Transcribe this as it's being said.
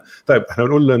طيب احنا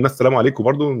بنقول للناس السلام عليكم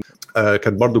برضو.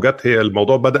 كانت برضو جت هي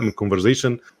الموضوع بدأ من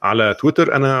كونفرزيشن على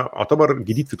تويتر. انا اعتبر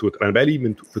جديد في تويتر، انا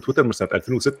بقالي في تويتر من سنه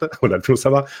 2006 ولا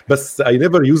 2007 بس اي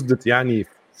نيفر يوزد ات يعني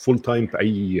فول تايم في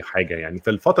اي حاجه يعني. في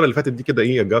الفتره اللي فاتت دي كده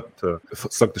ايه جت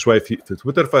فصلت شويه في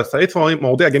تويتر، فلقيت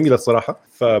مواضيع جميله الصراحه،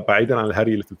 فبعيدا عن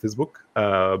الهري اللي في الفيسبوك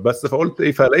بس فقلت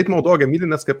ايه، فلقيت موضوع جميل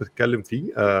الناس كانت بتتكلم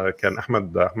فيه. كان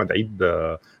احمد عيد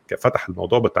فتح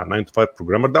الموضوع بتاع 9 to 5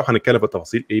 بروجرامر ده، وهنتكلم في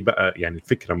التفاصيل ايه بقى يعني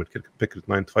الفكره من فكره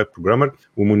 9 to 5 بروجرامر.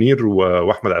 ومنير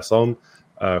واحمد عصام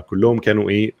كلهم كانوا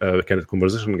ايه كانت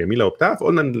كونفرسيشن جميله وبتاع،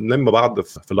 فقلنا نلم بعض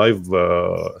في لايف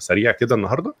سريع كده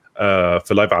النهارده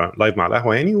في لايف مع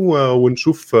القهوه يعني،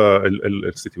 ونشوف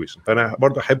السيتويشن. فانا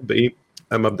برضو احب ايه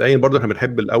مبدئيا برضو احنا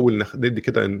بنحب الاول ندي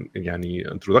كده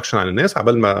يعني انترودكشن عن الناس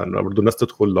قبل ما برضو الناس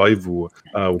تدخل لايف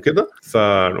وكده.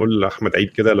 فنقول لاحمد عيد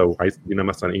كده لو عايز تدينا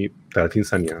مثلا ايه 30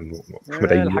 ثانيه عنه.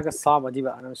 احمد عيد الحاجه الصعبه دي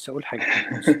بقى انا مش هقول حاجه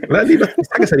لا دي بس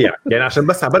حاجه سريعه يعني عشان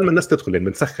بس قبل ما الناس تدخل يعني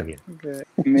بنسخن يعني.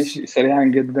 ماشي سريعا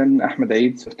جدا. احمد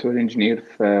عيد سوفت وير انجينير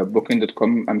في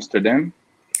booking.com امستردام،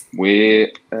 و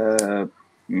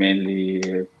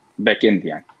مينلي باك اند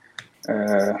يعني.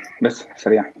 بس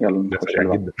سريعا يلا نخش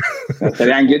سريعا جدا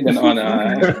سريعا جدا.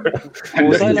 انا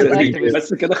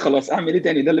بس كده خلاص اعمل ايه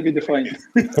تاني؟ ده اللي بيديفاين.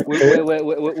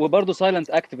 وبرضه سايلنت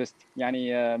اكتيفيست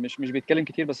يعني مش بيتكلم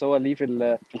كتير، بس هو ليه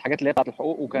في الحاجات اللي هي بتاعه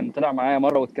الحقوق، وكان طلع معايا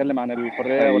مره واتكلم عن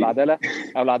الحريه والعداله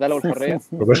او العداله والحريه.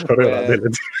 مش حريه والعداله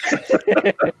دي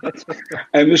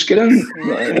المشكله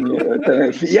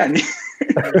يعني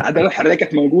العداله والحريه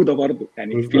كانت موجوده برضه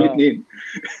يعني في الاثنين.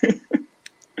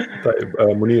 طيب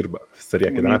منير بقى في السريع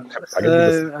كده انا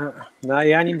حاجات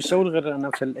يعني مش هقول غير انا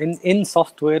في الان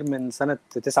سوفت وير من سنه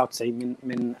 99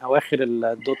 من اواخر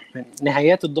الدوت من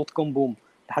نهايات الدوت كوم بوم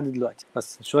لحد دلوقتي،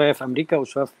 بس شويه في امريكا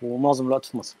وشويه ومعظم الوقت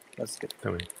في مصر بس كده.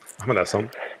 تمام. احمد عصام.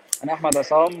 انا احمد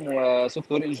عصام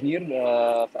وسوفت وير انجينير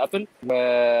في ابل،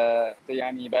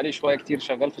 ويعني بقالي شويه كتير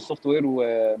شغال في السوفت وير،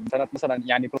 ومن سنه مثلا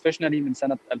يعني بروفيشنالي من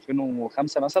سنه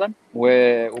 2005 مثلا،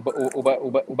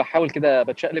 وبحاول كده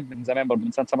بتشقلب من زمان برضه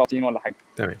من سنه 97 ولا حاجه.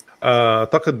 تمام.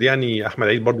 اعتقد يعني احمد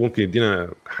عيد برضه ممكن يدينا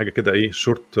حاجه كده ايه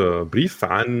شورت بريف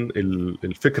عن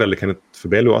الفكره اللي كانت في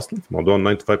باله اصلا في موضوع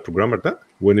 9 to 5 بروجرامر ده،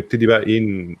 ونبتدي بقى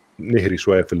ايه نهري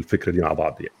شويه في الفكره دي مع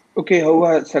بعض يعني. اوكي،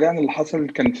 هو سريعا اللي حصل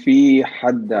كان في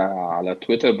حد على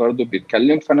تويتر برضو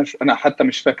بيتكلم، فانا حتى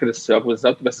مش فاكر السياق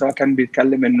بالظبط، بس هو كان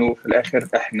بيتكلم انه في الاخر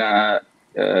احنا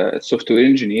سوفت وير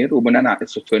انجينير، وبناء على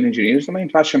السوفت وير انجينيرز ما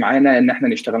ينفعش معانا ان احنا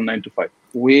نشتغل 9 to 5.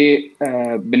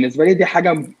 وبالنسبه لي دي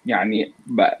حاجه يعني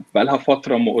بقى لها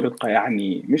فتره مؤرقه،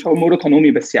 يعني مش هو مؤرقه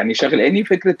نومي بس يعني شغلاني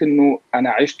فكره انه انا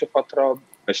عشت فتره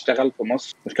بشتغل في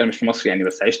مصر، مش في مصر يعني،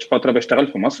 بس عشت فتره بشتغل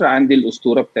في مصر. عندي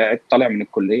الاسطوره بتاعت طالع من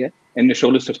الكليه ان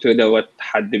شغل السوفت وير دوت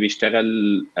حد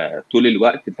بيشتغل طول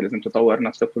الوقت، انت لازم تطور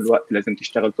نفسك طول الوقت، لازم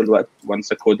تشتغل طول الوقت. once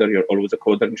a coder you're always a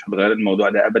coder، مش هتغير الموضوع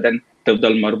ده ابدا،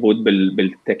 تفضل مربوط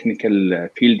بالتكنيكال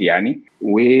فيلد يعني.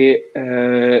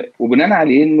 وبناء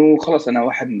عليه انه خلاص انا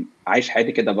واحد عايش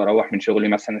حياتي كده، بروح من شغلي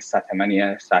مثلا الساعه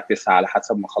 8 الساعه 9 على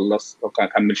حسب ما اخلص،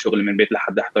 اكمل شغل من البيت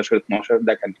لحد 11 12.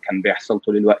 ده كان بيحصل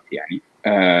طول الوقت يعني.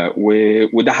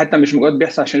 وده حتى مش مجرد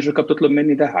بيحصل عشان الشركه بتطلب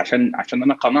مني ده، عشان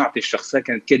انا قناعتي الشخصيه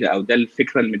كانت كده، او ده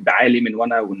الفكره المدعاه لي من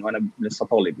وانا لسه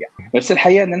طالب يعني. بس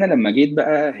الحقيقه ان انا لما جيت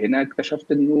بقى هنا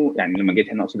اكتشفت انه يعني لما جيت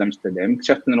هنا اقصد امستردام،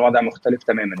 اكتشفت ان الوضع مختلف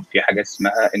تماما. في حاجه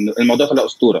اسمها انه الموضوع طلع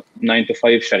اسطوره 9 to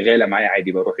 5 شغاله معايا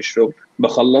عادي، بروح الشغل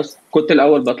بخلص. كنت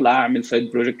الاول بطلع اعمل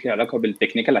سايد بروجكت له علاقه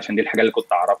بالتكنيكال عشان دي الحاجه اللي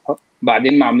كنت اعرفها.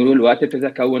 بعدين مع مرور الوقت ابتدي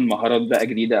اكون مهارات بقى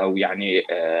جديده، او يعني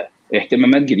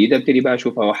اهتمامات جديده. ابتدي بقى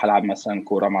اشوف اروح العب مثلا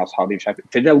كوره مع اصحابي، مش عارف،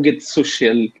 ابتدي اوجد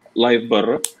سوشيال لايف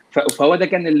بره. فهو ده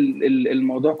كان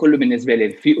الموضوع كله بالنسبه لي.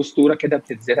 في اسطوره كده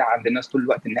بتتزرع عند الناس طول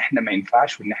الوقت ان احنا ما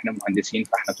ينفعش، وان احنا مهندسين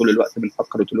فاحنا طول الوقت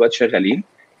بنفكر وطول الوقت شغالين.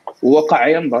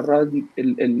 وواقعيا بره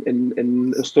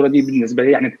الاسطوره دي بالنسبه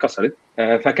لي يعني اتكسرت.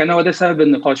 فكان هو ده سبب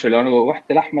النقاش اللي انا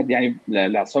رحت لاحمد يعني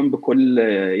لعصام بكل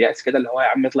يأس كده، اللي هو يا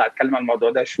عم اطلع اتكلم عن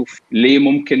الموضوع ده، شوف ليه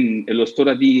ممكن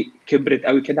الاسطوره دي كبرت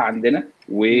قوي كده عندنا،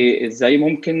 وازاي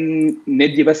ممكن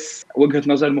ندي بس وجهه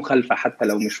نظر مخالفه حتى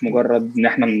لو مش مجرد ان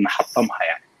احنا نحطمها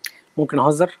يعني. ممكن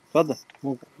اهزر؟ اتفضل.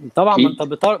 طبعا ما انت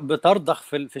بترضخ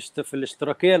في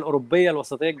الاشتراكيه الاوروبيه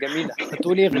الوسطيه الجميله،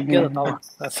 هتقول ايه غير كده؟ طبعا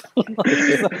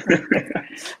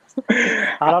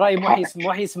على راي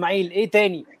محي اسماعيل ايه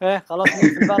تاني؟ خلاص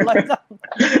نقفل بقى. الله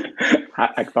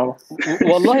حقك طبعا.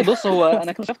 والله بص، هو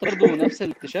انا اكتشفت برضو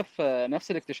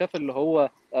نفس الاكتشاف اللي هو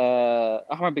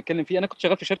احمد بيتكلم فيه. انا كنت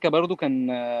شغال في شركه برضو، كان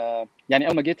يعني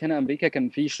اول ما جيت هنا امريكا كان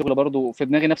في شغل برضو في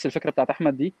دماغي نفس الفكره بتاعت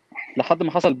احمد دي، لحد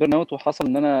ما حصل بيرن اوت، وحصل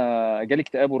ان انا جالي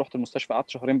اكتئاب ورحت المستشفى، قعدت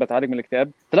شهرين بتعالج من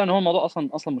الاكتئاب. طلع ان هو الموضوع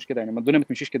اصلا مش كده، يعني الدنيا ما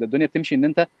بتمشيش كده. الدنيا بتمشي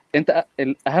ان انت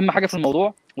اهم حاجه في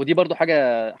الموضوع، ودي برضو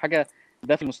حاجه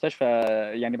ده في المستشفى.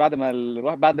 يعني بعد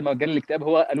ما جالي الاكتئاب،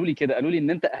 هو قالوا لي ان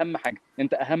انت اهم حاجه،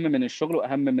 انت اهم من الشغل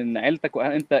واهم من عيلتك،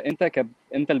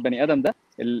 انت البني ادم ده،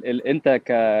 انت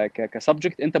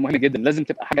كسبجكت انت مهم جدا، لازم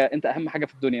تبقى حاجه، انت اهم حاجه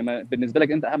في الدنيا، بالنسبه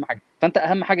لك انت اهم حاجه. فانت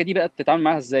اهم حاجه دي بقى تتعامل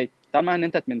معاها ازاي؟ تتعامل معاها ان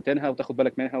انت تمنتنها وتاخد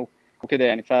بالك منها وكده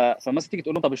يعني. فمثلا تيجي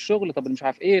تقول لهم طب الشغل، طب مش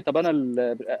عارف ايه، طب انا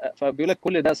فبيقول لك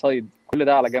كل ده سايد، كل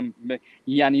ده على جنب.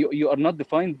 يعني يو ار نوت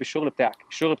ديفايند بالشغل بتاعك.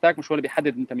 الشغل بتاعك مش هو اللي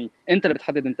بيحدد انت مين، انت اللي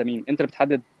بتحدد انت مين، انت اللي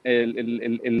بتحدد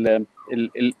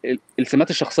السمات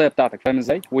الشخصيه بتاعتك. فاهم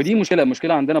ازاي؟ ودي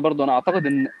مشكله عندنا برضو. انا اعتقد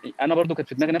ان انا برضو كانت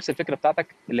في دماغي نفس الفكره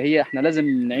بتاعتك، اللي هي احنا لازم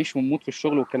نعيش ونموت في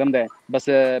الشغل والكلام ده يعني. بس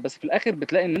في الاخر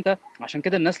بتلاقي ان انت، عشان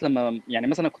كده الناس لما يعني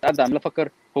مثلا كنت قاعد عمال افكر،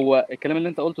 هو الكلام اللي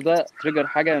انت قلته ده تريجر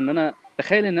حاجه، ان انا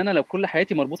تخيل ان انا لو كل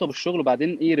حياتي مربوطه بالشغل،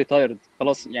 وبعدين ايه ريتايرد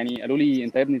خلاص، يعني قالوا لي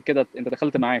انت يا ابني كده انت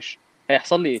دخلت معاش،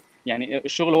 هيحصل لي ايه؟ يعني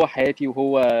الشغل هو حياتي،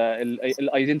 وهو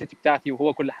الايدنتيتي بتاعتي،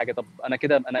 وهو كل حاجه. طب انا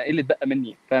كده انا ايه اللي اتبقى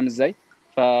مني؟ فاهم ازاي؟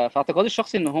 فاعتقادي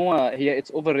الشخصي ان هي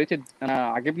اتس اوفر ريتد. انا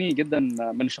عاجبني جدا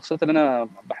من الشخصيات اللي انا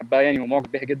بحبها يعني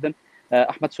ومعجب بيها جدا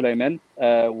احمد سليمان.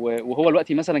 وهو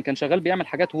دلوقتي مثلا كان شغال بيعمل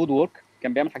حاجات وود وورك،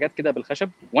 كان بيعمل حاجات كده بالخشب،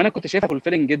 وانا كنت شايفها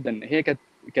فولفيلنج جدا. هي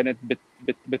كانت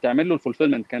بتعمل له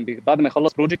الفولفيلمنت، كان بعد ما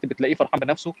يخلص بروجكت بتلاقيه فرحان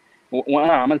بنفسه،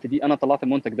 وانا عملت دي، انا طلعت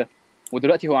المنتج ده.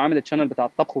 ودلوقتي هو عامل الشانل بتاع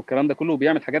الطبخ والكلام ده كله،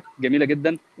 وبيعمل حاجات جميله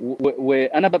جدا،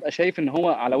 وانا ببقى شايف ان هو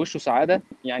على وشه سعاده.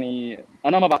 يعني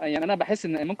انا ما يعني انا بحس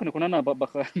ان ممكن اكون انا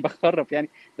بخرف يعني،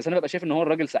 بس انا ببقى شايف ان هو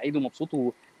الراجل سعيد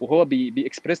ومبسوط، وهو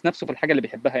بيكسبريس نفسه في الحاجه اللي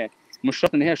بيحبها يعني، مش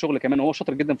شرط ان هي شغل كمان، وهو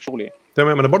شاطر جدا في شغله يعني.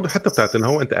 تمام. انا برضو الحته بتاعت ان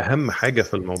هو انت اهم حاجه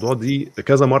في الموضوع دي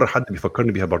كذا مره حد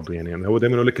بيفكرني بيها برضو، يعني هو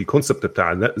دايما يقول لك الكونسبت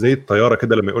بتاع زي الطياره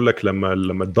كده، لما يقول لك لما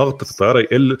الضغط في الطياره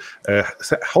يقل،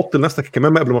 حط لنفسك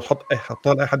كمان قبل ما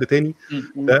تحطها لاي حد تاني.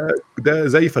 ده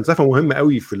زي فلسفه مهمه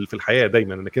قوي في الحياه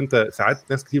دايما، انك انت ساعات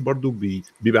ناس كتير برضو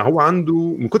بيبقى هو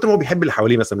عنده من كتر ما هو بيحب اللي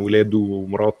حواليه، مثلا ولاده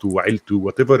ومراته وعيلته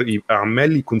وات ايفر، يبقى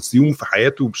عمال يكونسيوم في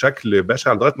حياته بشكل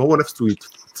بشع لغايه ما هو نفسه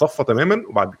يتصفى تماما،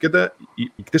 وبعد كده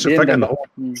يكتشف فجاه ان هو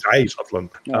مش عايش اصلا.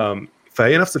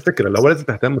 فهي نفس الفكره، لو لازم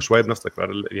تهتم شويه بنفسك.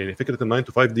 يعني فكره ال 9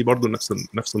 to 5 دي برضو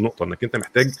نفس النقطه، انك انت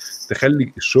محتاج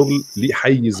تخلي الشغل ليه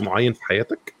حيز معين في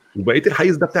حياتك، وبقيه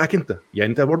الحيز ده بتاعك انت. يعني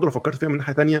انت برضو لو فكرت فيها من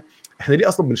ناحيه ثانيه، احنا ليه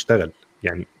اصلا بنشتغل؟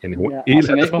 يعني هو ايه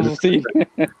عشان نعيش مبسوطين.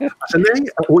 عشان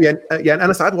هو يعني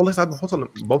انا ساعات ساعات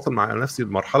بوصل مع نفسي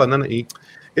لمرحله ان انا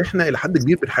احنا الى حد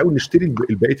كبير بنحاول نشتري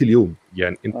بقيه اليوم.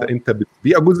 يعني انت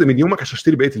بتبيع جزء من يومك عشان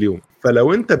تشتري بقيه اليوم،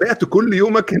 فلو انت بعت كل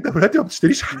يومك انت دلوقتي ما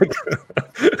بتشتريش حاجه.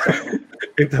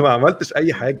 انت ما عملتش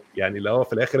اي حاجه. يعني لو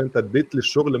في الاخر انت اديت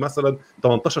للشغل مثلا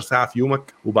 18 ساعه في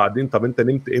يومك، وبعدين طب انت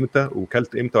نمت امتى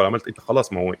وكلت امتى ولا عملت انت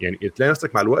خلاص. ما هو يعني تلاقي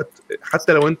نفسك مع الوقت،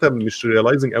 حتى لو انت مش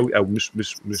ريلايزنج قوي، او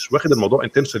مش واخد الموضوع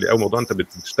انتشنالي، او موضوع انت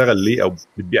بتشتغل ليه، او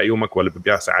بتبيع يومك ولا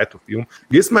بتبيع ساعات في يوم،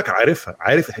 جسمك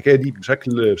عارف الحكايه دي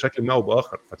بشكل ما او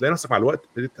باخر. فتلاقي نفسك مع الوقت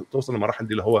ابتديت توصل للمراحل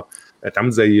دي، اللي هو انت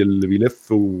عامل زي اللي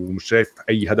بيلف ومش شايف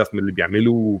اي هدف من اللي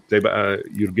بيعمله، وبتلاقي بقى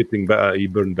يور جيتنج بقى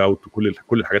بيرند اوت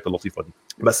وكل الحاجات اللطيفه دي.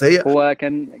 بس هو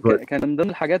كان من ضمن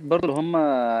الحاجات برضو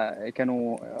اللي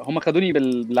هم خدوني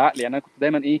بالعقل. يعني انا كنت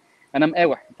دايما انا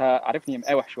مقاوح، انت عارفني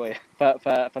مقاوح شويه.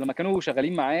 فلما كانوا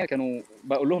شغالين معايا كانوا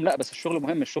بقول لهم لا بس الشغل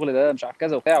مهم، الشغل ده مش عارف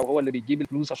كذا وبتاع، وهو اللي بيجيب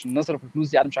الفلوس عشان نصرف الفلوس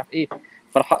دي، يعني مش عارف ايه.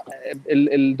 فراح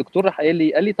الدكتور راح قال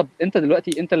لي طب انت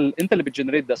دلوقتي انت اللي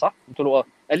بتجنريت ده صح؟ قلت له اه.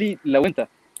 قال لي لو انت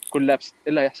كولابس ايه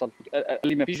اللي هيحصل؟ قال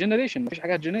لي ما فيش جنريشن، ما فيش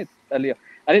حاجه هتجنريت. قال لي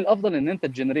الافضل ان انت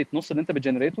تجنريت نص اللي انت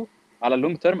بتجنريته على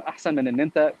اللونج تيرم، احسن من ان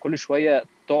انت كل شويه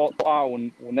تقع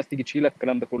والناس تيجي تشيلك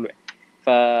الكلام ده كله يعني.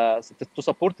 تو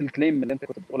سبورت الكليم اللي انت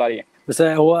كنت بتقول عليه يعني. بس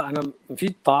هو انا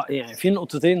يعني في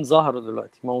نقطتين ظهروا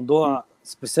دلوقتي، موضوع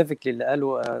سبيسيفيكلي اللي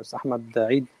قاله احمد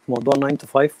عيد في موضوع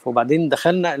 9 to 5، وبعدين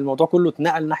دخلنا الموضوع كله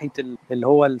اتنقل ناحيه اللي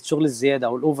هو الشغل الزياده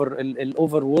او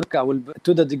الاوفر ورك او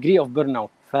تو ذا ديجري اوف بيرن اوت.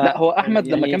 لا هو احمد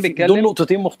يعني لما كان بيتكلم دول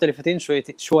نقطتين مختلفتين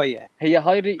شويه يعني. هي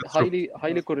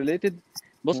هايلي كورليتد.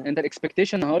 بص انت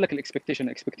الاكسبكتيشن، هقول لك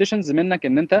الاكسبكتيشنز منك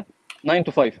ان انت 9 to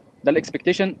 5 ده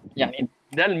الاكسبكتيشن، يعني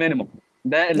ده المينيمم.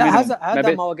 ده لا المينيمم.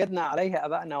 هذا ما وجدنا عليه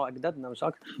ابائنا واجدادنا مش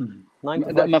اكتر.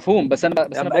 ده مفهوم، بس انا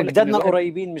بقول لك اجدادنا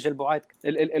القريبين مش البعاد.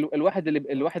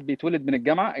 الواحد بيتولد من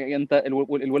الجامعه، انت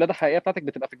الولاده الحقيقيه بتاعتك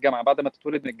بتبقى في الجامعه. بعد ما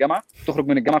تتولد من الجامعه تخرج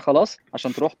من الجامعه خلاص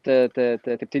عشان تروح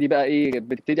تبتدي بقى ايه،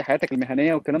 بتبتدي حياتك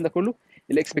المهنيه والكلام ده كله.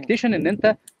 الاكسبكتيشن ان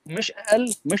انت مش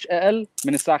اقل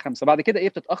من الساعه 5. بعد كده ايه،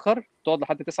 بتتاخر تقعد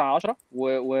لحد 9 10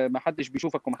 ومحدش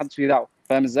بيشوفك ومحدش ليه دعوه.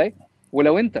 فاهم ازاي؟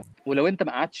 ولو انت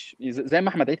ما قعدتش زي ما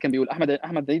احمد عيد كان بيقول،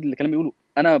 احمد عيد اللي كان بيقوله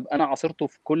انا عاصرته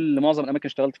في كل معظم الاماكن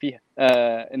اشتغلت فيها.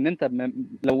 ان انت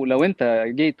لو انت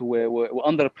جيت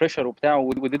واندر بريشر وبتاع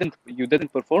يو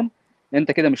didn't perform،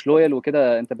 انت كده مش لويال،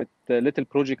 وكده انت ليتل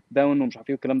بروجكت داون ومش عارف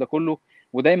ايه والكلام ده كله.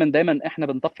 ودايما احنا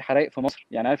بنطفي حرائق في مصر.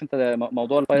 يعني عارف انت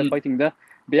موضوع الفاير فايتنج ده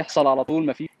بيحصل على طول.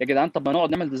 ما في يا جدعان، طب ما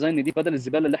نقعد نعمل ديزاين دي بدل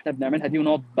الزباله اللي احنا بنعملها دي،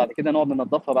 ونقعد بعد كده نقعد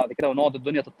ننظفها بعد كده، ونقعد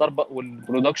الدنيا تتطربق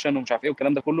والبرودكشن ومش عارف ايه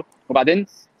والكلام ده كله. وبعدين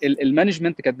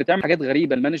المانجمنت كانت بتعمل حاجات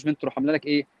غريبه. المانجمنت تروح عامله لك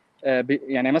ايه،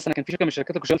 يعني مثلا كان في شركه من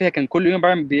الشركات اللي كنت فيها كان كل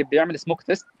يوم بيعمل سموك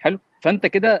تيست. حلو، فانت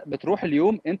كده بتروح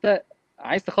اليوم انت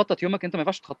عايز تخطط يومك، انت ما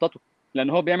ينفعش تخططه، لان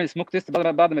هو بيعمل سموك تيست.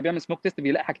 بعد ما بيعمل سموك تيست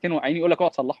بيلاقي حاجتين واقعين، يقول لك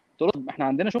اقعد صلحه. تقول له احنا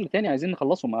عندنا شغل تاني عايزين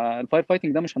نخلصه، ما الفاير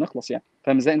فايتنج ده مش هنخلص يعني.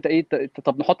 فاهم ازاي؟ انت ايه،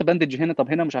 طب نحط باندج هنا،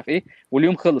 طب هنا مش عارف ايه،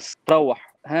 واليوم خلص.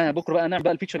 تروح بكره بقى نعمل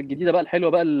بقى الفيتشر الجديده بقى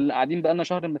الحلوه بقى اللي قاعدين بقى لنا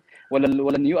شهر،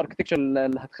 ولا النيو اركتكتشر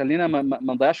اللي هتخلينا ما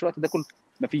نضيعش الوقت ده كله.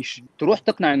 مفيش. تروح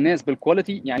تقنع الناس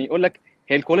بالكواليتي، يعني يقول لك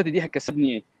هي الكواليتي دي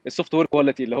هتكسبني ايه؟ السوفت وير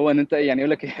كواليتي اللي هو ان انت يعني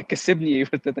يقول لك هتكسبني ايه؟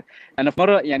 انا في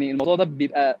مره يعني الموضوع ده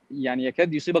بيبقى يعني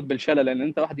يكاد يصيبك بالشلل، لان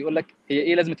انت واحد يقول لك هي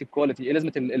ايه لازمه الكواليتي، ايه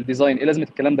لازمه الديزاين، ايه لازمه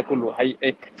الكلام ده كله،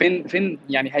 فين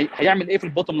يعني هيعمل ايه في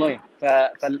البوتوم لاين.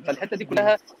 فالحته دي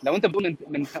كلها لو انت بتقول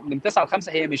من 9 ل 5،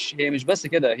 هي مش بس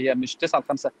كده، هي مش 9 ل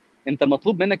 5. انت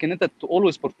المطلوب منك ان انت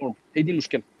اولويز بيرفورم. هي دي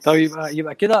المشكله. طيب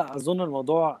يبقى كده اظن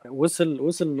الموضوع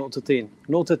وصل نقطتين،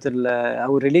 نقطه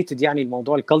او ريليتد يعني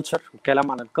الموضوع الكالتشر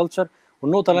والكلام عن الكالتشر،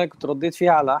 والنقطه اللي انا كنت رديت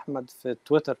فيها على احمد في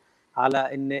تويتر على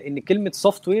ان كلمه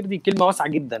سوفت وير دي كلمه واسعه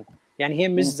جدا. يعني هي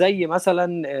مش زي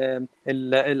مثلا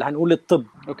اللي هنقول الطب.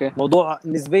 اوكي، موضوع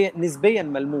نسبيا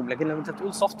ملموم، لكن لما انت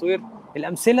تقول سوفت وير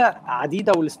الامثله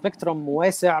عديده والسبيكترم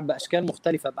واسع باشكال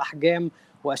مختلفه، باحجام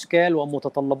واشكال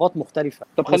ومتطلبات مختلفه.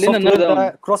 طب خلينا نرجع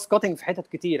كروس كاتنج في حتت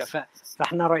كتيره.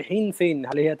 فاحنا رايحين فين؟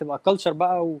 هل هي تبقى كلتشر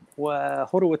بقى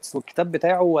وهورويتس والكتاب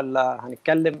بتاعه، ولا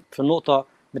هنتكلم في النقطه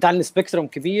بتاع السبيكترم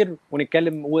كبير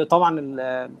ونتكلم؟ وطبعا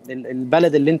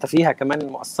البلد اللي انت فيها كمان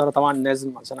مؤثره طبعا،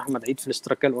 لازم عشان احمد عيد في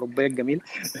الاشتراكيه الاوروبيه الجميله.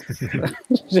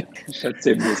 مش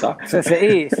هتسيبني صح؟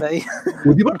 فايه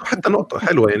ودي برضه حتى نقطه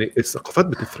حلوه، يعني الثقافات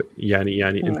بتفرق.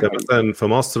 يعني انت مثلا في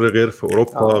مصر غير في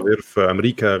اوروبا، غير في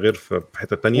امريكا، غير في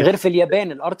حته تانية، غير في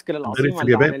اليابان. الارتكل العظيمه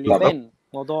اللي عن اليابان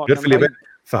موضوع غير في اليابان.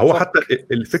 فهو حتى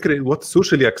الفكره وات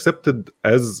سوشيالي اكسبتد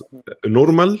از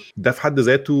نورمال ده في حد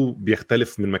ذاته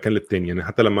بيختلف من مكان للتاني. يعني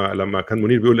حتى لما كان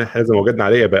منير بيقول احنا لازم وجدنا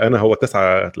عليه بقى انا هو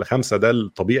 9 ل 5 ده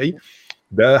الطبيعي،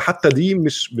 ده حتى دي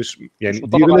مش يعني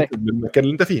دي المكان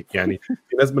اللي انت فيه. يعني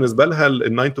في ناس بالنسبه لها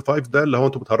ال 9 to 5 ده اللي هو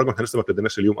انتوا بتهرجوا، احنا لسه ما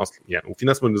ابتديناش اليوم اصلا يعني. وفي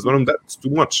ناس بالنسبه لهم ده تو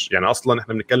ماتش، يعني اصلا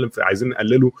احنا بنتكلم في عايزين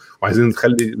نقلله وعايزين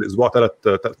نخلي الاسبوع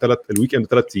 3 الويك اند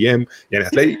 3 ايام. يعني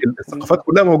هتلاقي الثقافات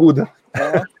كلها موجوده.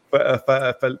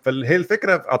 فهي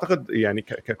الفكره اعتقد يعني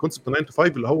ككونسبت 9 to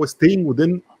 5 اللي هو staying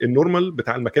within النورمال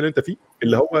بتاع المكان اللي انت فيه،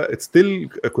 اللي هو it's still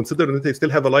consider ان انت still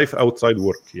have a life outside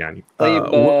work يعني. طيب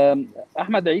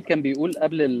احمد عيد كان بيقول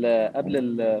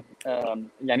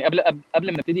يعني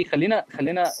قبل ما نبتدي، خلينا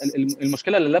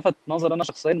المشكله اللي لفت نظر انا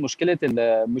شخصيا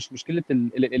مش مشكله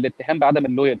الاتهام بعدم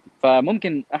اللويالتي.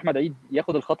 فممكن احمد عيد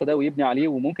ياخد الخط ده ويبني عليه،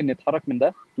 وممكن نتحرك من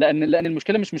ده، لان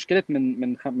المشكله مش مشكله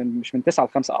مش من 9 ل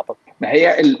 5 اعتقد. ما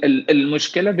هي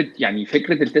المشكله يعني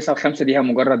فكره ال 9 ل 5 دي هي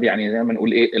مجرد يعني زي ما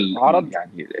نقول ايه عرض،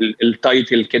 يعني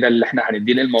التايتل كده اللي احنا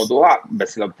هنديه للموضوع.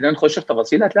 بس لو ابتدينا نخش في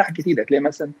تفاصيل هتلاقي حاجات كتير. هتلاقي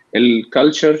مثلا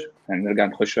الكالتشر، يعني نرجع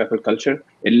نخش في الكالتشر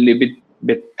اللي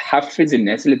بتحفز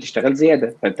الناس اللي بتشتغل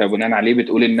زياده. فانت بناء عليه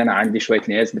بتقول ان انا عندي شويه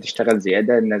ناس بتشتغل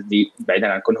زياده، الناس دي بعيدا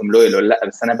عن كونهم لويال ولا لا،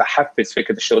 بس انا بحفز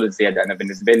فكره الشغل الزياده. انا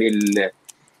بالنسبه لي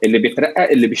اللي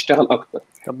بيترقى اللي بيشتغل اكتر.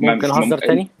 طب ممكن نهزر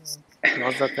تاني؟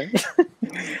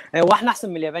 هو احنا احسن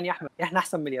من اليابان يا احمد؟ احنا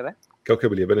احسن من اليابان؟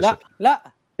 كوكب اليابان؟ لا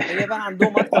اليابان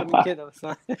عندهم اكتر من كده. بس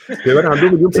اليابان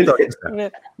عندهم اليوم 26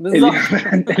 ساعه بالظبط.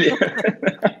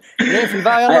 نقفل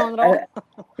بقى يلا ونروح.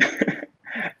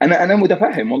 انا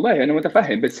متفهم والله، انا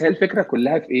متفهم. بس هي الفكره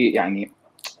كلها في ايه؟ يعني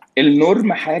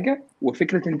النورم حاجه،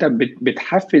 وفكره انت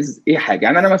بتحفز ايه حاجه.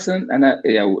 يعني انا مثلا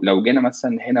لو جينا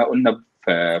مثلا هنا قلنا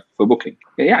في بوكينج،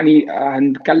 يعني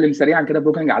هنتكلم سريعا كده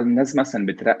بوكينج على الناس مثلا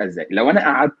بترقى ازاي. لو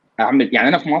انا اعمل يعني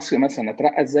انا في مصر مثلا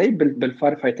اترقى ازاي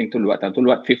بالفاير فايتنج طول الوقت. طول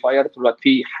الوقت في فاير، طول الوقت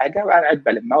في حاجه قاعد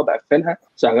بلمها وبقفلها،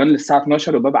 شغال للساعه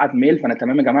 12 وببعت ميل، فانا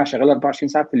تمام يا جماعه شغال 24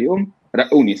 ساعه في اليوم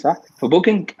رقوني صح. في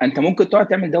بوكينج انت ممكن تقعد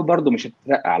تعمل ده وبرده مش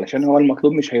هتترقى، علشان هو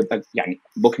المطلوب مش هيبقى يعني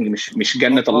بوكينج مش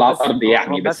جنه الله على الارض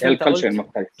يعني، بس هي الكالتشر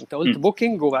المختلف. انت قلت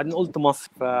بوكينج وبعدين قلت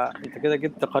مصر، فانت كده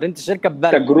جيت قارنت شركه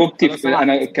ببلد. تجربتي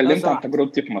انا اتكلمت عن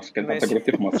تجربتي في مصر، كانت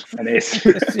تجربتي في مصر انا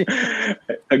اسف.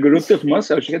 تجربتي في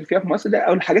مصر او الشركات فيها في مصر ده،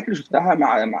 او الحاجات اللي شفتها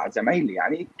مع زمايلي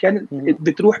يعني كانت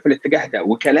بتروح في الاتجاه ده،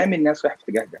 وكلام الناس رايح في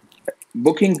الاتجاه ده.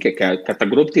 بوكينج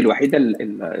كتجربتي الوحيده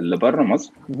اللي بره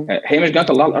مصر، هي مش جنة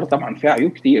الله على الارض طبعا، فيها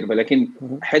عيوب كتير، ولكن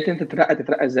حته انت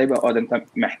تترقى ازاي بقى؟ ده انت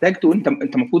محتاج تقول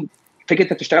انت المفروض فكره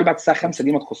انت بتشتغل بعد الساعه 5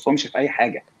 دي ما تخصهمش في اي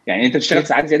حاجه يعني. انت تشتغل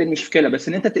ساعات زياده مش مشكله، بس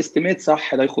ان انت تستميت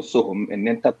صح ده يخصهم، ان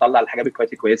انت تطلع الحاجه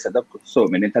بكواليتي كويسه ده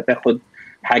يخصهم، ان انت تاخد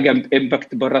حاجه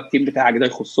امباكت بره التيم بتاعك ده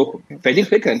يخصهم. فدي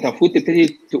الفكره، انت المفروض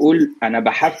تبتدي تقول انا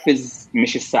بحفز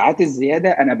مش الساعات الزياده،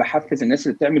 انا بحفز الناس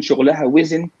اللي بتعمل شغلها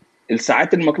وزن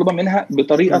الساعات المطلوبه منها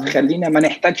بطريقه تخلينا ما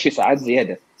نحتاجش ساعات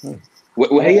زياده.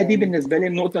 وهي دي بالنسبه لي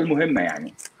النقطه المهمه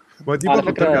يعني. ودي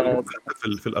برضه ترجع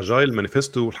في الاجايل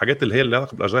مانيفستو والحاجات اللي هي اللي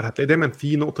علاقه بالاجايل، هتلاقي دايما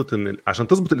في نقطه ان عشان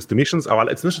تظبط الاستيميشنز او على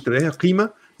الاستيميشن تلاقيها قيمه،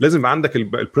 لازم يبقى عندك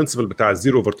البرنسبل بتاع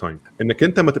الزيرو اوفر تايم، انك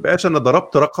انت ما تبقاش انا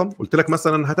ضربت رقم قلت لك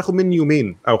مثلا هتاخد مني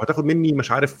يومين او هتاخد مني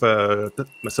مش عارف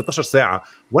 16 ساعه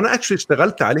وانا اكشلي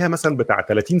اشتغلت عليها مثلا بتاع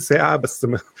 30 ساعه بس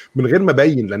من غير ما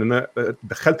ابين، لان انا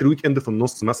دخلت الويك اند في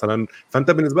النص مثلا.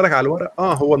 فانت بالنسبه لك على الورق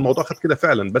هو الموضوع خد كده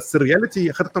فعلا، بس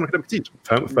الرياليتي خد اكتر من كده بكتير.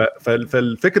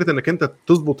 فالفكره انك انت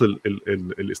تظبط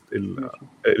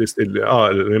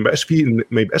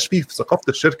ما يبقاش فيه في ثقافه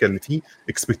الشركه ان في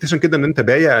اكسبكتيشن كده ان انت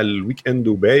بايع الويك اند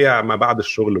وبايع ما بعد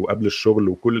الشغل وقبل الشغل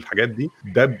وكل الحاجات دي.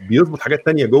 ده بيظبط حاجات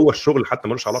تانية جوه الشغل حتى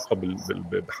ملوش علاقه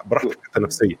براحتك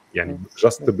النفسيه يعني،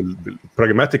 جاست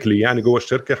بالبراجماتيكلي يعني جوه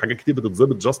الشركه حاجات كتير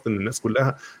بتتظبط جاست ان الناس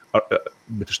كلها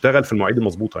بتشتغل في المواعيد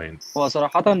المظبوطه يعني. هو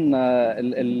صراحه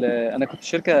انا كنت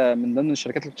شركه من ضمن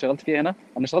الشركات اللي اشتغلت فيها هنا.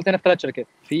 انا اشتغلت هنا في 3 شركات.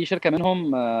 في شركه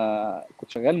منهم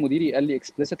كنت شغال مديري قال لي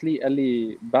اكسبليسيتلي، قال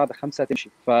لي بعد 5 تمشي.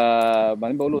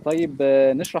 فبعدين بقول له طيب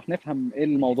نشرح نفهم ايه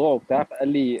الموضوع وبتاع. فقال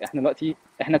لي احنا دلوقتي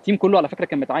التيم كله على فكره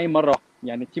كان متعين مره واحده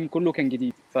يعني، التيم كله كان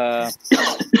جديد،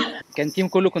 كان تيم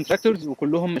كله كونتراكتورز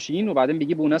وكلهم ماشيين، وبعدين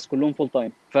بيجيبوا ناس كلهم فول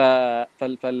تايم.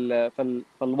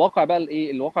 فالواقع بقى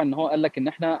الايه، الواقع ان هو قال لك ان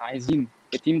احنا عايزين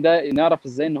التيم ده نعرف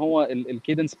ازاي ان هو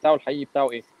الكيدنس بتاعه الحقيقي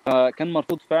بتاعه ايه. فكان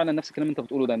مرفوض فعلا نفس الكلام اللي انت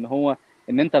بتقوله ده،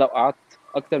 ان انت لو قعدت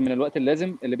اكتر من الوقت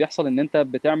اللازم اللي بيحصل ان انت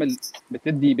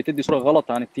بتدي صوره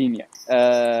غلط عن التيم يعني.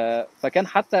 فكان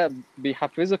حتى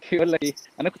بيحفزك يقول لك ايه،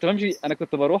 انا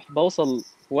كنت بروح بوصل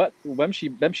وقت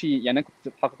وبمشي يعني. انا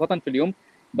كنت حقيقه في اليوم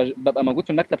ببقى موجود في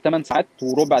المكتب 8 ساعات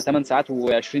وربع، 8 ساعات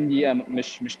و20 دقيقه،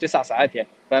 مش 9 ساعات يعني،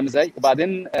 فاهم ازاي؟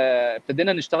 وبعدين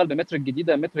ابتدينا نشتغل بمترك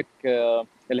جديده، مترك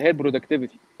اللي هي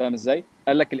البرودكتيفيتي، فاهم ازاي؟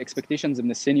 قال لك الاكسبكتيشنز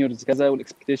من السينيورز كذا،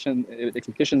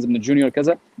 والاكسبكتيشنز من الجونيور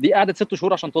كذا. دي قعدت 6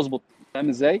 شهور عشان تظبط، فاهم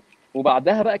ازاي؟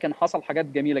 وبعدها بقى كان حصل حاجات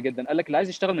جميله جدا. قال لك اللي عايز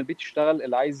يشتغل من البيت يشتغل،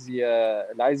 اللي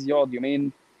عايز يقعد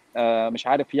يومين مش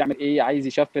عارف يعمل ايه، عايز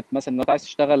يشفت مثلا لو عايز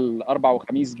تشتغل 4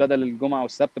 وخميس بدل الجمعه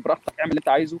والسبت، براحتك اعمل اللي انت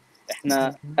عايزه.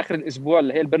 احنا اخر الاسبوع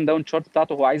اللي هي البيرن داون تشارت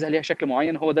بتاعته هو عايزها ليها شكل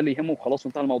معين، هو ده اللي يهمه وخلاص،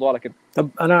 وانتهى الموضوع على كده. طب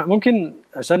انا ممكن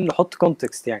عشان نحط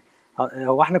كونتكست يعني،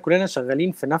 هو احنا كلنا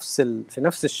شغالين في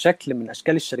نفس الشكل من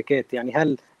اشكال الشركات يعني؟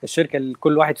 هل الشركه اللي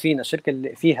كل واحد فينا الشركه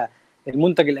اللي فيها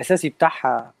المنتج الاساسي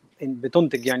بتاعها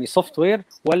بتنتج يعني سوفت وير،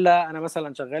 ولا انا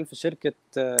مثلا شغال في شركه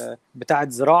بتاعه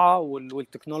زراعه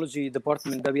والتكنولوجي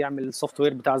ديبارتمنت ده بيعمل السوفت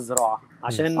وير بتاع الزراعه؟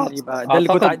 عشان يبقى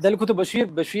ده اللي كنت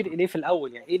بشير اليه في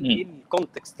الاول يعني. ايه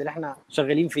الكونتكست اللي احنا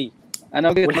شغالين فيه؟ انا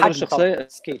وجهه نظري الشخصيه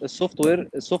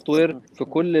السوفت وير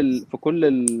في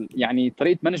كل يعني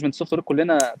طريقه مانجمنت السوفت وير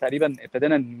كلنا تقريبا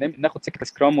ابتدينا ناخد سكه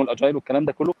سكرام والاجايل والكلام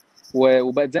ده كله،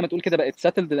 وبقت زي ما تقول كده بقت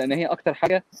ساتلد، لان هي اكتر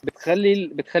حاجه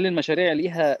بتخلي المشاريع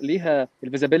ليها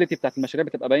الفيزابيليتي بتاعت المشاريع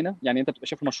بتبقى باينه يعني. انت بتبقى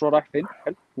شايف المشروع رايح فين،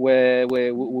 حلو،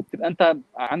 وبتبقى انت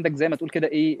عندك زي ما تقول كده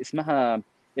ايه اسمها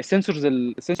السنسورز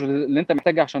اللي انت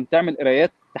محتاجها عشان تعمل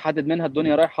قرايات تحدد منها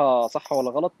الدنيا رايحه صح ولا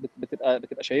غلط،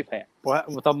 بتبقى شايفها يعني.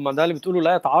 طب ما ده اللي بتقوله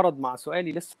لا يتعارض مع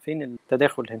سؤالي لسه، فين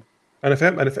التداخل هنا؟ انا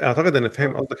فاهم، اعتقد انا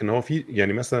فاهم قصدك، ان هو في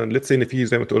يعني مثلا ليتس ان في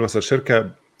زي ما تقول مثلا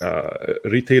شركه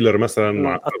ريتيلر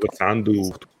مثلا بس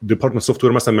عنده ديبارتمنت سوفت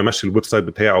وير مثلا ماشي الويب سايت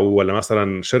بتاعه، ولا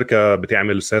مثلا شركه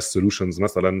بتعمل ساس سولوشنز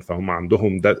مثلا فهم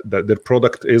عندهم ده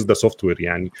برودكت از ذا سوفت وير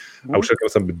يعني، او شركه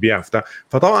مثلا بتبيع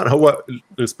فطبعا هو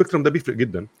السبيكترم ده بيفرق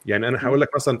جدا يعني. انا هقول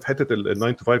لك مثلا في حته ال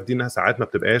 9 to 5 دي انها ساعات ما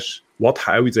بتبقاش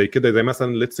واضحه قوي زي كده، زي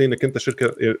مثلا ليتس انك انت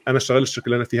شركه، انا اشتغل الشركه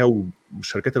اللي انا فيها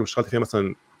والشركات اللي اشتغلت فيها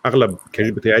مثلا اغلب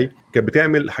الكارير بتاعي كانت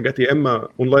بتعمل حاجات يا اما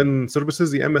اونلاين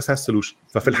سيرفيسز يا اما ساس سولوشن.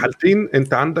 ففي الحالتين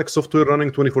انت عندك عندك سوفت وير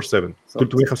راننج 24/7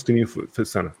 365 في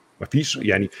السنه.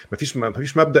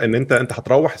 مفيش مبدا ان انت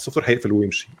هتروح السوفت وير هيقفل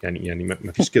ويمشي، يعني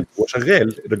مفيش كده. هو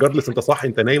شغال ريجاردلس، انت صح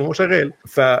انت نايم هو شغال.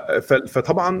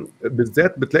 فطبعا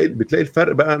بالذات بتلاقي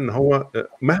الفرق بقى ان هو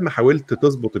مهما حاولت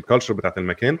تظبط الكالتشر بتاعت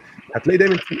المكان هتلاقي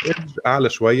دايما في ايدج اعلى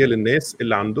شويه للناس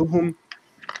اللي عندهم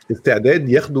استعداد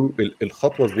ياخدوا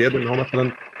الخطوه الزياده، ان هو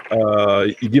مثلا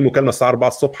يجي مكالمه الساعه 4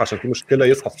 الصبح عشان في مشكله،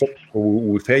 يصحى الصبح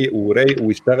وفايق ورايق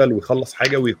ويشتغل ويخلص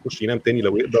حاجه ويخش ينام تاني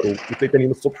لو يقدر، وتلاقي تاني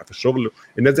يوم الصبح في الشغل.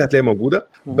 الناس دي هتلاقي موجوده.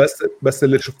 بس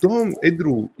اللي شفتهم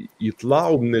قدروا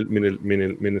يطلعوا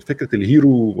من فكره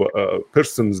الهيرو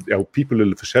بيرسونز او بيبل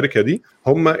اللي في الشركه دي،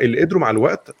 هم اللي قدروا مع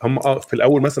الوقت. هم في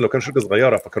الاول مثلا لو كانوا شركه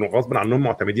صغيره فكانوا غصب عنهم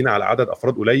معتمدين على عدد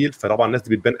افراد قليل، فطبعا الناس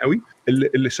دي بتبان قوي.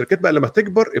 الشركات بقى لما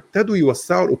تكبر ابتدوا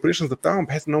يوسعوا الاوبريشنز بتاعهم،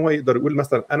 بحيث ان هو يقدر يقول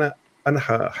مثلا انا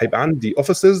هيبقى عندي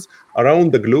اوفيسز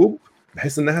اراوند ذا جلوب،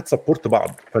 بحيث انها تسبورت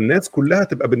بعض، فالناس كلها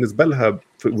تبقى بالنسبه لها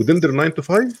within their 9 to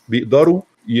 5 بيقدروا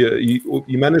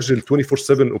يمانج ال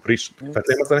 24/7 اوبريشن.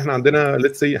 فتلاقي مثلا احنا عندنا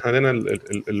ليتس سي احنا عندنا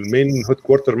المين هيد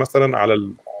كوارتر مثلا على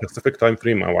الباسيفيك تايم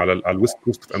فريم او على الويست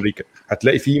كوست في امريكا،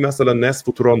 هتلاقي في مثلا ناس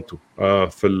في تورونتو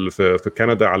في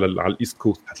كندا على الايست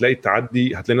كوست،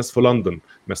 هتلاقي ناس في لندن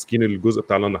ماسكين الجزء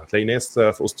بتاع لندن، هتلاقي ناس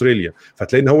في استراليا.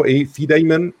 فتلاقي ان هو في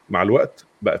دايما مع الوقت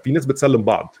بقى في ناس بتسلم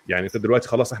بعض. يعني انت دلوقتي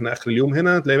خلاص احنا اخر اليوم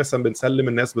هنا تلاقي مثلا بنسلم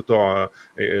الناس بتوع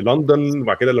لندن،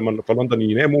 وبعد كده لما بتوع لندن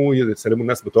يناموا يسلموا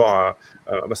الناس بتوع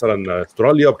مثلا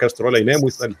استراليا، وبعد كده استراليا يناموا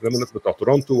يسلموا الناس بتوع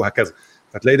تورونتو وهكذا.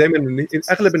 فتلاقي دايما ان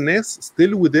اغلب الناس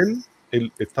ستيل within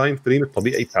التايم فريم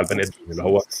الطبيعي بتاع البني ادم، اللي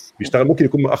هو بيشتغل ممكن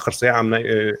يكون مؤخر ساعه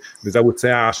نزود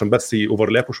ساعه عشان بس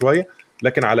اوفرلابوا شويه،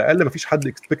 لكن على الاقل مفيش حد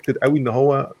اكسبكتد قوي ان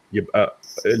هو يبقى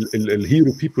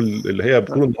الهيرو بيبل اللي هي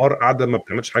طول النهار قاعده ما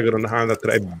بتعملش حاجه غير انها قاعده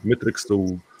تراقب متريكس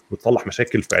وتصلح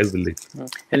مشاكل في عز الليل.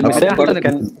 المثال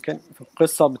كان في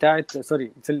القصه بتاعت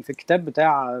في الكتاب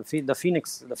بتاع في ذا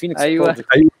فينيكس ايوه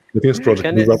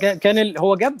كان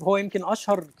هو يمكن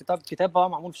اشهر كتاب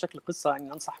معمول في شكل قصه،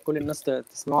 يعني انصح كل الناس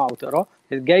تسمعه او تقراه.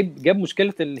 جاب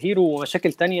مشكله الهيرو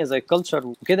ومشاكل تانية زي الكالتشر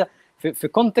وكده في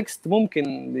كونتكست ممكن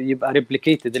يبقى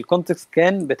ريبليكيتد. الكونتكست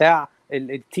كان بتاع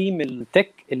التيم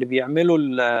التك اللي بيعملوا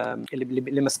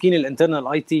اللي ماسكين الانترنال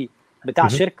اي تي بتاع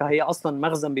شركه هي اصلا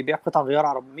مخزن بيبيع قطع غيار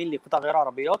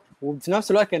عربيات، وفي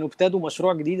نفس الوقت كانوا ابتدوا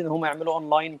مشروع جديد ان هم يعملوا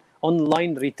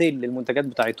اونلاين ريتيل للمنتجات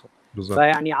بتاعتهم.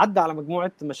 فيعني عدى على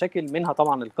مجموعه مشاكل، منها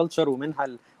طبعا الكالتشر ومنها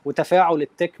وتفاعل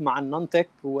التك مع النون تك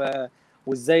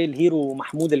وازاي الهيرو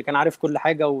محمود اللي كان عارف كل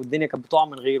حاجه والدنيا كانت بتقع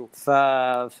من غيره.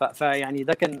 فيعني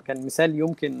ده كان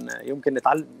مثال ممكن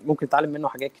نتعلم منه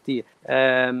حاجات كتير.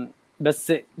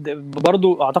 بس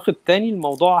برضو اعتقد تاني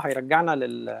الموضوع هيرجعنا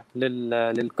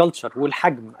للكالتشر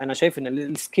والحجم. انا شايف ان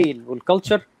السكيل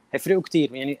والكالتشر هيفرقوا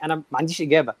كتير. يعني انا ما عنديش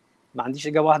اجابه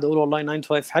واحده اقول والله 9 to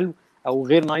 5 حلو او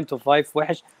غير 9 to 5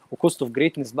 وحش، وكوست اوف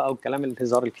جريتنس بقى والكلام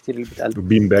الهزار الكتير اللي بيتقال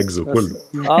بين باجز وكله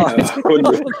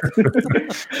كله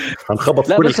هنخبط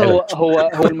لا كل بس هو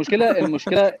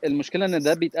المشكله ان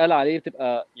ده بيتقال عليه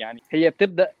بتبقى يعني هي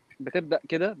بتبدا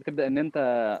ان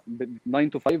انت 9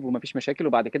 to 5 ومفيش مشاكل،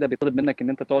 وبعد كده بيطلب منك ان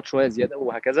انت تقعد شويه زياده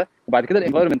وهكذا، وبعد كده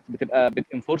الانفايرمنت بتبقى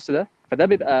بتنفورس ده، فده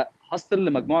بيبقى حصل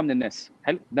لمجموعه من الناس.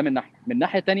 حلو، ده من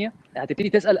ناحيه ثانيه هتبتدي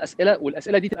تسال اسئله،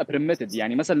 والاسئله دي تبقى بريميتد.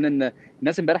 يعني مثلا ان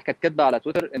الناس امبارح كانت كاتبه على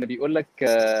تويتر ان بيقول لك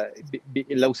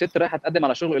لو ست رايحه تقدم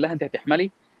على شغل يقول لها انت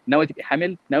هتحملي، ناوي تبقي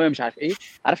حامل، ناوي مش عارف ايه،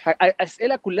 عارف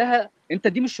اسئله كلها انت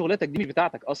دي مش شغلتك، دي مش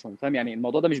بتاعتك اصلا، فاهم؟ يعني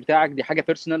الموضوع ده مش بتاعك، دي حاجه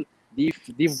بيرسونال، دي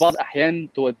في بعض الاحيان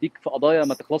توديك في قضايا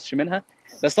ما تخلصش منها.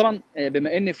 بس طبعا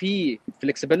بما ان في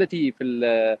فلكسبيليتي في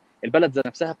البلد ذات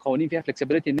نفسها، قوانين فيها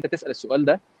فلكسبيليتي ان انت تسال السؤال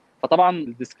ده، فطبعا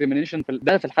الديسكريميشن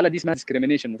في الحاله دي اسمها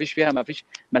ديسكريميشن،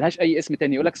 ملهاش اي اسم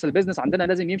تاني. يقول لك البيزنس عندنا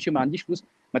لازم يمشي، ما عنديش فلوس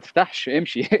ما تفتحش،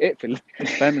 امشي اقفل،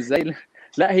 فاهم ازاي؟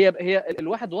 لا هي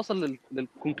الواحد وصل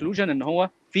للكونكلوجن ان هو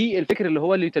في الفكر اللي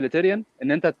هو اليوتيليتيريان،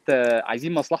 ان انت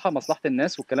عايزين مصلحه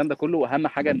الناس والكلام ده كله، واهم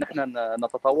حاجه ان احنا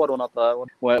نتطور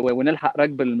ونلحق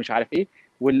ركب مش عارف ايه،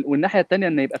 والناحيه الثانيه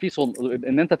ان يبقى في صلح،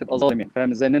 ان انت تبقى ظالم، يعني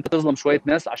فاهم ازاي؟ ان انت تظلم شويه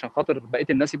ناس عشان خاطر بقيه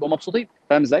الناس يبقوا مبسوطين،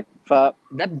 فاهم ازاي؟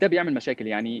 فده بيعمل مشاكل.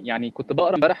 يعني كنت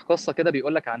بقرا امبارح قصه كده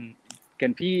بيقول لك عن،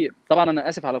 كان في، طبعا انا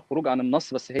اسف على الخروج عن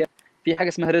النص، بس هي في حاجه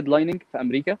اسمها ريد لايننج في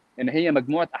امريكا، ان هي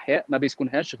مجموعه احياء ما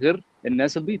بيسكنهاش غير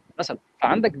الناس البيض مثلا.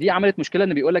 فعندك دي عملت مشكله،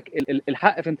 ان بيقول لك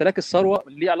الحق في امتلاك الثروه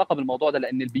ليه علاقه بالموضوع ده،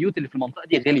 لان البيوت اللي في المنطقه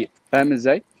دي غليت، فاهم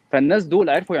ازاي؟ فالناس دول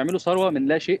عرفوا يعملوا ثروه من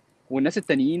لا شيء، والناس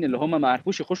التانيين اللي هم ما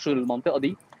عرفوش يخشوا المنطقه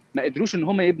دي ما قدروش ان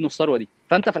هم يبنوا الثروه دي.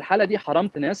 فانت في الحاله دي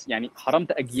حرمت ناس، يعني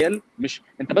حرمت اجيال، مش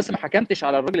انت بس ما حكمتش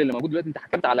على الراجل اللي موجود دلوقتي، انت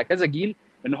حكمت على كذا جيل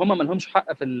ان هم ما لهمش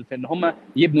حق في ان هم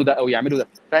يبنوا ده او يعملوا ده.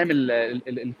 فاهم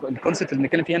الكونسيبت اللي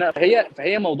بنتكلم فيه هنا؟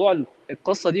 فهي موضوع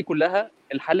القصه دي كلها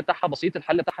الحل بتاعها بسيط.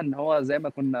 الحل بتاعها ان هو زي ما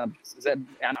كنا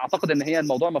يعني اعتقد ان هي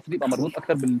الموضوع المفروض يبقى مربوط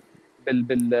اكتر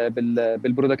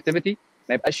بالبرودكتيفيتي،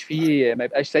 ما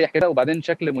يبقاش سايح كده. وبعدين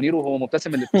شكل منير وهو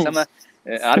مبتسم الابتسامه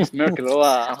عارف ميركل اللي هو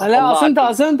لا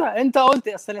اصل انت قلت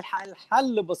اصل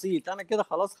الحل بسيط، انا كده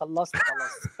خلاص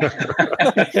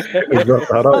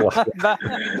بالظبط هروح.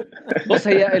 بص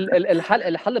هي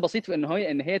الحل بسيط في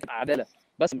ان هي تبقى عداله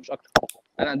بس مش اكتر.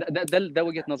 انا ده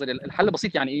وجهه نظري. الحل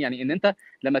بسيط يعني ايه؟ يعني ان انت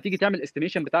لما تيجي تعمل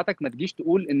استيميشن بتاعتك ما تجيش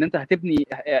تقول ان انت هتبني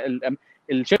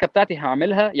الشركه بتاعتي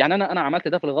هعملها. يعني انا عملت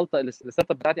ده في الغلطه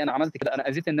الستارت اب بتاعتي، انا عملت كده، انا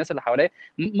اذيت الناس اللي حواليا.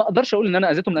 ما اقدرش اقول ان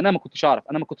انا اذيتهم لان انا ما كنتش اعرف،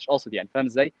 انا ما كنتش قاصد يعني. فاهم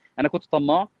ازاي؟ انا كنت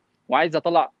طماع وعايز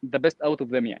اطلع ذا بيست اوت اوف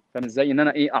ذم يعني. فاهم ازاي؟ ان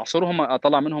انا ايه اعصرهم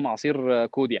اطلع منهم عصير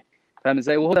كود يعني. فاهم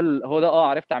ازاي؟ هو ده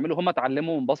عرفت اعمله. هم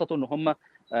اتعلموا وانبسطوا ان هم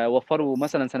وفروا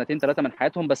مثلا 2-3 من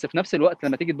حياتهم. بس في نفس الوقت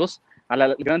لما تيجي تبص على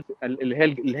الجراند اللي هي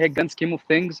الجراند سكيم اوف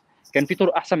ثينجز، كان في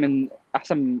طرق احسن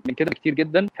من كده بكتير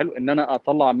جدا. حلو ان انا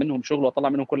اطلع منهم شغل واطلع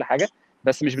منهم كل حاجه،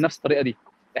 بس مش بنفس الطريقه دي.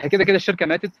 احنا كده الشركه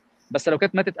ماتت، بس لو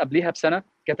كانت ماتت قبليها بسنه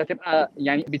كانت هتبقى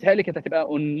يعني بيتهيألي كانت هتبقى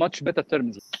on much better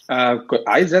terms.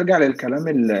 عايز ارجع للكلام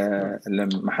اللي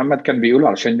محمد كان بيقوله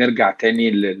علشان نرجع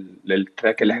تاني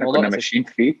للتراك اللي احنا كنا ماشيين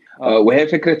فيه. وهي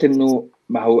فكره انه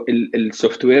ما هو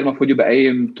السوفت وير المفروض يبقى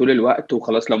قايم طول الوقت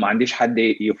وخلاص. لو ما عنديش حد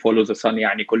يفولو ذا صن،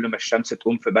 يعني كل ما الشمس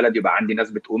تقوم في بلد يبقى عندي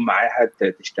ناس بتقوم معاها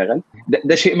تشتغل.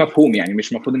 ده شيء مفهوم يعني.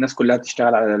 مش المفروض الناس كلها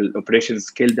تشتغل على الاوبريشن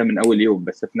سكيل ده من اول يوم.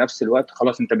 بس في نفس الوقت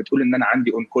خلاص انت بتقول ان انا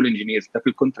عندي اون كول انجينيرز، ده في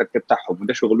الكونتراكت بتاعهم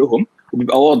وده شغلهم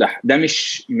وبيبقى واضح. ده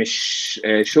مش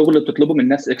شغل بتطلبه من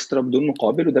الناس اكسترا بدون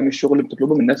مقابل، وده مش شغل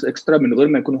بتطلبه من الناس اكسترا من غير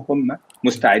ما يكونوا هم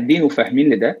مستعدين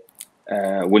وفاهمين لده،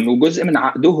 وانه جزء من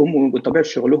عقدهم وطبيعه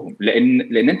شغلهم.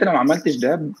 لان انت لو ما عملتش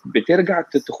ده بترجع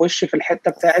تخش في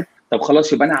الحته بتاعت طب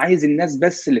خلاص يبقى انا عايز الناس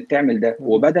بس اللي بتعمل ده،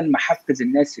 وبدل ما احفز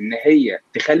الناس ان هي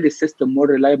تخلي السيستم مور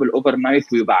ريلايبل اوفر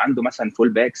نايت ويبقى عنده مثلا فول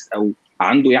باكس او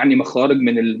عنده يعني مخارج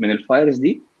من الفايرز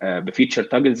دي بفيتشر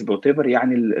تاجلز بوت ايفر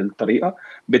يعني الطريقه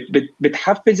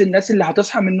بتحفز الناس اللي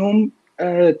هتصحى من النوم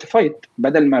تفايت،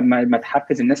 بدل ما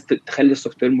تحفز الناس تخلي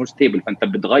السوفت وير مور ستيبل. فانت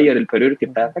بتغير البريورتي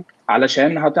بتاعتك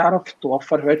علشان هتعرف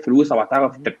توفر شويه فلوس او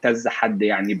هتعرف تبتز حد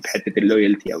يعني بحته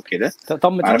اللويالتي او كده.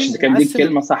 طب ما معرفش اذا كان دي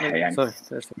الكلمه صح يعني.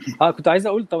 كنت عايز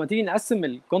اقول طب ما تيجي نقسم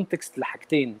الكونتكست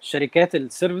لحاجتين: شركات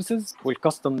السيرفيسز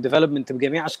والكاستم ديفلوبمنت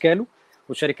بجميع اشكاله،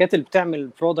 والشركات اللي بتعمل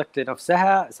برودكت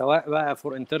لنفسها سواء بقى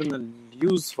فور انترنال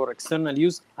يوز فور اكسترنال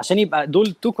يوز، عشان يبقى دول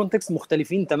تو كونتكست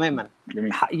مختلفين تماما.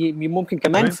 ممكن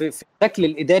كمان في الشكل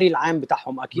الاداري العام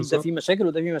بتاعهم اكيد ده فيه مشاكل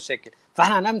وده فيه مشاكل،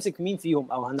 فاحنا هنمسك مين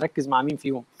فيهم او هنركز مع مين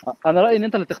فيهم؟ انا رايي ان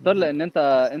انت اللي تختار، لان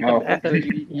انت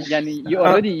يعني يو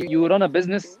اوريدي يو ران ا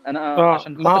بزنس. انا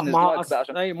عشان خاطر نزنقك بقى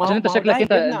عشان انت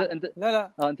شكلك انت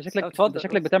لا انت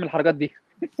شكلك بتعمل الحركات دي.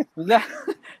 لا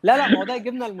ما هو ده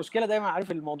يجيبنا المشكله دايما.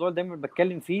 عارف الموضوع دايما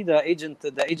بتكلم فيه ده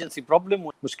ايجنسي بروبلم،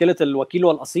 مشكله الوكيل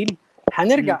والاصيل.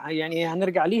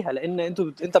 هنرجع ليها، لان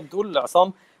انت بتقول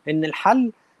لعصام ان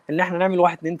الحل ان احنا نعمل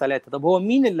 1 2 3. طب هو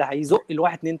مين اللي هيزق ال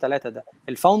 1 2 3 ده؟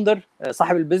 الفاوندر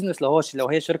صاحب البيزنس لو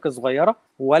هي شركه صغيره،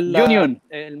 ولا يونيون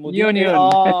المدير؟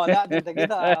 لا ده انت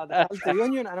كده دخلت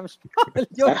يونيون. انا مش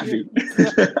يونيون.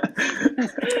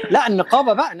 لا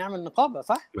النقابه بقى، نعمل نقابه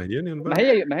صح؟ ما هي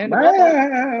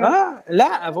نقابه.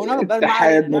 لا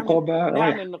اتحاد نقابه،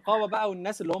 نعمل نقابه بقى،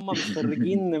 والناس اللي هم مش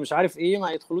خريجين مش عارف ايه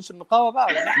ما يدخلوش النقابه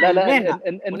بقى. لا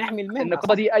ونحمي المهنه.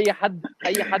 النقابه دي اي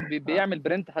حد بيعمل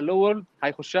برنت هالو وورلد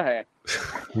هيخشها يعني.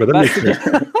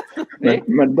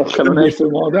 ما تدخلوناش في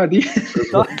الموضوع دي.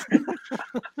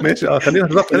 ماشي خلينا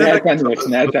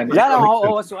تاني. لا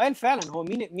هو سؤال فعلا، هو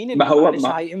مين اللي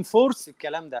هينفورس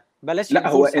الكلام ده؟ بلاش. لا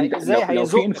هو انت لو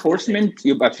في انفورسمنت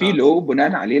يبقى في لو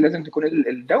بناء عليه لازم تكون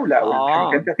الدوله او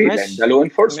الحاجات ده فيه، ده لو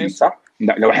انفورسمنت صح.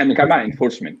 لو احنا بنتكلم عن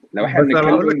انفورسمنت، لو احنا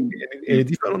بنتكلم يعني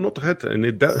دي فعلا النقطه حته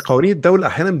ان قوانين الدوله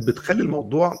احيانا بتخلي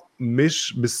الموضوع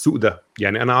مش بالسوق ده.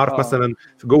 يعني انا اعرف مثلا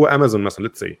في جوه امازون مثلا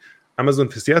ليتس سي امازون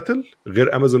في سياتل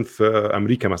غير امازون في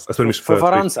امريكا مثلا، مش في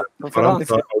فرنسا او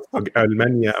في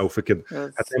المانيا او في كده.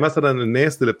 هتلاقي مثلا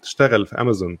الناس اللي بتشتغل في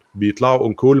امازون بيطلعوا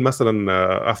اون كول مثلا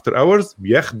افتر اورز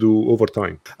بياخدوا اوفر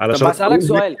تايم علشان. طب اسالك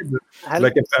سؤال،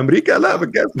 لكن في امريكا لا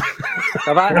بالجاز.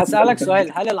 طب اسالك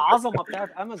سؤال، هل العظمه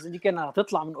بتاعت امازون دي كانت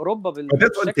هتطلع من اوروبا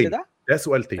بالشكل ده؟ ده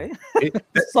سؤال تاني.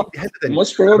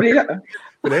 مش بروبلي لا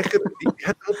في الاخر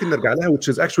حتى ممكن نرجع لها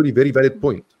which is actually very valid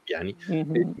point. يعني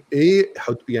ايه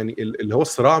يعني اللي هو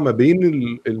الصراع ما بين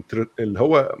اللي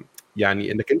هو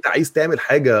يعني انك انت عايز تعمل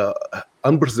حاجه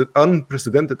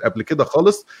unprecedented قبل كده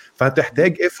خالص،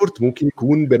 فهتحتاج effort ممكن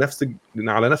يكون بنفس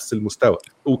على نفس المستوى،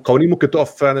 والقوانين ممكن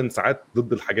تقف فعلا ساعات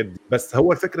ضد الحاجات دي. بس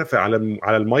هو الفكره في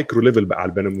على المايكرو ليفل بقى،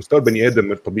 على مستوى البني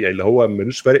ادم الطبيعي اللي هو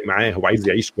مش فارق معاه، هو عايز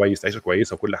يعيش كويس، عيشه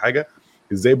كويسه وكل حاجه،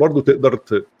 ازاي برضو تقدر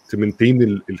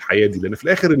تمنتين الحياه دي. لان في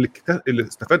الاخر اللي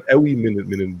استفاد قوي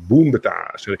من البوم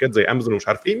بتاع شركات زي امازون ومش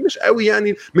عارف ايه، مش قوي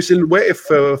يعني، مش اللي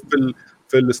واقف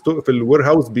في الوير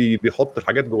هاوس بيحط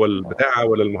الحاجات جوه البتاعه،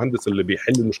 ولا المهندس اللي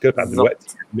بيحل المشكله بتاعت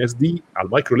دلوقتي. الناس دي على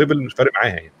المايكرو ليفل مش فارق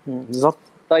معاها يعني. بالظبط.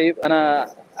 طيب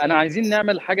انا عايزين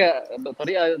نعمل حاجه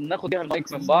بطريقه ناخد بيها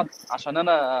المايك من بعض، عشان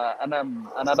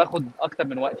انا باخد اكتر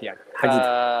من وقت يعني،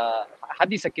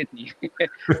 حد يسكتني.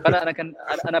 فانا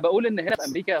انا بقول ان هنا في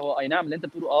امريكا هو اي نعم اللي انت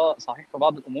بتقوله صحيح في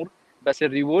بعض الامور، بس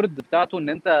الريورد بتاعته ان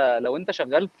انت لو انت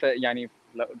شغال في يعني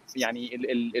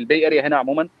البي اريا هنا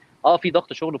عموما في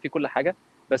ضغط شغل وفي كل حاجه،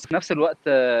 بس في نفس الوقت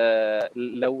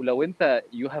لو انت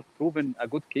you have proven a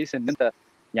good case ان انت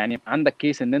يعني عندك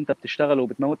كيس ان انت بتشتغل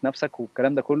وبتموت نفسك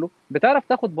والكلام ده كله، بتعرف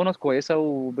تاخد بونص كويسه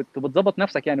وبتظبط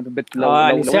نفسك يعني.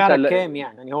 لو سعرك كام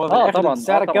يعني هو طبعا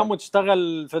سعرك كام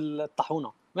وتشتغل في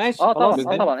الطاحونه ماشي.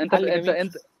 طبعا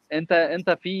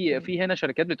انت في هنا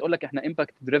شركات بتقول لك احنا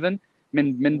امباكت دريفن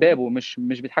من بابه، مش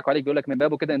بيضحكوا عليك، بيقول لك من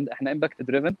بابه كده احنا امباكت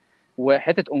دريفن.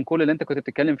 وحته اون كول اللي انت كنت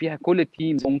بتتكلم فيها، كل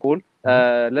التيمز اون كول،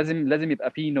 لازم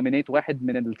يبقى في نومينيت واحد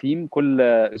من التيم كل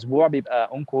اسبوع بيبقى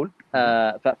اون كول.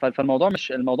 فالموضوع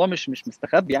مش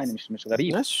مستخبي يعني، مش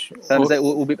غريب.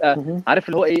 وبيبقى عارف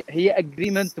اللي هو ايه، هي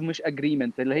اجريمنت مش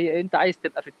اجريمنت، اللي هي انت عايز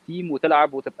تبقى في التيم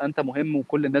وتلعب وتبقى انت مهم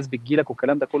وكل الناس بتجيلك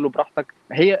والكلام ده كله براحتك.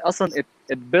 هي اصلا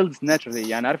it builds naturally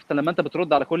يعني. عارف انت لما انت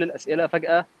بترد على كل الاسئله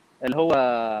فجاه اللي هو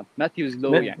ماثيوز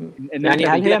لو يعني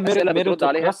هل هي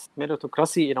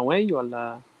ميريتوكراسي in a way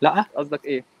ولا لا؟ قصدك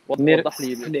ايه؟ وضح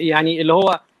لي. يعني اللي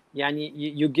هو يعني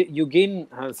you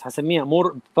gain هسميها more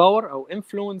power او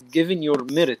influence given your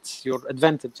merits your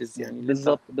advantages يعني.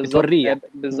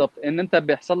 بالظبط ان انت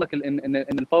بيحصل لك ان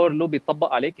الباور لو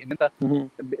بيتطبق عليك، ان انت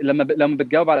لما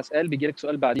بتجاوب على سؤال بيجي لك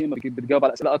سؤال بعدين، لما بتجاوب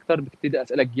على اسئله اكتر بتبتدي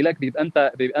اسئله تجي لك، بيبقى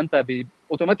انت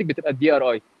اوتوماتيك بتبقى الدي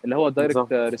ار اي اللي هو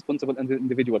دايركت ريسبونسبل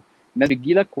انديفيدوال. الناس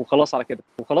بتجي لك وخلاص على كده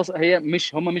وخلاص، هي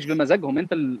هم مش بمزاجهم،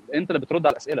 انت اللي بترد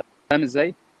على الاسئله. فاهم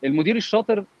ازاي؟ المدير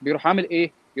الشاطر بيروح عامل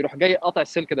ايه؟ يروح جاي قاطع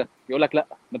السلك ده، يقول لك لا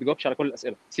ما تجاوبش على كل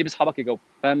الاسئله، سيب اصحابك يجاوبوا.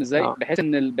 فاهم ازاي؟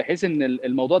 بحيث ان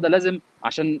الموضوع ده لازم،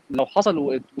 عشان لو حصل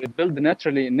وبيلد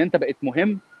ناتشرالي ان انت بقيت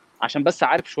مهم عشان بس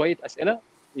عارف شويه اسئله،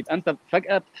 يبقى انت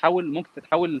فجاه ممكن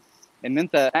تتحول ان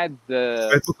انت قاعد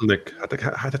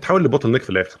هتتحول لبطل نيك في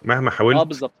الاخر مهما حاولت.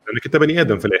 بالظبط، لانك انت بني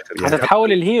ادم في الاخر يعني.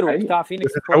 هتتحول الهيرو بتاع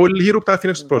فينيكس، هتتحول الهيرو بتاع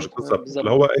فينيكس بروجكت بالظبط.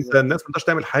 اللي هو انت الناس ما تقدرش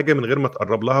تعمل حاجه من غير ما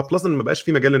تقرب لها، بلس ان ما بقاش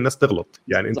في مجال للناس تغلط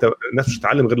يعني. انت الناس مش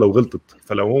هتتعلم غير لو غلطت،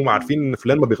 فلو هم عارفين ان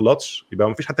فلان ما بيغلطش يبقى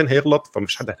ما فيش حد تاني هيغلط،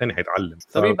 فمش حد تاني هيتعلم.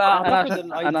 طب يبقى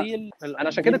انا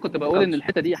عشان كده كنت بقول ان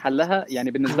الحته دي حلها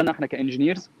يعني بالنسبه لنا احنا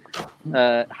كانجينيرز،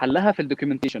 حلها في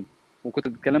الدوكيومنتيشن. وكنت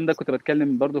الكلام ده كنت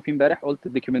بتكلم برضو فيه امبارح، قلت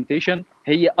الدوكيومنتيشن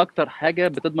هي اكتر حاجه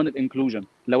بتضمن الانكلوجن.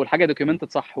 لو الحاجه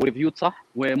دوكيومنتد صح وريفيود صح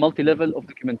ومالتي ليفل اوف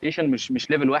دوكيومنتيشن،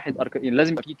 مش ليفل واحد يعني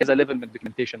لازم يبقى في كذا ليفل من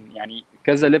الدوكيومنتيشن، يعني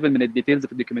كذا ليفل من الديتيلز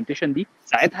في الدوكيومنتيشن دي.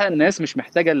 ساعتها الناس مش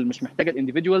محتاجه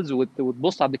الانديفيدوالز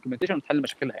وتبص على الدوكيومنتيشن وتحل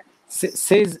مشاكلها يعني.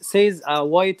 says a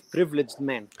white privileged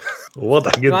man.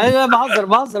 واضح جدا. انا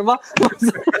بهزر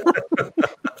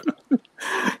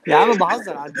يا عم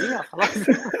بهزر، عديها خلاص.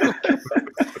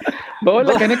 بقول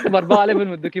لك هنكتب 4 ليفل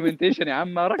من الدوكيومنتيشن يا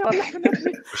عم، راجل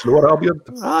مش الورق ابيض.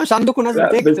 مش عندكم ناس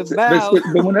بتكتب بقى. بس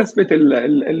بمناسبه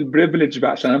البريفليج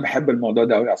بقى، عشان انا بحب الموضوع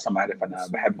ده قوي اصلا، عارف انا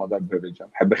بحب موضوع البريفليج،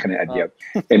 بحب الخناقات دي قوي.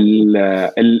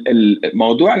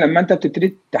 الموضوع لما انت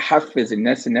بتبتدي تحفز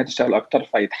الناس انها تشتغل اكتر،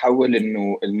 فيتحول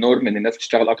انه النورم ان الناس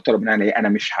تشتغل اكتر، وبناء عليه انا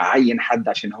مش هعين حد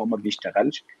عشان هو ما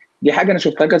بيشتغلش. دي حاجه انا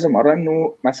شفتها كذا مره،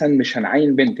 انه مثلا مش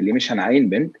هنعين بنت. ليه مش هنعين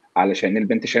بنت؟ علشان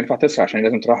البنت مش هينفع تسرع، عشان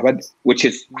لازم تروح بدري.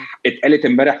 which is اتقالت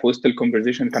امبارح في وسط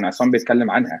الكونفرزيشن، كان عصام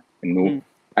بيتكلم عنها انه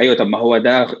ايوه طب ما هو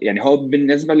ده يعني، هو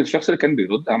بالنسبه للشخص اللي كان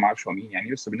بيرد انا ما اعرفش هو مين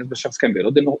يعني، بس بالنسبه للشخص كان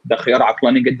بيرد انه ده خيار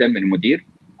عقلاني جدا من المدير.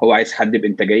 هو عايز حد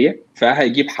بانتاجيه،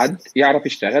 فهيجيب حد يعرف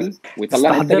يشتغل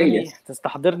ويطلع انتاجيه.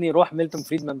 تستحضرني روح ميلتون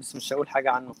فريدمان، بس مش هقول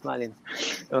حاجه عنه، ما علينا.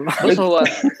 بص هو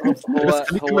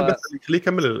خليه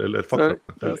يكمل الفقره.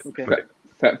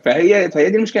 فهي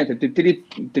دي المشكله. انت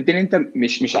بتبتدي انت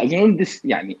مش عايزين نقول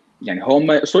يعني هو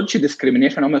ما يقصدش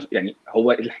ديسكريميشن، يعني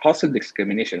هو الحاصل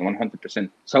ديسكريميشن 100%.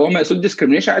 سواء ما يقصد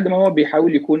ديسكريميشن قد ما هو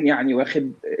بيحاول يكون يعني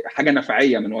واخد حاجه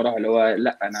نفعيه من وراها، اللي هو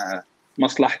لا انا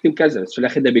مصلحتي وكذا، بس في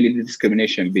الاخر ده بيليد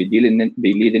ديسكريميشن،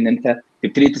 بيليد ان انت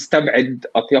تبتدي تستبعد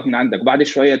اطياف من عندك. وبعد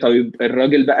شويه طيب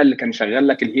الراجل بقى اللي كان شغال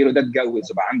لك الهيرو ده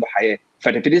اتجوز وبقى عنده حياه،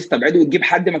 فتبتدي تستبعده وتجيب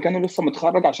حد مكانه لسه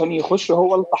متخرج عشان يخش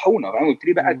هو الطاحونه، فاهم؟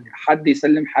 ويبتدي بقى حد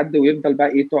يسلم حد ويفضل بقى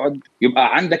ايه، تقعد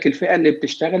يبقى عندك الفئه اللي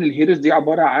بتشتغل الهيروز دي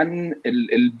عباره عن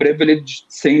البريفليج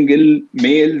سنجل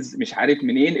ميلز مش عارف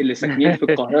منين اللي ساكنين في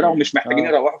القاهره ومش محتاجين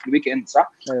يروحوا في الويك اند،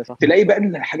 صح؟ تلاقي بقى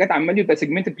الحاجات عمال يبقى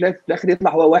سيجمنت بلاك في الاخر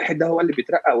يطلع هو واحد ده هو اللي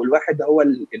بيترقى، والواحد ده هو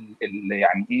اللي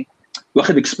يعني ايه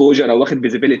واخد اكسبوجر او واخد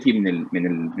فيزيبيليتي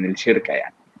من الشركه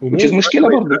يعني، مش مشكله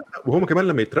برضه. وهو كمان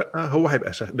لما يترقى هو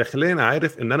هيبقى داخليا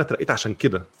عارف ان انا اترقيت عشان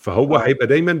كده، فهو هيبقى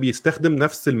دايما بيستخدم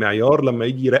نفس المعيار لما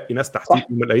يجي يرقي ناس تحتيه في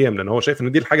يوم من الايام، لان هو شايف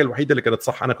ان دي الحاجه الوحيده اللي كانت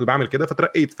صح، انا كنت بعمل كده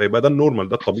فترقيت، فيبقى ده النورمال،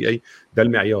 ده الطبيعي، ده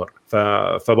المعيار.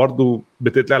 فبرضه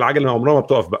بتلاقي العجله عمرها ما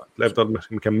بتقف بقى، تلاقي بتفضل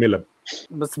مكمله.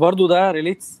 بس برضو ده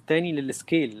ريليتس تاني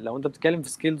للسكيل. لو انت بتتكلم في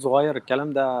سكيل صغير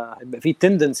الكلام ده هيبقى فيه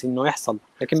تندنسي انه يحصل،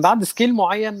 لكن بعد سكيل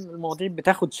معين المواضيع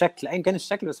بتاخد شكل ايا كان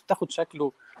الشكل، بس بتاخد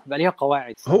شكله بقى ليها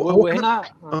قواعد. هو وهنا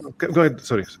جايد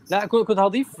سوري، لا كنت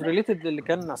هضيف ريليتد اللي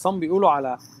كان عصام بيقولوا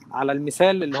على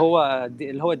المثال اللي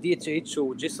هو دي اتش اتش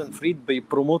وجيسون فريد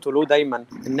بيبروموتوا له دايما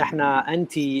ان احنا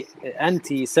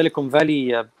انتي سيليكون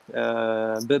فالي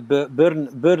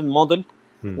بيرن موديل،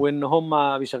 وان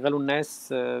هم بيشغلوا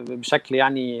الناس بشكل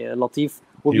يعني لطيف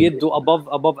وبيدوا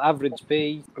above average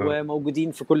pay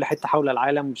وموجودين في كل حته حول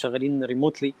العالم وشغالين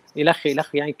ريموتلي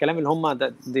الخ يعني الكلام اللي هم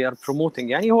they are promoting.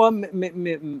 يعني هو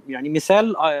يعني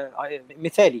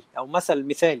مثالي او مثل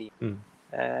مثالي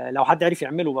لو حد عارف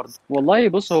يعمله برضه. والله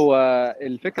بص، هو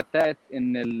الفكره بتاعت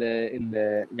ان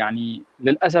يعني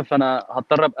للاسف انا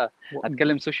هضطر ابقى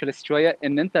اتكلم سوشيالست شويه،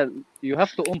 ان انت you have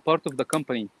to own part of the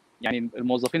company. يعني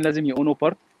الموظفين لازم يقونوا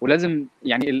بارت، ولازم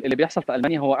يعني اللي بيحصل في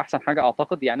المانيا هو احسن حاجه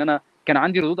اعتقد. يعني انا كان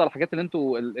عندي ردود على الحاجات اللي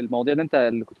انتوا المواضيع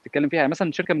اللي كنت بتتكلم فيها.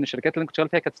 مثلا شركه من الشركات اللي كنت شغال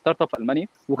فيها كانت ستارت اب في المانيا،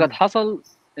 وكانت حصل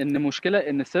ان مشكله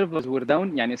ان السيرفرز وير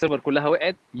داون، يعني السيرفر كلها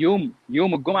وقعت يوم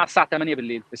الجمعه الساعه 8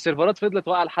 بالليل. السيرفرات فضلت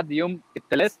واقعه لحد يوم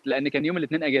الثلاث، لان كان يوم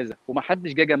الاثنين اجازه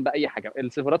ومحدش جه جنب اي حاجه.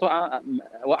 السيرفرات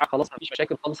واقعه خلاص، مفيش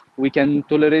مشاكل خالص، وي كان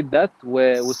توليريت ذات،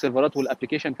 والسيرفرات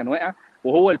والابلكيشن كان واقع،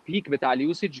 وهو البيك بتاع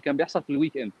اليوسج كان بيحصل في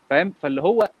الويك اند، فاهم؟ فاللي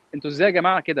هو انتوا ازاي يا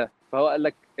جماعه كده؟ فهو قال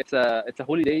لك اتس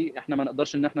هوليداي، احنا ما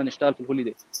نقدرش ان احنا نشتغل في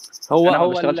الهوليداي.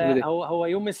 هو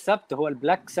يوم السبت هو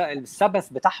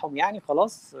السبت بتاعهم يعني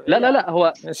خلاص. لا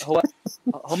هو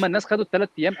هم الناس خدوا 3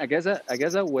 ايام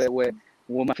اجازه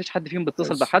وما فيش حد فيهم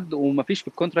بيتصل بحد، وما فيش في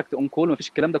الكونتراكت اون كول، ما فيش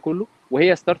الكلام ده كله.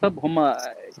 وهي ستارت اب، هم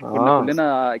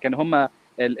كلنا كانوا هم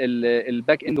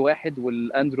الباك اند واحد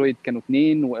والاندرويد كانوا 2،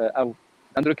 او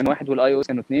اندرويد كان واحد والاي او اس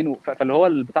كانوا 2. فاللي هو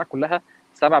البتاع كلها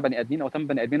 7 بني ادمين او 8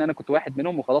 بني ادمين، انا كنت واحد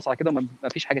منهم وخلاص. على كده ما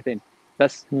فيش حاجه تاني،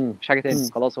 بس مفيش حاجه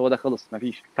تاني خلاص، هو ده خلص ما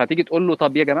فيش. فهتيجي تقول له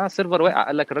طب يا جماعه السيرفر واقع،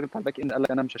 قال لك الراجل بتاع الباك اند قال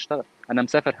لك انا مش هشتغل، انا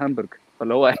مسافر هامبورغ.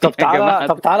 فاللي هو طب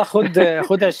تعالى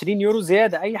خد 20 يورو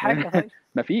زياده اي حاجه. طيب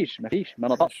مفيش ما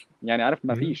نطقش يعني، عارف؟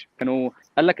 مفيش. كانوا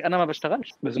قال لك انا ما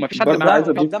بشتغلش، بس ما فيش حد معاه.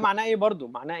 طب ده معناه ايه برضو؟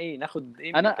 معناه ايه؟ ناخد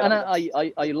ايه؟ انا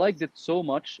اي لايكد ات سو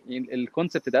ماتش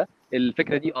الكونسبت ده،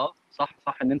 الفكره دي.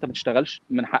 صح ان انت ما بتشتغلش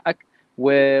من حقك،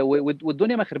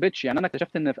 والدنيا ما خربتش. يعني انا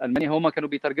اكتشفت ان في المانيا هم كانوا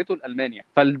بيتارجتوا الالمانيا،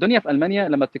 فالدنيا في المانيا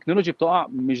لما التكنولوجي بتقع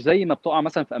مش زي ما بتقع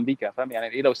مثلا في امريكا، فاهم؟ يعني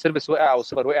ايه لو السيرفيس وقع او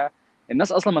السيرفر وقع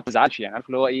الناس اصلا ما بتزعلش، يعني عارف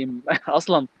اللي هو ايه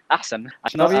اصلا احسن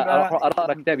عشان اروح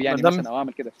اقرا كتاب يعني مثلا او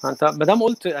اعمل كده. انت ما دام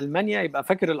قلت المانيا يبقى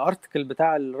فاكر الارتكل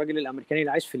بتاع الراجل الامريكاني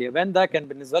اللي عايش في اليابان ده، كان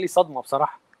بالنسبه لي صدمه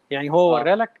بصراحه. يعني هو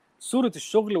ورالك صوره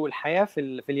الشغل والحياه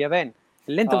في اليابان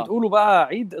اللي انت بتقوله بقى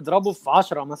عيد اضربه في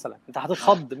 10 مثلا، انت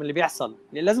هتتخض من اللي بيحصل.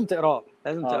 لازم تقراه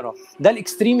ده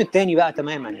الاكستريم الثاني بقى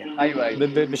تماما يعني. ايوه.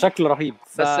 بشكل رهيب.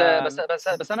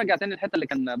 بس انا رجعت تاني للحته اللي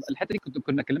الحته دي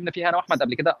كنا اتكلمنا فيها انا واحمد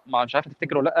قبل كده، مش عارف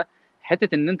تفتكر ولا لا.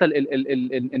 حته ان انت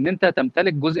ان انت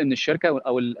تمتلك جزء من الشركه،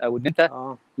 او ان انت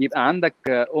يبقى عندك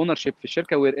اونر شيب في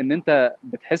الشركه، وان انت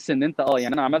بتحس ان انت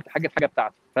يعني انا عملت حاجه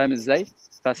بتاعتي، فاهم ازاي؟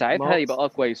 فساعتها يبقى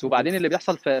كويس. وبعدين اللي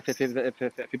بيحصل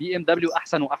في بي ام دبليو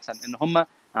احسن واحسن، ان هم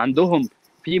عندهم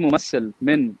في ممثل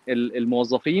من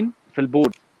الموظفين في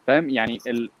البورد، فاهم؟ يعني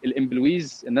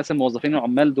الامبلويز، الناس الموظفين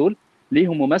العمال دول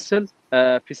ليهم ممثل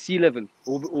في السي ليفل،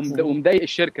 ومضايق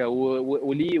الشركه،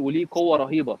 وليه قوه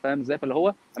رهيبه، فاهم ازاي؟ فاللي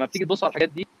هو لما بتيجي تبص على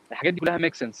الحاجات دي كلها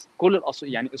ميك سنس. كل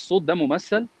يعني الصوت ده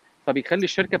ممثل، فبيخلي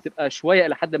الشركه بتبقى شويه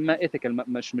الى حد ما ايثيكال،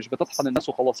 مش بتطحن الناس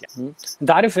وخلاص يعني.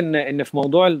 انت عارف ان في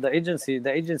موضوع ده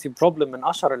ايجنسي بروبلم من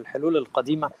اشهر الحلول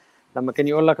القديمه، لما كان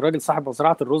يقول لك راجل صاحب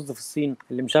مزرعه الرز في الصين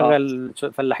اللي مشغل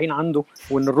فلاحين عنده،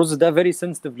 وان الرز ده فيري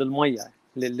سنسيتيف للميه،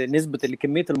 لنسبه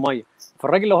لكميه الميه.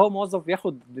 فالراجل لو هو موظف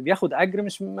بياخد اجر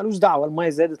مش ملوش دعوه، الميه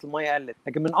زادت الميه قلت.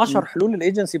 لكن من اشهر حلول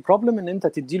الايجنسي بروبلم ان انت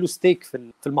تديله ستيك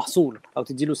في المحصول او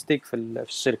تديله ستيك في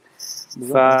الشركه.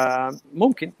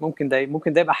 فممكن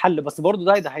ده يبقى حل، بس برضو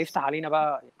ده هيفتح علينا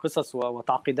بقى قصص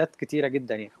وتعقيدات كتيره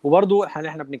جدا يعني. وبرضو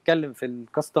احنا بنتكلم في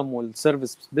الكاستم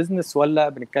والسيرفيس بزنس، ولا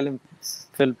بنتكلم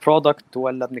في البرودكت،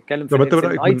 ولا بنتكلم في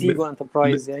الاي تي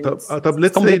وانتربرايز يعني. طب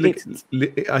ليتس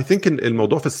سي اي ثينك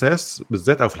الموضوع في الساس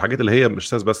بالذات او في الحاجات اللي هي مش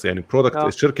ساس بس، يعني برودكت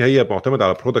الشركه هي معتمده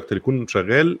على برودكت اللي يكون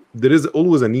شغال. there is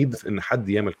always a need ان حد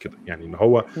يعمل كده، يعني ان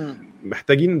هو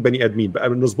محتاجين بني ادمين بقى،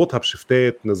 نظبطها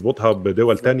بشفتات، نظبطها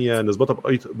بدول تانية،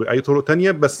 نظبطها باي طرق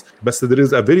تانية، بس there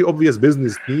is a very obvious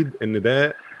business need ان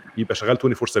ده يبقى شغال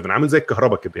 24/7 عامل زي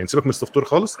الكهرباء كده. يعني سيبك من السوفت وير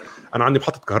خالص، انا عندي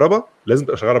محطه كهرباء لازم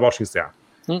تبقى شغاله 24 ساعه.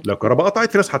 لو الكهرباء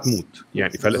قطعت في ناس هتموت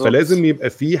يعني. فلازم يبقى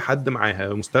في حد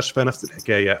معاها، مستشفى نفس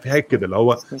الحكايه، في حاجه كده اللي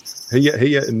هو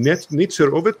هي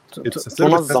النيتشر اوف ات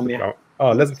منظم يعني.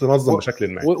 لازم تنظم بشكل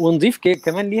ما. ونضيف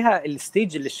كمان ليها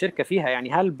الستيج اللي الشركه فيها.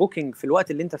 يعني هل بوكينج في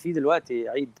الوقت اللي انت فيه دلوقتي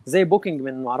عيد زي بوكينج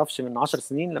من ما اعرفش من 10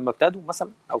 سنين لما ابتدوا مثلا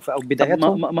او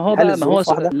بداياتهم؟ ما هو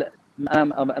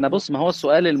انا بص، ما هو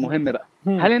السؤال المهم بقى،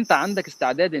 هل انت عندك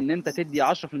استعداد ان انت تدي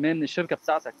 10% من الشركه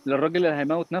بتاعتك للراجل اللي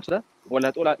هيموت نفسه ده، ولا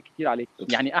هتقول كتير عليه؟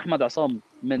 يعني احمد عصام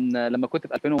من لما كنت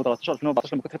في 2013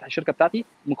 2014 لما كنت فاتح الشركه بتاعتي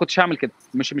ما كنتش هعمل كده.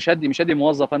 مش هدي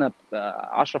موظف انا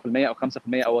 10% او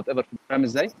 5% او وات ايفر. فاهم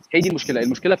ازاي؟ هي دي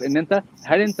المشكله في ان انت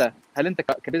هل انت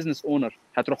كبزنس اونر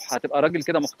هتبقى راجل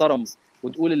كده محترم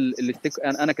وتقول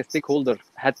انا كستيك هولدر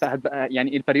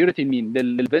يعني البريوريتي لمين؟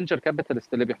 للفينشر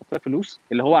كابيتالست اللي بيحط لك فلوس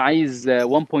اللي هو عايز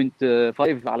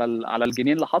 1.5 على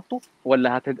الجنيه اللي حاطه،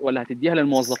 ولا هتديها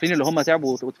للموظفين اللي هم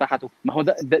تعبوا واتفحتوا؟ ما هو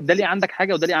ده ليه عندك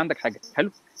حاجه وده ليه عندك حاجه.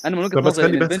 حلو. انا من وجهه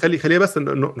نظري خلي بس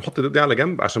نحط دي على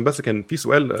جنب، عشان بس كان في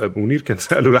سؤال منير كان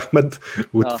ساله لاحمد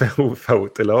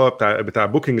وفوت اللي هو بتاع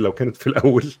بوكينج لو كانت في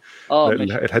الاول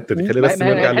الحته دي. خلي بس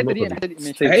نرجع للنقطه دي.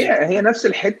 هي نفس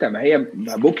الحته، ما هي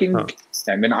بوكينج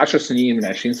يعني من 10 سنين من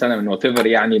 20 سنه من وات ايفر،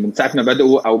 يعني من ساعه ما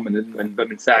بداوا او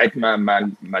من ساعه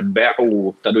ما اتباعوا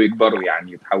وابتدوا يكبروا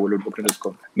يعني يتحولوا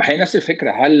لبوكينج.com. ما هي نفس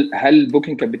الفكره. هل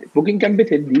بوكينج كان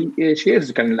بتدي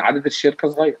شيرز، كان عدد الشركه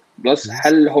صغير، بلس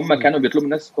هل هم كانوا بيطلبوا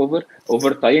الناس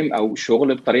اوفر تايم او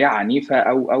شغل بطريقه عنيفه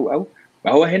او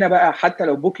ما هو هنا بقى حتى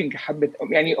لو بوكينج حبت،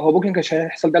 يعني هو بوكينج مش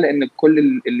هيحصل ده لان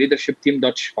كل الليدرشيب تيم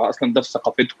داتش، فاصلا ده في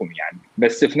ثقافتهم يعني.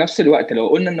 بس في نفس الوقت لو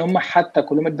قلنا ان هم حتى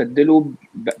كلهم اتبدلوا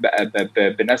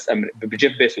بناس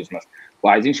بجيف بيسوس مثلا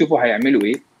وعايزين يشوفوا هيعملوا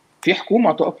ايه، في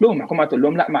حكومه تقف لهم، حكومه تقول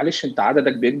لهم لا معلش انت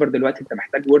عددك بيكبر دلوقتي، انت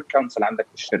محتاج ورك كونسل عندك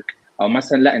في الشركه، او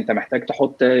مثلا لا انت محتاج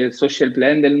تحط سوشيال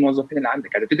بلان للموظفين اللي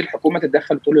عندك. هتبتدي الحكومه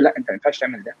تتدخل وتقول له لا انت ما ينفعش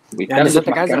تعمل ده. يعني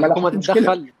سيادتك عايز الحكومه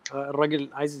تتدخل؟ الراجل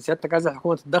سيادتك عايز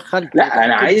الحكومه تتدخل؟ لا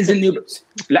انا عايز ان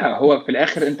لا، هو في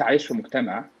الاخر انت عايش في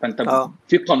مجتمع، فانت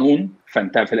في قانون،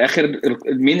 فانت في الاخر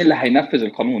مين اللي هينفذ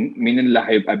القانون؟ مين اللي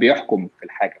هيبقى بيحكم في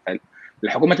الحاجه؟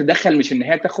 الحكومه تتدخل مش ان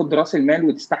هي تاخد راس المال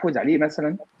وتستحوذ عليه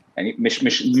مثلا، يعني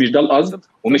مش ده القصد،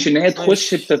 ومش ان هي تخش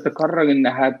تقرر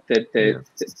انها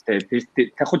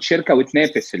تاخد شركه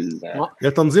وتنافس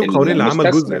تنظيم قوانين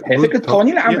العمل جزء. هي فكره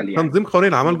قوانين العمل يعني. تنظيم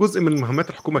قوانين العمل جزء من مهمات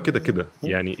الحكومه كده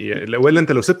يعني. ولا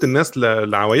انت لو سبت الناس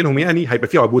لعواينهم يعني هيبقى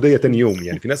في عبوديه تاني يوم،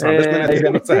 يعني في ناس ما عندهاش مانع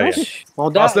تبيع نفسها يعني. ما هو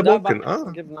ده ممكن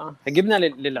جبنا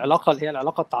للعلاقه اللي هي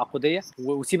العلاقه التعاقديه،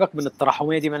 وسيبك من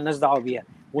التراحميه دي مالناش دعوه بيها،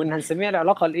 وان هنسميها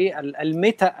العلاقه الايه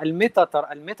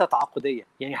الميتا تعاقديه.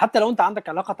 يعني حتى لو انت عندك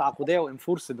علاقه تعاقديه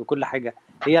وانفورسد وكل حاجه،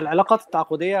 هي العلاقات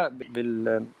التعاقديه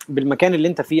بالمكان اللي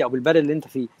انت فيه او بالبلد اللي انت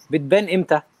فيه بتبان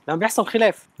امتى؟ لما بيحصل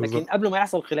خلاف. لكن قبل ما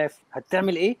يحصل خلاف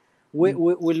هتعمل ايه؟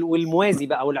 والموازي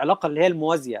بقى، او العلاقه اللي هي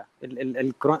الموازيه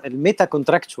الميتا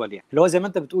كونتراكتشوال، يعني اللي هو زي ما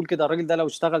انت بتقول كده، الراجل ده لو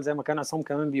اشتغل زي ما كان عصام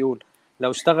كمان بيقول،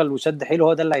 لو اشتغل وشد حيله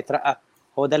هو ده اللي هيترقى،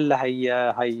 هو ده اللي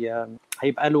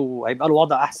هيبقى له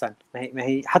وضع احسن. ما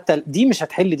هي حتى دي مش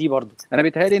هتحل دي برضو. انا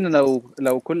بيتهيألي ان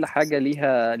لو كل حاجه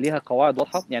ليها قواعد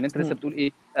واضحه، يعني انت لسه بتقول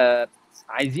ايه،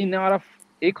 عايزين نعرف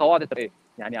ايه قواعد الترقيه،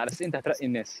 يعني على اساس انت هترقي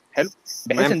الناس. حلو،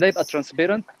 بحيث ان ده يبقى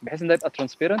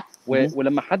ترانسبيرنت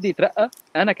ولما حد يترقى،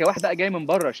 انا كواحد بقى جاي من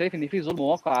بره شايف ان في ظلم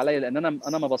واقع عليا لان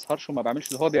انا ما بسهرش وما بعملش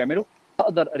اللي هو بيعمله،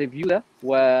 اقدر ريفيو ده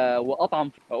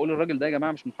واطعم اقول للراجل ده يا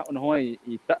جماعه مش من حقه ان هو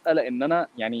يترقى، لان انا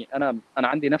يعني انا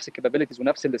عندي نفس الكابابيلتيز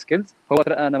ونفس السكيلز، هو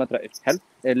اترقى انا ما اترقيتش. حلو.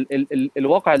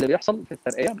 الواقع اللي بيحصل في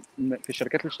الترقيه في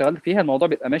الشركات اللي اشتغلت فيها، الموضوع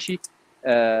بيبقى ماشي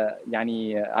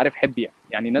يعني عارف حبي،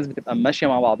 يعني الناس بتبقى ماشيه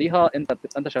مع بعضيها،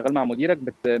 انت شغال مع مديرك،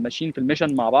 ماشيين في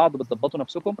الميشن مع بعض، بتضبطوا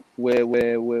نفسكم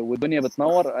والدنيا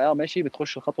بتنور، ماشي،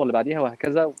 بتخش الخطوه اللي بعديها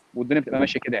وهكذا، والدنيا بتبقى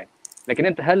ماشيه كده يعني. لكن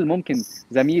انت هل ممكن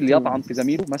زميل يطعن في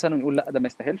زميله مثلا ويقول لا ده ما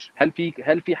يستاهلش؟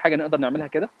 هل في حاجه نقدر نعملها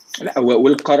كده؟ لا،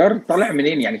 والقرار طالع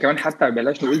منين يعني؟ كمان حتى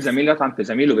بلاش نقول زميل يطعن في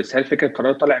زميله، بس هل فكره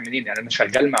القرار طالع منين؟ يعني انا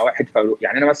شغال مع واحد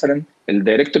يعني انا مثلا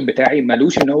الدايركتور بتاعي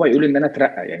مالوش ان هو يقول ان انا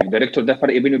اترقى، يعني الدايركتور ده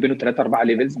فرق بيني وبينه 3 4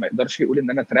 ليفلز، ما يقدرش يقول ان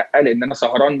انا اترقى لان انا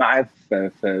سهران معاه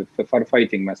في فار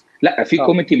فايتنج مثلا. لا، في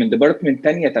كوميتي من ديبارتمنت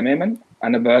ثانيه تماما،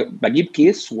 انا بجيب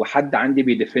كيس وحد عندي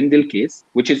بيديفند الكيس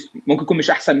which is ممكن يكون مش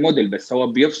احسن موديل، بس هو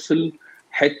بيفصل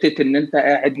حته ان انت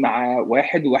قاعد مع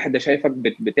واحد شايفك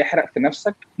بتحرق في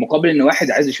نفسك مقابل ان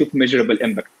واحد عايز يشوف measurable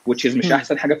impact which is مش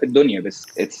احسن حاجه في الدنيا، بس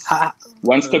it's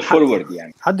one step forward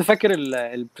يعني. حد فاكر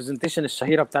البرزنتيشن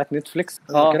الشهيره بتاعت نتفليكس؟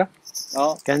 فاكرها؟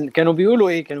 كانوا بيقولوا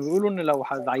ايه؟ كانوا بيقولوا ان لو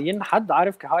عيننا حد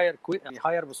عارف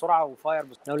هاير بسرعه وفاير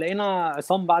لو لقينا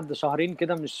عصام بعد شهرين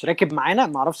كده مش راكب معانا،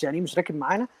 ما اعرفش يعني ايه مش راكب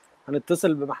معانا،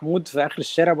 هنتصل بمحمود في اخر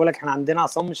الشارع بقول لك احنا عندنا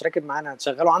عصام مش راكب معانا،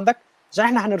 هتشغله عندك عشان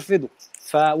احنا هنرفضه.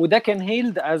 وده كان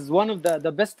hailed as one of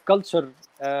the best culture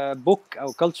book او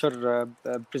culture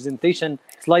presentation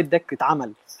slide deck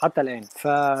اتعمل حتى الان.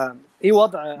 ايه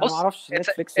وضع انا ما اعرفش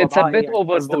نتفليكس وضعها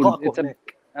ايه؟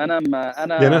 انا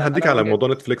يعني انا هديك على موضوع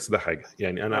نتفليكس ده حاجه،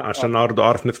 يعني انا عشان النهارده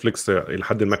اعرف نتفليكس الى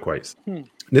حد ما كويس.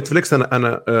 نتفليكس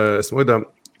انا اسمه ايه ده،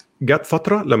 جات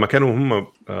فتره لما كانوا هم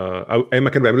او اي ما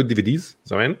كانوا بيعملوا الدي في ديز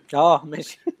زمان.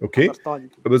 ماشي اوكي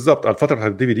بالظبط، على الفتره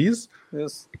بتاعت الدي في ديز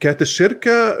كانت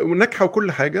الشركه ناجحه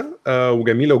وكل حاجه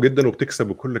وجميله وجدا وبتكسب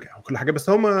وكل حاجه، بس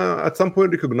هم at some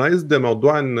point recognized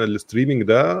موضوع ان الستريمينج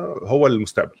ده هو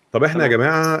المستقبل. طب احنا يا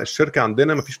جماعه الشركه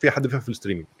عندنا ما فيش فيها حد في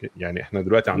الستريمينج، يعني احنا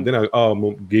دلوقتي عندنا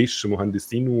جيش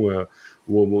مهندسين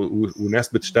وناس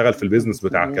بتشتغل في البيزنس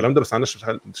بتاع الكلام ده، بس عندناش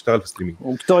بتشتغل في ستريمينج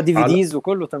وبتوع دي في ديز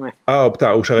وكله تمام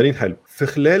بتاع وشغالين حلو. في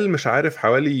خلال مش عارف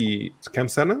حوالي كام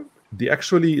سنه دي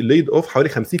actually laid off حوالي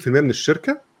 50% من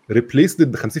الشركه، replaced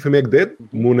ب 50% جداد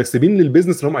مناسبين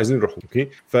للبيزنس اللي هم عايزين يروحوا. اوكي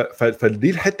فدي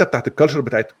الحته بتاعت الكالتشر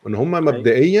بتاعتهم، ان هم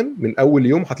مبدئيا من اول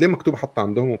يوم هتلاقي مكتوب حتى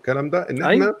عندهم الكلام ده ان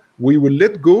احنا we will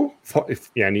let go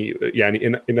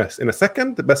يعني in a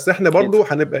second، بس احنا برضو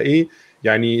هنبقى ايه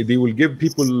يعني they will give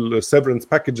people severance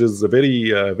packages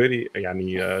very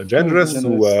يعني generous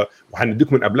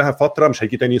وهنديكم من قبلها فتره، مش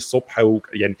هيجي تاني الصبح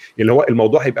يعني اللي هو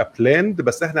الموضوع هيبقى planned،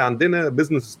 بس احنا عندنا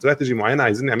business strategy معينه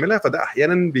عايزين نعملها، فده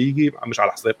احيانا بيجي مش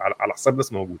على حساب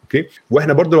ناس موجود. اوكي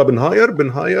واحنا برضو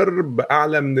بنهاير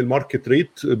باعلى من الماركت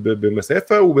ريت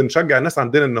بمسافه، وبنشجع الناس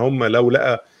عندنا ان هم لو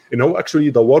لقى ان هو اكشولي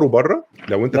يدوروا بره،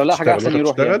 لو انت لو حاجه احسن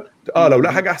يروح يعني. لو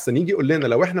لا حاجه احسن يجي يقول لنا،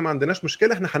 لو احنا ما عندناش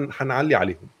مشكله احنا هنعلي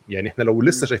عليهم، يعني احنا لو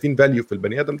لسه شايفين فاليو في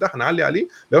البني ادم ده هنعلي عليه،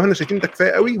 لو احنا شايفين ده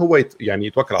كفايه قوي هو يعني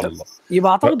يتوكل على الله.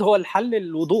 يبقى اعتقد هو الحل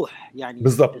الوضوح يعني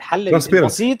بالزبط. الحل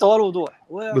البسيط هو الوضوح.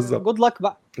 جود لك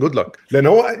بقى، جود لك، لان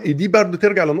هو دي برضه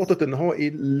ترجع لنقطه ان هو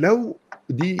ايه، لو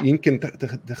دي يمكن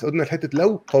تاخدنا لحته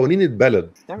لو قوانين البلد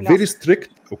فيري ستريكت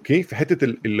اوكي في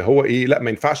حته اللي هو ايه، لا ما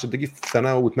ينفعش تيجي في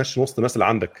سنه وتمشي نص الناس اللي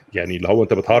عندك، يعني اللي هو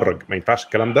انت بتهرج، ما ينفعش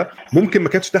الكلام ده. ممكن ما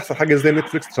كانتش تحصل حاجه زي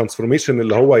نتفليكس ترانسفورميشن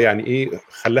اللي هو يعني ايه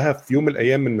خلاها في يوم من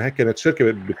الايام انها كانت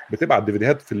شركه بتبعت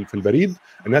ديفيديوهات في البريد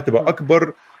انها تبقى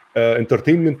اكبر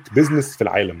انترتينمنت بزنس في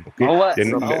العالم. اوكي هو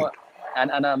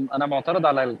انا معترض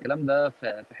على الكلام ده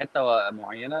في حته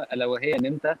معينه، الا وهي ان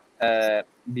انت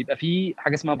بيبقى في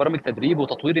حاجه اسمها برامج تدريب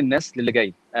وتطوير الناس للي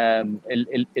جاي.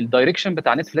 الدايركشن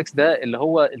بتاع نتفليكس ده اللي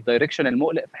هو الدايركشن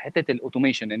المقلق في حته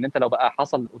الاوتوميشن، ان انت لو بقى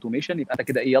حصل اوتوميشن يبقى انت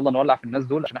كده ايه، يلا نولع في الناس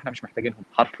دول عشان احنا مش محتاجينهم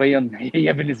حرفيا.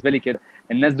 هي بالنسبه لي كده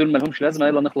الناس دول ما لهمش لازمه،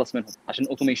 يلا نخلص منهم عشان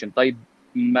اوتوميشن. طيب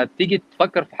ما تيجي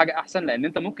تفكر في حاجه احسن، لان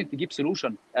انت ممكن تجيب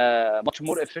سولوشن ماتش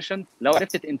مور افيشنت لو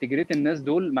عرفت تانتجريت الناس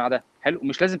دول مع ده. حلو،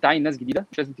 مش لازم تعين ناس جديده،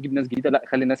 مش لازم تجيب ناس جديده، لا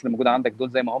خلي الناس اللي موجوده عندك دول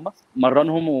زي ما هم،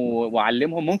 مرنهم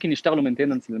وعلمهم. ممكن يشتغلوا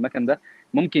مينتيننس للمكن ده،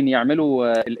 ممكن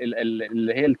يعملوا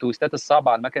اللي هي التويستات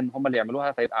الصعبه على المكن هم اللي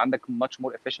يعملوها، فيبقى عندك ماتش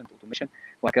مور افيشنت اوتوميشن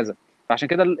وهكذا. فعشان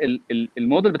كده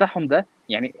الموديل بتاعهم ده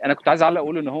يعني انا كنت عايز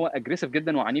اقول ان هو اجريسيف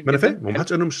جدا وعنيف جدا. ما انا فاهم، ما حدش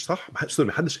قال انه مش صح،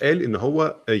 ما حدش قال ان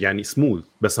هو يعني سموث،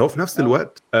 بس هو في نفس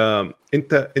الوقت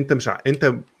انت مش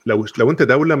انت لو انت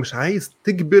دوله مش عايز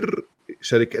تجبر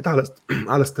شركات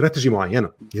على استراتيجي معينه،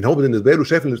 يعني هو بالنسبه له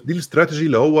شايف ان دي الاستراتيجي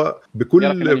اللي هو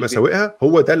بكل مساوئها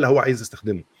هو ده اللي هو عايز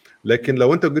يستخدمه. لكن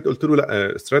لو انت جيت قلت له لا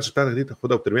الاستراتيجي بتاعتك دي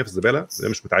تاخدها وترميها في الزباله، ده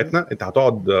مش بتاعتنا، انت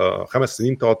هتقعد 5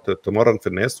 سنين تقعد تمرن في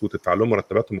الناس وتدفع لهم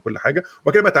مرتباتهم وكل حاجه،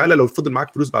 وبعد كده بقى تعالى لو فضل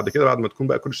معاك فلوس بعد كده، بعد ما تكون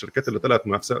بقى كل الشركات اللي طلعت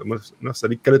منافسه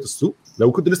بيك كانت السوق،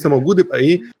 لو كنت لسه موجود يبقى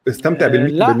ايه استمتع بال100%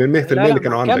 اللي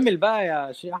كانوا عندك. كمل بقى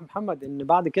يا شيخ محمد ان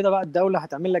بعد كده بقى الدوله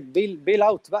هتعمل لك بيل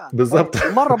اوت بقى بالظبط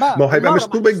المره بقى ما هو هيبقى مش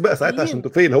توبك بقى ساعتها عشان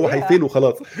تفيل، هو هيفيل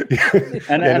وخلاص.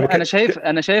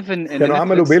 انا شايف ان كانوا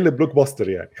عملوا بيل بلوك باستر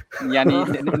يعني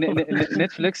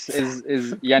نتفليكس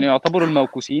يعني يعتبروا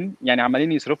الموكوسين، يعني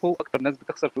عمالين يصرفوا، اكتر ناس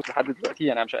بتخسر فلوس لحد دلوقتي،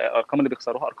 يعني مش الارقام اللي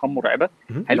بيخسروها ارقام مرعبه.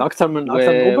 حلو، اكتر من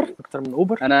اوبر، اكتر من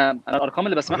اوبر. انا الارقام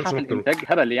اللي بسمعها في الانتاج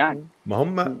هبل يعني. ما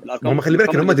هم خلي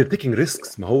بالك ان هم تيكينج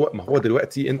ريسكس. ما هو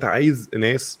دلوقتي انت عايز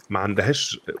ناس ما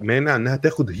عندهاش مانع انها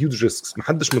تاخد هيوج ريسكس.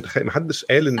 ما حدش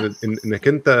قال انك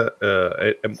انت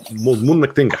مضمون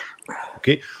انك تنجح.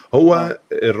 اوكي، هو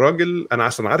الراجل انا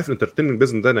عشان عارف الانترتينمنت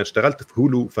بيزنس ده، انا اشتغلت في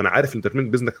هولو، فانا عارف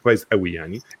الانترتينمنت بيزنس كويس قوي.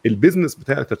 يعني البيزنس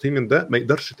بتاع الانترتينمنت ده ما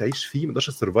يقدرش تعيش فيه، ما يقدرش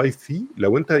تسرفايف فيه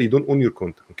لو انت يو دونت اون يور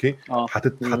كونتنت. اوكي،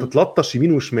 هتتلطش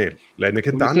يمين وشمال، لانك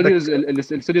انت عندك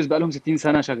الاستوديوز بقى لهم 60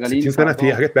 سنه شغالين، 60 سنه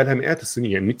في حاجات بقى لها مئات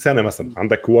السنين، يعني 100 سنه مثلا.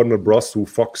 عندك وارنر براس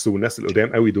وفوكس والناس القدام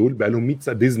قوي دول بقى لهم 100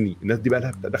 سنه. ديزني الناس دي بقى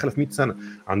لها داخله في 100 سنه،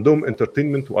 عندهم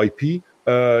انترتينمنت واي بي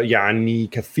يعني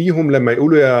كفيهم لما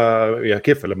يقولوا يا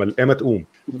كيف لما القيامه تقوم.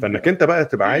 فانك انت بقى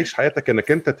تبقى عايش حياتك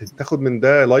انك انت تاخد من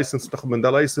ده لايسنس وتاخد من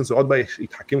ده لايسنس، ويقعد بقى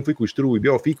يتحكموا فيك ويشتروا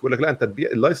ويبيعوا فيك، يقول لك لا انت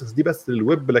تبيع اللايسنس دي بس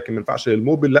للويب لكن ما ينفعش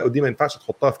للموبيل، لا ودي ما ينفعش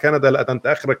تحطها في كندا، لا ده انت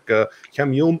اخرك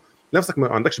كام يوم، نفسك ما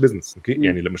عندكش بيزنس. اوكي،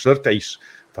 يعني لما مش قادر تعيش،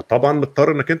 فطبعا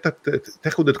مضطر انك انت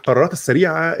تاخد القرارات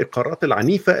السريعه، القرارات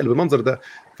العنيفه اللي بالمنظر ده.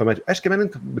 فما تبقاش كمان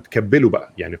انت بتكبله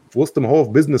بقى، يعني في وسط ما هو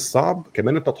في بيزنس صعب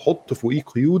كمان انت تحط فوقيه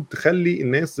قيود تخلي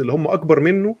الناس اللي هم اكبر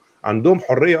منه عندهم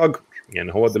حريه اكبر.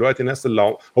 يعني هو دلوقتي الناس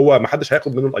اللي هو ما حدش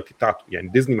هياخد منه الاي بي بتاعته. يعني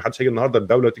ديزني ما حدش هيجي النهارده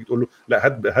الدوله تيجي تقول له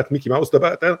لا هات ميكي ماوس ده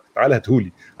بقى، تعالى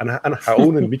هاتهولي انا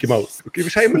هقون الميكي ماوس. اوكي،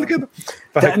 مش هيعمل كده.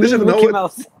 فهيكتشف ان هو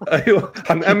ايوه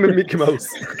هنأمن ميكي ماوس.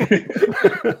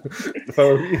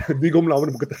 فدي جمله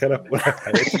عمري ما كنت اتخيلها في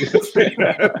حياتي.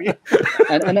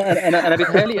 انا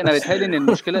بيتهيألي ان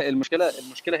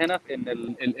المشكله هنا في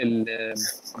ان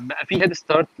بقى في هيد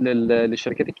ستارت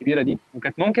للشركات الكبيره دي،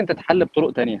 وكانت ممكن تتحل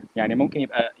بطرق تانية. يعني ممكن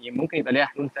يبقى ليها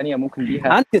حلول تانية، ممكن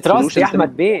ليها انتي تراست يا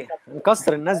احمد بيه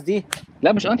نكسر الناس دي.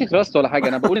 لا مش انتي تراست ولا حاجه،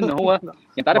 انا بقول ان هو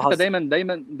انت عارف انت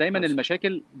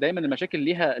دايما المشاكل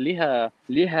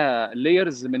ليها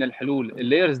لايرز من الحلول.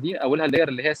 اللايرز دي اولها اللاير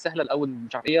اللي هي السهله الاول،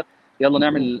 مش عارف ايه، يلا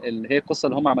نعمل اللي هي القصه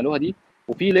اللي هم عملوها دي،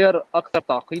 وفي لاير اكتر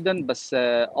تعقيدا بس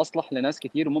اصلح لناس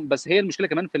كتير. بس هي المشكله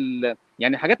كمان في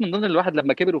يعني حاجات من ضمن الواحد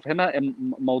لما كبر وفهمها،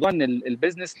 موضوع ان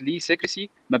البيزنس ليه سيكريسي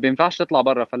ما بينفعش تطلع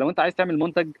بره. فلو انت عايز تعمل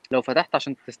منتج، لو فتحت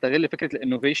عشان تستغل فكره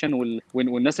الانوفيشن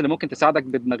والناس اللي ممكن تساعدك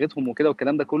بدماغتهم وكده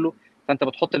والكلام ده كله، فانت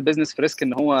بتحط البيزنس في ريسك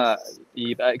ان هو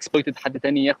يبقى اكسبلويتد، حد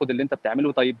تاني ياخد اللي انت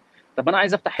بتعمله. طب انا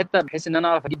عايز افتح حته بحيث ان انا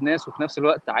اعرف اجيب ناس وفي نفس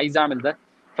الوقت عايز اعمل ده،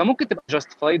 فممكن تبقى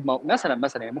جاستيفايد. مثلا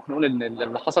يعني ممكن نقول ان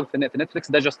اللي حصل في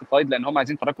نتفليكس ده جاستيفايد لان هم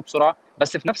عايزين يتحركوا بسرعه،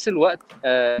 بس في نفس الوقت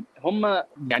هم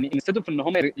يعني انستد ان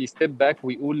هم يستيب باك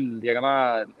ويقول يا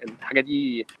جماعه الحاجه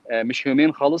دي مش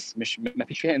هيومين خالص، مش ما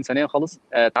فيش فيها انسانيه خالص،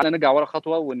 تعالى نرجع ورا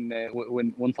خطوه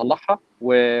ونصلحها.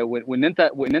 وان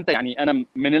انت يعني انا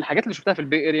من الحاجات اللي شفتها في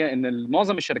البي اريا ان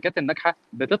معظم الشركات الناجحه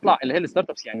بتطلع اللي هي الستارت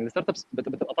ابس، يعني الستارت ابس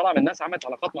بتبقى طالعه من ناس عملت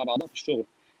علاقات مع بعضها في الشغل.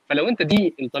 فلو انت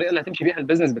دي الطريقه اللي هتمشي بيها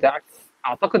البيزنس بتاعك،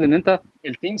 اعتقد ان انت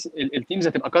التيمز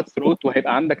هتبقى كات ثروت،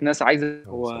 وهيبقى عندك ناس عايزه.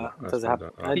 هو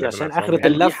تذهب عادي عشان اخره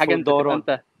اللف حاجه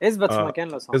انت اثبت في مكان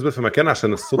لو سمحت، اثبت في مكان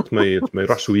عشان الصوت ما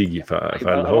يروحش ويجي.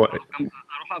 فاللي هو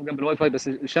اروح اقف جنب الواي فاي، بس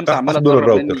الشمس عماله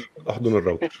تقرب مني. احضن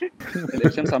الراوتر.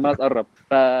 الشمس عماله تقرب.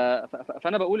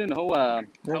 فانا بقول ان هو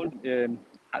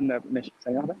ماشي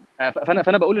ثانيه واحده.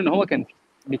 فانا بقول ان هو كان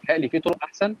بيتهيألي في طرق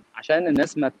احسن عشان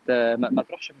الناس ما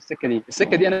تروحش في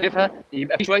السكه دي انا شايفها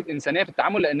يبقى في شويه انسانيه في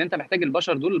التعامل، لان انت محتاج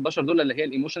البشر دول اللي هي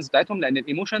الايموشنز بتاعتهم، لان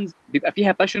الايموشنز بيبقى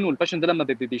فيها باشن، والباشن ده لما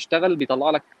بيشتغل بيطلع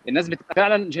لك الناس بتبقى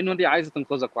فعلا جينولي عايزه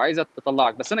تنقذك وعايزه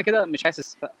تطلعك. بس انا كده مش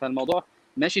حاسس، فالموضوع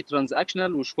ماشي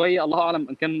ترانزاكشنال وشويه الله اعلم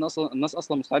ان كان الناس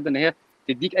اصلا مستعده ان هي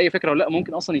تديك اي فكره ولا لا.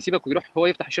 ممكن اصلا يسيبك ويروح هو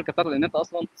يفتح الشركه بتاعته، لان انت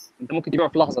ممكن تبيعه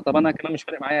في لحظه. طب انا كمان مش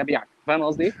فارق معايا ابيعك، فاهم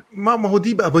قصدي ايه؟ ما هو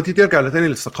دي بقى ترجع لتاني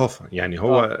للثقافه. يعني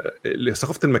هو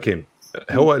ثقافه المكان.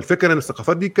 هو الفكره ان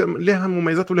الثقافات دي لها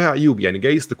مميزات ولها عيوب. يعني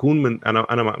جايز تكون من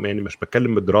انا يعني مش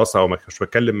بتكلم بالدراسه او مش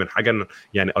بتكلم من حاجه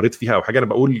يعني قريت فيها او حاجه، انا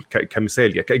بقول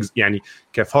كمثال يعني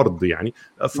كفرض. يعني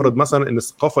افرض مثلا ان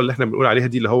الثقافه اللي احنا بنقول عليها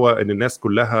دي اللي هو ان الناس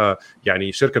كلها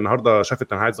يعني شركه النهارده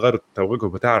شافت انها عايز تغير التوجه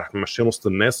بتاعها، راح ماشيه وسط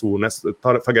الناس، وناس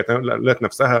فجاه لقت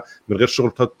نفسها من غير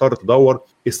شغل تضطر تدور.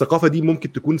 الثقافه دي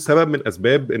ممكن تكون سبب من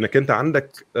اسباب انك انت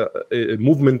عندك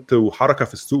موفمنت وحركه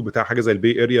في السوق بتاع حاجه زي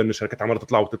البي اريا، ان الشركات عماله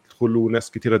تطلع وتدخل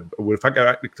وناس كتيره،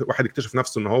 وفجاه واحد اكتشف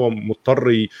نفسه ان هو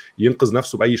مضطر ينقذ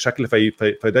نفسه باي شكل،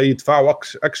 فده يدفعه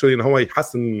اكشولي ان هو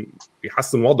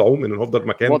يحسن وضعه من انه يفضل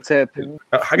مكان واتساب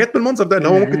حاجات بالمنظر ده. ان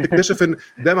هو ممكن تكتشف ان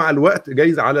ده مع الوقت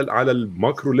جايز على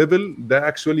الماكرو ليفل ده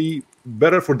اكشولي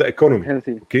better for the economy.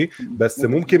 اوكي، بس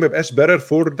ممكن ما يبقاش better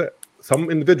for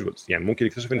some individuals يعني ممكن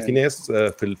يكتشف ان في ناس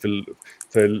في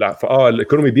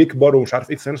الايكونومي بيكبر ومش عارف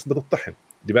ايه، في ناس بتطحن.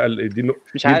 دي بقى دي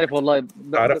مش عارف والله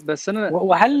بس انا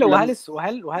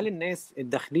وهل الناس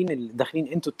الداخلين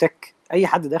انتو تك، اي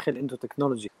حد داخل انتو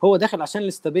تكنولوجي هو داخل عشان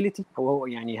الاستابيليتي؟ هو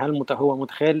يعني هو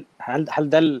متخيل هل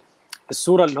ده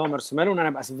الصوره اللي هو مرسومه له ان انا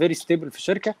ابقى فيري ستيبل في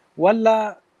الشركه،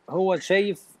 ولا هو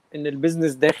شايف ان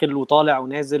البيزنس داخل وطالع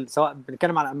ونازل؟ سواء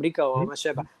بنتكلم على امريكا وما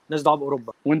شابه، مالناش دعوه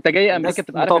باوروبا. وانت جاي امريكا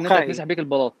بتبقى عارف ان انت هتمسح بيك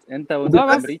البلاط انت وانت في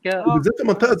امريكا، بالذات في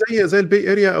منطقه زي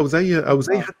البي اريا او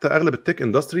زي حتى اغلب التك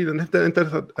اندستري، لان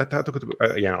انت كنت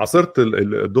يعني عصرت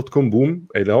الدوت كوم بوم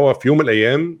اللي هو في يوم من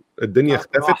الايام الدنيا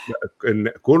اختفت، ان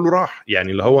كله راح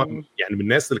يعني، اللي هو يعني من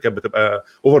الناس اللي كانت بتبقى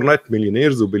اوفر نايت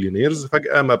مليونيرز وبليونيرز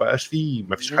فجاه ما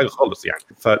فيش حاجه خالص يعني.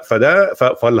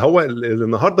 فاللي هو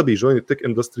النهارده بيجوين التك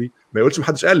اندستري ما يقولش ما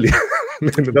حدش قال لي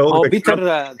ده هو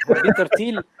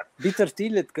بيتر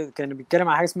تيل كان بيتكلم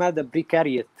على حاجه اسمها ده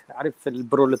بريكاريت، عارف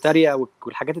البروليتاريا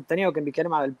والحاجات التانية، وكان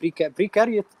بيتكلم على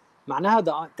البريكاريت معناها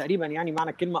ده تقريبا يعني معنى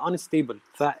الكلمه unstable.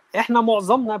 فاحنا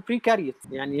معظمنا بريكاريت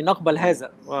يعني نقبل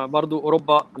هذا. برضو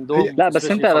اوروبا عندهم لا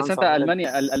بس انت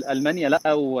المانيا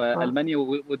لا، والمانيا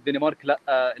والدنمارك لا،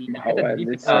 الحتت دي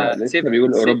لسه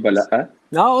بيقول اوروبا لا.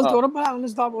 قلت اوروبا لا،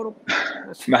 مالناش دعوه باوروبا.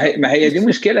 ما هي دي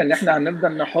مشكله ان احنا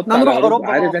هنفضل نحط على اوروبا،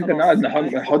 عارف انت، نقعد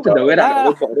نحط دوائر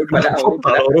على اوروبا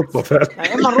لا اوروبا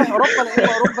فعلا، اما نروح اوروبا لا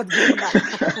اما اوروبا تجينا.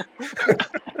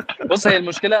 بص هي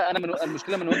المشكله،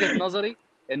 المشكله من وجهه نظري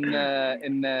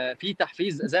ان في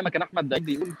تحفيز، زي ما كان احمد دايد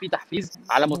بيقول، في تحفيز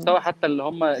على مستوى حتى اللي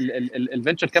هم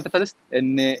الفينتشر كابيتالست،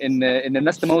 ان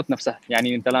الناس تموت نفسها.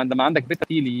 يعني انت عندما عندك بيتا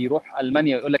تيلي يروح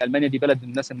المانيا يقول لك المانيا دي بلد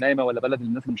الناس النايمه، ولا بلد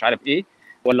الناس اللي مش عارف ايه،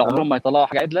 ولا عمرهم ما يطلعوا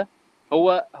حاجه عدله.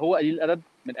 هو قليل الادب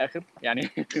من الاخر يعني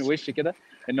وش كده،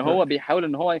 ان هو بيحاول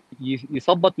ان هو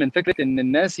يثبط من فكره ان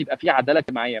الناس يبقى في عداله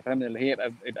اجتماعيه، فاهم؟ اللي هي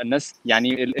يبقى الناس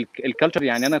يعني الكالتشر.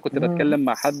 يعني انا كنت بتكلم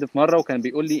مع حد في مره وكان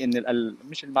بيقول لي ان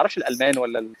مش ما اعرفش الالمان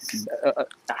ولا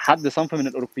حد صنف من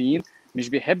الاوروبيين مش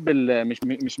بيحب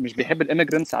مش بيحب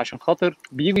الاميجرانتس، عشان خاطر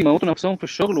بييجوا يموتوا نفسهم في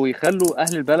الشغل ويخلوا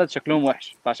اهل البلد شكلهم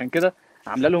وحش. فعشان كده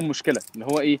عامله لهم مشكله، اللي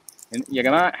هو ايه، يا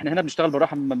جماعه احنا هنا بنشتغل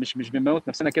بالراحه، مش بنموت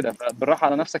نفسنا كده. بالراحه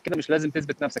على نفسك كده، مش لازم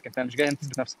تثبت نفسك، انت مش جاي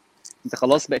تثبت نفسك، انت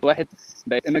خلاص بقيت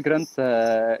ايميجرانت،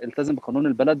 التزم بقانون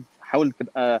البلد، حاول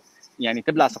تبقى يعني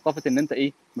تبلع ثقافه ان انت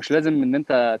ايه، مش لازم ان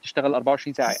انت تشتغل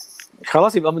 24 ساعه يعني.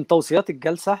 خلاص يبقى من توصيات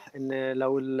الجلسه ان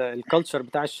لو الكالتشر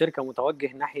بتاع الشركه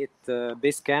متوجه ناحيه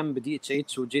بيس كامب دي اتش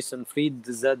اتش وجيسون فريد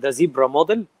ده زيبرا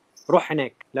موديل، روح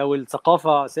هناك. لو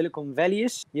الثقافه سيليكون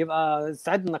فاليش يبقى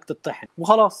استعد انك تطحن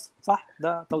وخلاص. صح،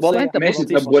 ده توصيه. والله انت ماشي.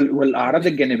 طب والاعراض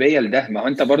الجانبيه لده، ما هو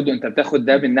انت برضو انت بتاخد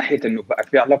ده من ناحيه انه بقى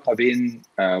في علاقه بين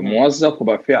موظف،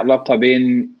 وبقى في علاقه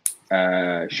بين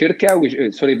شركه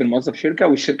سوري بالموظف شركه،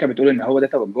 والشركه بتقول ان هو ده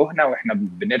توجهنا واحنا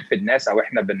بنرفد ناس او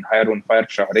احنا بنهاير ونفاير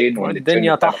في شهرين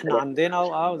والدنيا طحن عندنا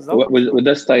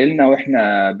وده ستايلنا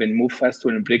واحنا بنموف فاست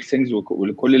ونبريك ثينجز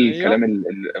وكل الكلام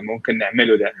اللي ممكن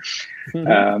نعمله ده.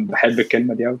 بحب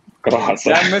الكلمه دي بكرهها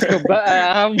صح. مسكوا بقى يا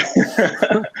عم.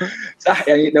 صح،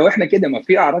 يعني لو احنا كده ما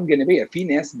في اعراض جانبيه، في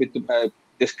ناس بتبقى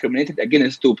discriminated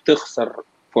against وبتخسر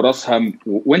فرصها،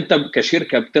 وانت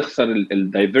كشركه بتخسر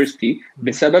الدايفرستي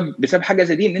بسبب حاجه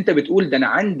زي دي، ان انت بتقول ده انا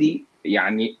عندي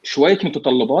يعني شويه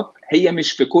متطلبات هي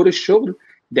مش في كور الشغل،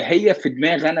 ده هي في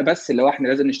دماغ انا بس، اللي هو احنا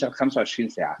لازم نشتغل 25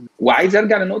 ساعه. وعايز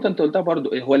ارجع للنقطه انت قلتها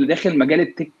برضو، هو اللي داخل مجال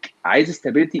التك عايز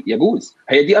استابيليتي، يجوز.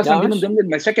 هي دي اصلا دي من ضمن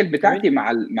المشاكل بتاعتي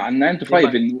مع ال 9 to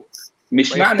 5، انه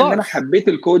مش معنى ان انا حبيت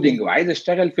الكودينج وعايز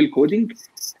اشتغل في الكودينج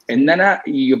ان انا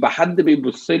يبقى حد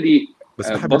بيبص لي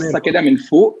بصه كده من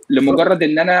فوق لمجرد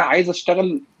ان انا عايز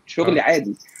اشتغل شغلي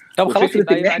عادي. طب خلاص،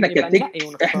 فكره ان احنا كتك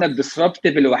احنا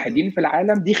الديسربتيف الوحيدين في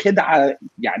العالم، دي خدعه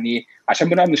يعني، عشان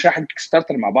بنقعد نشرح الكيك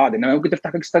ستارتر مع بعض. انما ممكن تفتح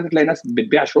كيك ستارتر تلاقي ناس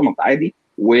بتبيع شنط عادي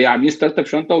وعاملين ستارت اب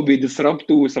شنطه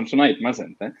وبيديسربتوا سامسونايت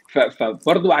مثلا.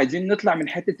 فبرضه عايزين نطلع من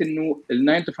حته انه ال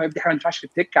 9 to 5 دي حاجه ما ينفعش في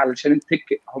التك، علشان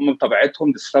التك هم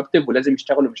بطبيعتهم ديسربتيف ولازم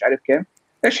يشتغلوا مش عارف كام.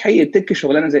 ايش حقيقي التك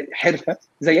شغلانه زي حرفه،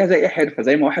 زيها زي اي حرفه،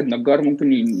 زي ما واحد نجار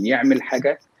ممكن يعمل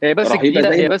حاجه هي بس رهيبه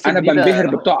جديدة، زي هي بس انا جديدة.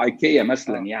 بنبهر بتوع ايكيا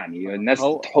مثلا. يعني الناس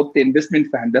تحط انفستمنت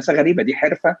في هندسه غريبه، دي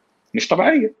حرفه مش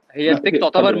طبيعيه. هي التك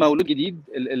تعتبر مولود جديد،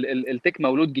 التك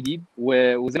مولود جديد،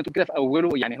 وزي ما تقول كده في اوله،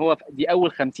 يعني هو دي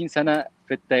اول 50 سنه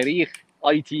في التاريخ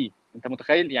اي تي. انت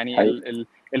متخيل يعني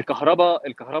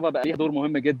الكهرباء بقى ليها دور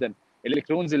مهم جدا،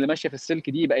 الالكترونز اللي ماشيه في السلك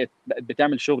دي بقت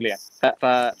بتعمل شغل يعني.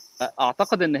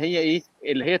 فاعتقد ان هي ايه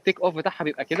اللي هي التيك اوف بتاعها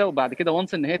بيبقى كده، وبعد كده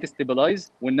وانس ان هي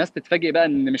تستابلايز والناس تتفاجئ بقى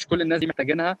ان مش كل الناس دي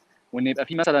محتاجينها، وان يبقى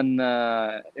في مثلا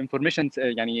انفورميشن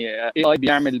يعني اي اي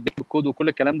بيعمل بالكود وكل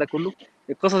الكلام ده كله،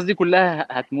 القصص دي كلها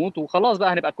هتموت وخلاص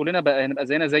بقى. هنبقى كلنا بقى هنبقى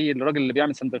زينا زي الراجل اللي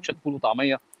بيعمل سندوتشات فول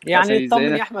وطعميه يعني اطمن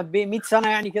يا احمد بيه 100 سنه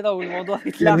يعني كده والموضوع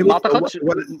يتلم. يعني ما اعتقدش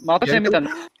يعني 100 سنه.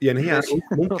 يعني هي ماشي.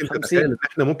 ممكن 50. تتخيل ان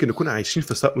احنا ممكن نكون عايشين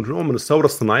في نوع من الثوره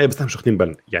الصناعيه بس احنا مش واخدين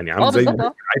بالنا، يعني عامل زي بالظبط.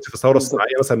 عايش في الثوره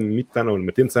الصناعيه مثلا 100 سنه ولا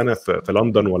 200 سنه في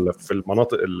لندن ولا في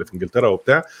المناطق اللي في انجلترا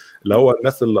وبتاع، اللي هو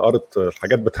الناس اللي قرت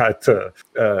الحاجات بتاعت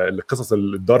القصص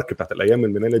الدارك بتاعت الايام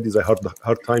المنيله دي زي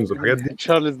هارد تايمز والحاجات دي،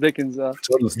 تشارلز ديكنز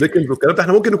والكلام ده.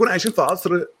 احنا ممكن نكون عايشين في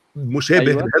عصر مشابه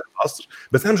أيوة. لهذا العصر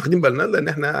بس احنا مش واخدين بالنا لان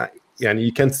احنا يعني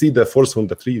you can't see the forest from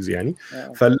the trees يعني.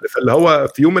 فاللي هو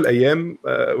في يوم من الايام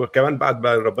وكمان بعد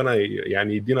بقى ربنا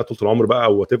يعني يدينا طول العمر بقى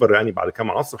او وات ايفر، يعني بعد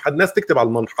كام عصر حد ناس تكتب على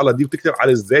المرحله دي وتكتب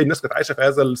على ازاي الناس كانت عايشه في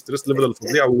هذا الستريس ليفل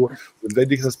الفظيع وازاي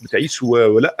دي الناس بتعيش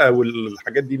ولا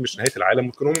والحاجات دي مش نهايه العالم،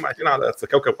 ممكن هم عايشين على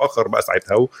كوكب اخر بقى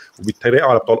ساعتها وبيتريقوا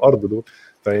على بتوع الارض دول.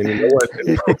 فيعني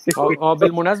هو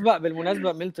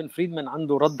بالمناسبه ميلتون فريدمان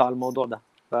عنده رد على الموضوع ده،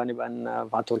 فنبقى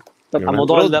نبعته لكم. يعني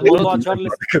الموضوع ده موضوع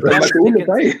تشارلز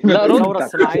لا الثوره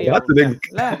الصناعيه.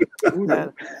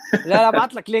 لا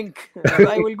ابعت لك لينك.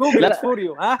 اي ويل جوجل فور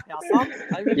يو. ها يا عصام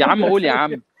يا عم قول يا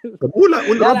عم. طب قول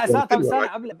لا سنه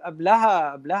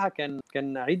قبلها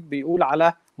كان عيد بيقول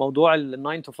على موضوع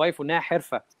ال9 to 5 وانها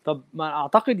حرفه. طب ما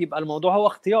اعتقد يبقى الموضوع هو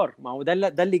اختيار. ما هو ده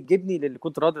اللي يجيبني اللي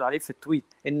كنت رادد عليه في التويت،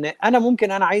 ان انا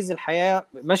ممكن انا عايز الحياه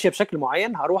ماشيه بشكل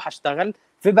معين، هروح اشتغل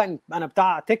في بنك، انا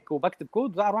بتاع تك وبكتب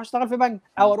كود، اروح اشتغل في بنك،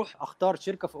 او اروح اختار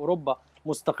شركه في اوروبا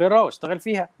مستقره واشتغل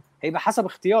فيها. هيبقى حسب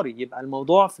اختياري. يبقى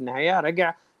الموضوع في النهايه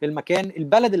راجع للمكان،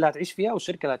 البلد اللي هتعيش فيها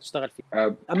والشركه اللي هتشتغل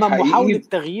فيها. اما محاوله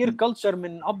تغيير كلتشر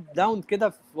من اب داون كده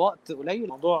في وقت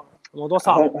قليل، الموضوع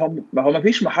صعب. هو ما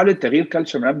فيش محاوله تغيير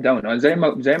كلتشر من اب داون. زي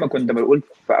ما كنت بقول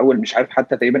في اول، مش عارف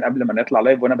حتى تقريبا قبل ما نطلع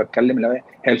لايف وانا بتكلم، هي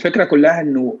الفكره كلها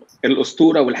انه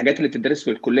الاسطوره والحاجات اللي بتدرس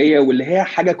في الكليه واللي هي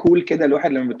حاجه كول كده،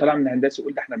 الواحد لما بيطلع من هندسه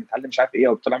يقول ده احنا بنتعلم مش عارف ايه،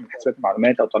 او بيطلع من حسابات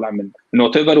المعلومات او طالع من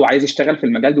وات ايفر وعايز يشتغل في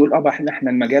المجال، بيقول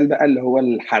احنا المجال بقى اللي هو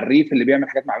الحريف اللي بيعمل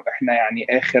حاجات احنا يعني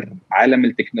اخر عالم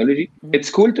التكنولوجي.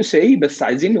 اتس كول تو سي، بس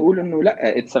عايزين نقول انه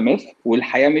لا، اتس ميث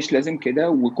والحياه مش لازم كده.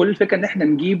 وكل الفكره ان احنا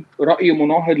نجيب راي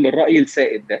مناهض للراي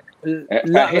السائد ده.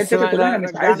 لا هي الفكره كلها مش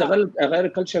عايز اغير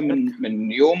الكالتشر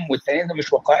من يوم والتاني، ده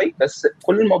مش واقعي. بس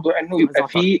كل الموضوع انه يبقى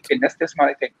فيه الناس تسمع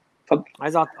رأي تاني. اتفضل.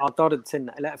 عايز اعترض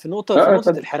سنه. لا في نقطه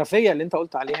الحرفيه اللي انت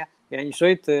قلت عليها، يعني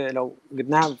شويه لو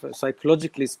جبناها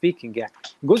سايكولوجيكلي سبيكينج، يعني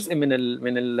جزء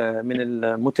من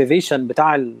الموتيفيشن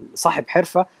بتاع صاحب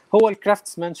حرفه هو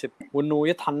الكرافتسمانشيب، وانه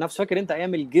يطحن نفسه. فاكر انت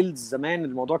ايام الجيلدز زمان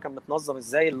الموضوع كان متنظم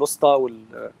ازاي، الوسطى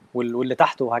واللي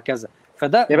تحته وهكذا.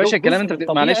 فده يا باشا الكلام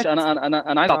انت معلش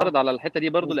انا عايز اعترض على الحته دي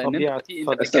برضو، لان انت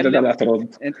بتتكلم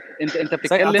انت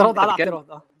بتتكلم اعتراض على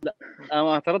اعتراض. لا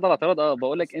انا اعترض على اعتراض.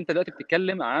 بقول لك انت دلوقتي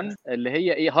بتتكلم عن اللي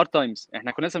هي ايه هارد تايمز.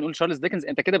 احنا كنا لسه بنقول تشارلز ديكنز،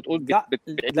 انت كده بتقول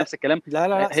بتعيد نفس الكلام.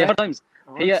 لا هي هارد تايمز.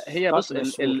 هي بص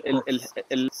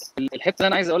الحته اللي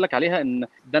انا عايز اقول لك عليها، ان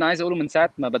ده انا عايز اقوله من ساعه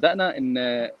ما بدانا،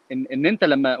 ان انت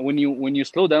لما when you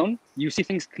slow down you see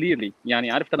things clearly.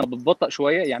 يعني عارف انا بتبطئ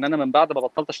شويه. يعني انا من بعد ما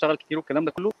بطلت اشتغل كتير والكلام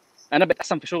ده كله، انا بقيت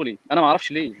احسن في شغلي. انا ما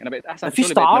اعرفش ليه انا بقيت احسن في شغلي.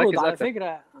 مفيش تعارض على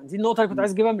فكره. دي النقطه اللي كنت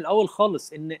عايز اجيبها من الاول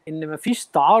خالص، ان مفيش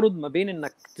تعارض ما بين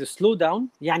انك تسلو داون.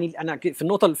 يعني انا في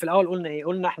النقطه اللي في الاول قلنا ايه،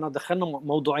 قلنا احنا دخلنا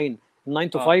موضوعين 9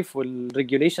 to 5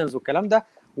 والريجوليشنز والكلام ده،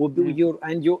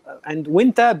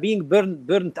 وانت being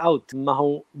burned out. ما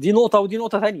هو دي نقطه ودي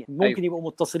نقطه ثانيه، ممكن يبقوا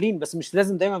متصلين بس مش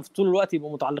لازم دايما في طول الوقت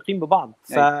يبقوا متعلقين ببعض.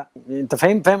 فانت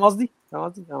فاهم قصدي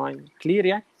كلير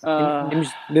يعني. مش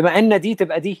بما ان دي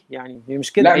تبقى دي، يعني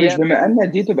مش كده. لا مش بما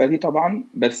ان دي تبقى دي طبعا،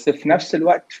 بس في نفس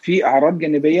الوقت في اعراض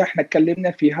جانبيه احنا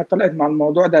اتكلمنا فيها طلعت مع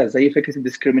الموضوع ده، زي فكره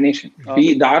الديسكريميشن.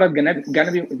 في ده عرض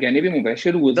جانبي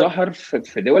مباشر وظهر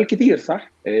في دول كتير،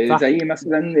 صح؟ زي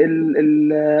مثلا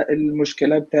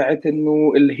المشكله بتاعت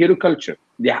انه الهيرو كلتشر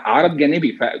دي عرض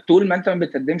جانبي. فطول ما انت ما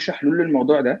بتقدمش حلول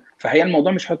للموضوع ده، فهي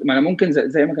الموضوع مش ما انا ممكن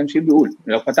زي ما كان شيء بيقول،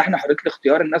 لو فتحنا حريه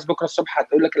الاختيار الناس بكره الصبح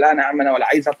هتقول لك لا انا يا عم انا ولا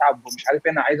عايز اتعب ومش عارف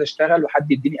ايه، انا عايز اشتغل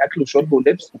وحد يديني اكل وشرب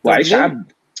ولبس واعيش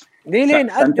عبد. ليه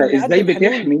نقدم ازاي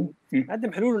بتحمي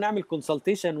نقدم حلول ونعمل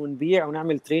كونسلتيشن ونبيع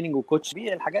ونعمل تريننج وكوتش،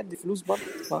 بيع الحاجات دي فلوس برضه.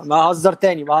 ما هزر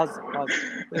تاني بهزر.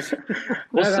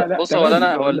 بص هو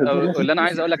اللي انا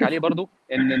عايز اقول لك عليه برضو،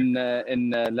 ان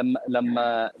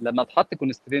لما اتحط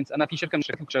كونسترينتس. انا في شركه من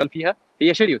الشركات كنت شغال فيها،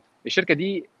 هي شيريوت. الشركه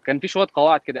دي كان في شويه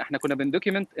قواعد كده، احنا كنا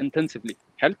بندوكيمنت انتنسيفلي.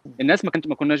 حلو. الناس ما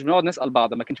كناش بنقعد نسال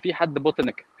بعض، ما كانش في حد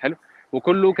بوتلنك. حلو.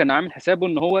 وكله كان عامل حسابه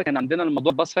ان هو كان عندنا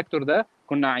الموضوع باس فاكتور ده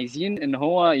كنا عايزين ان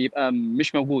هو يبقى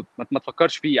مش موجود، ما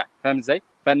تفكرش فيه يعني. فاهم ازاي؟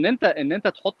 فان انت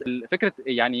تحط فكره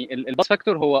يعني الباس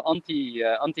فاكتور هو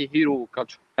انتي هيرو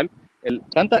كالتشر. حلو.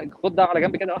 فانت خد ده على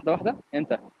جنب كده واحده واحده.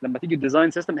 انت لما تيجي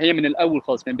الديزاين سيستم هي من الاول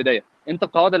خالص من البدايه، انت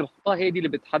القواعد اللي بتحطها هي دي اللي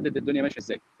بتحدد الدنيا ماشيه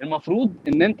ازاي. المفروض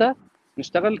ان انت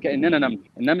نشتغل كاننا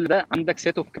النمل ده عندك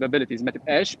سيت اوف كابابيلتيز، ما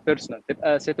تبقاش بيرسونال،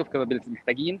 تبقى سيت اوف كابابيلتيز.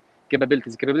 محتاجين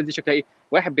كابابيلتيز دي شكلها ايه؟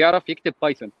 واحد بيعرف يكتب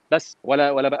بايثون بس،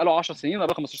 ولا بقى له 10 سنين ولا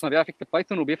بقى 15 سنه بيعرف يكتب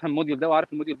بايثون وبيفهم الموديول ده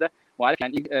وعارف الموديول ده وعارف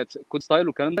يعني ايه كود ستايل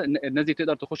والكلام ده. الناس دي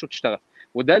تقدر تخش وتشتغل.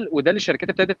 وده اللي الشركات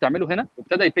ابتدت تعمله هنا،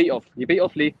 وابتدى يبي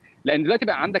اوف ليه؟ لان دلوقتي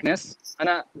بقى عندك ناس،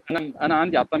 انا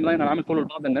عندي على التايم لاين انا عامل فولو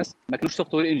لبعض الناس ما كانوش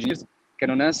سوفت وير انجينيرز،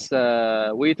 كانوا ناس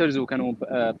ويترز وكانوا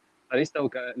باريستا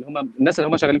اللي هم الناس اللي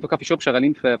هم شغالين في كافي شوب،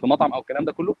 شغالين في مطعم او الكلام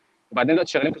ده كله، وبعدين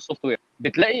دلوقتي شغالين في السوفت وير.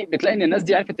 بتلاقي ان الناس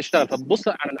دي عرفت تشتغل. فبص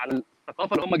على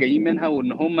الثقافه اللي هم جايين منها،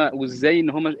 وان هم وازاي ان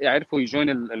هم عرفوا يجوين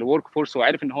الورك فورس،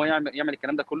 وعرف ان هو يعمل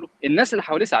الكلام ده كله. الناس اللي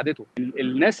حواليه ساعدته،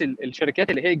 الناس الشركات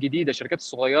اللي هي الجديده، الشركات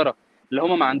الصغيره اللي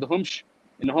هم ما عندهمش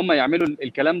ان هم يعملوا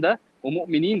الكلام ده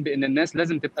ومؤمنين بان الناس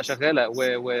لازم تبقى شغاله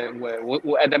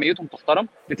وادميتهم تحترم.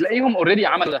 بتلاقيهم اوريدي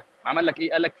عملوا ده. عمل لك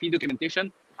ايه؟ قال لك في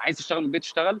دوكيومنتيشن، عايز تشتغل من البيت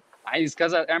تشتغل، عايز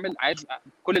كذا اعمل، عايز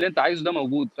كل اللي انت عايزه ده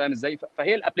موجود. فاهم ازاي؟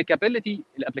 فهي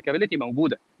الابليكابيلتي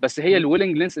موجوده، بس هي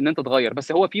الويلنجنس ان انت تغير.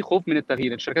 بس هو في خوف من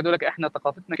التغيير. الشركات تقول لك احنا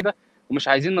ثقافتنا كده ومش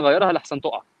عايزين نغيرها لحسن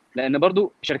تقع. لان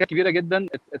برضو شركات كبيره جدا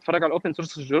اتفرج على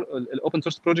الاوبن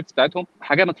سورس بروجكتس بتاعتهم،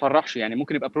 حاجه ما تفرحش يعني.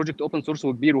 ممكن يبقى بروجكت اوبن سورس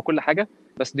وكبير وكل حاجه،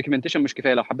 بس دوكيومنتيشن مش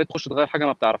كفايه. لو حبيت تخش تغير حاجه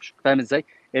ما بتعرفش. فاهم ازاي؟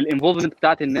 الانفولفمنت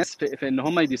بتاعت الناس في ان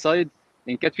هم يديسايد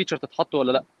ان كانت فيتشر تتحط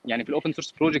ولا لا. يعني في الاوبن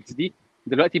سورس بروجكتس دي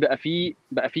دلوقتي بقى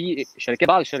في شركات،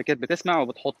 بعض الشركات بتسمع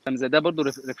وبتحط. فاهم ازاي؟ ده برضو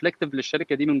ريفلكتيف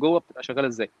للشركه دي من جوه بتبقى شغاله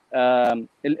ازاي.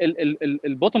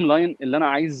 البوتوم لاين اللي انا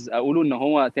عايز اقوله ان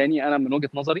هو تاني، انا من وجهه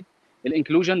نظري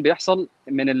الانكلوجن بيحصل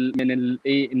من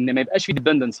ايه؟ ان ما يبقاش في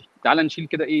ديبندنسي. تعال نشيل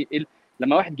كده ايه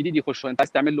لما واحد جديد يخش، انت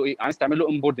عايز تعمل له ايه؟ عايز تعمل له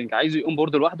اونبوردنج، عايزه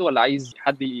يونبورد لوحده ولا عايز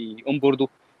حد يونبورده؟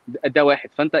 ده واحد.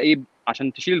 فانت ايه؟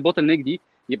 عشان تشيل البوتل نيك دي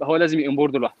يبقى هو لازم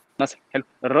يونبورد لوحده مثلا. حلو.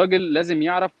 الراجل لازم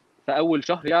يعرف في اول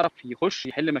شهر يعرف يخش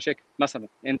يحل مشاكل مثلا.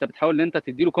 انت بتحاول ان انت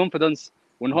تديله كونفيدنس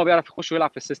وان هو بيعرف يخش ويلعب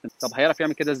في السيستم. طب هيعرف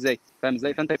يعمل كده ازاي؟ فاهم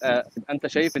ازاي؟ فانت يبقى انت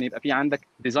شايف ان يبقى في عندك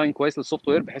ديزاين كويس للسوفت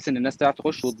وير، بحيث ان الناس تعرف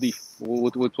تخش وتضيف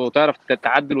وتعرف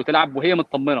تعدل وتلعب وهي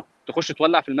مطمنه. تخش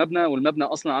تولع في المبنى والمبنى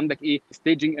اصلا عندك ايه؟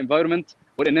 ستيجنج انفايرمنت،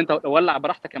 وان انت ولع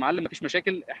براحتك يا معلم مفيش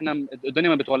مشاكل. احنا الدنيا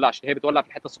ما بتولعش، هي بتولع في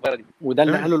الحته الصغيره دي. وده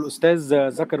اللي قاله الاستاذ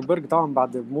زكربرج طبعا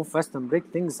بعد موف فاست اند بريك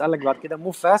ثينجز. قال لك بعد كده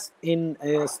موف فاست ان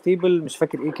ستيبل، مش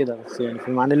فاكر ايه كده، بس يعني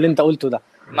في معنى اللي انت قلته ده.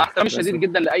 مع احترامي الشديد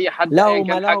جدا لاي حد لا ايا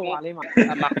وما كان لا حجمه، عليه مع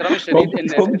احترامي الشديد ان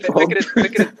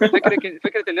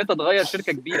فكره ان انت تغير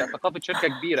شركه كبيره، ثقافه شركه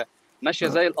كبيره ماشيه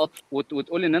زي القطر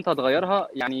وتقول ان انت هتغيرها.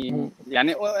 يعني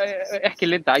احكي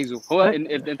اللي انت عايزه. هو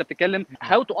انت بتتكلم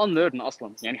هاو تو انليرن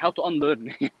اصلا، يعني هاو تو انليرن.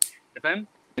 انت فاهم؟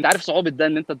 انت عارف صعوبه ده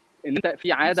ان انت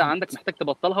في عاده عندك محتاج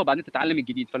تبطلها وبعدين تتعلم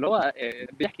الجديد. فاللي هو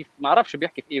بيحكي ما اعرفش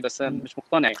بيحكي في ايه، بس مش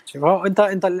مقتنع يعني. هو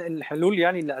انت الحلول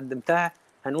يعني اللي قدمتها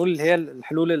هنقول هي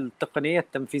الحلول التقنيه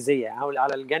التنفيذيه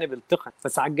على الجانب التقني.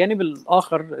 بس على الجانب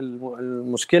الاخر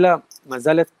المشكله ما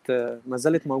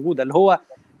زالت موجوده، اللي هو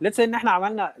لسه ان احنا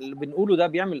عملنا اللي بنقوله ده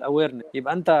بيعمل اويرنس.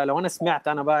 يبقى انت لو انا سمعت،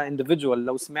 انا بقى انديفيدوال،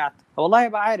 لو سمعت والله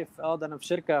يبقى عارف ده انا في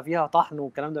شركه فيها طحن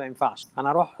والكلام ده ما ينفعش، انا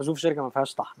اروح اشوف شركه ما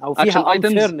فيهاش طحن او فيها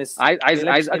انفيرنس.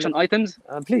 عايز اكشن ايتمز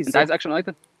بليز. انت عايز اكشن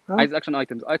ايتم، عايز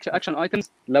اكشن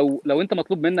ايتمز. لو انت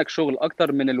مطلوب منك شغل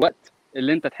اكتر من الوقت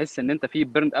اللي انت تحس ان انت فيه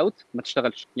بيرن اوت، ما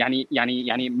تشتغلش.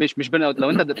 يعني مش بيرن اوت. لو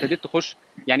انت ابتديت تخش،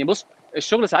 يعني بص،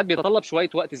 الشغل ساعات بيتطلب شويه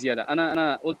وقت زياده.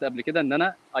 انا قلت قبل كده ان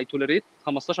انا اي توليريت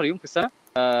 15 يوم في السنه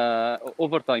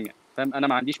اوفر تايم يعني. فاهم؟ انا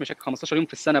ما عنديش مشاكل 15 يوم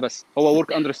في السنه، بس هو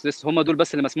ورك اندر ستريس هم دول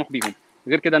بس اللي مسموح بيهم.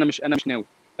 غير كده انا مش ناوي.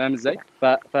 فاهم ازاي؟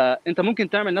 فانت ممكن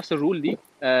تعمل نفس الرول دي.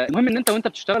 المهم ان انت وانت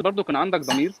بتشتغل برضو كان عندك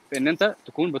ضمير في ان انت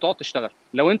تكون بتقعد تشتغل.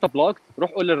 لو انت بلوكت،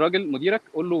 روح قول للراجل مديرك،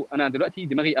 قول له انا دلوقتي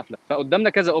دماغي قافله، فقدامنا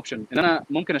كذا اوبشن ان انا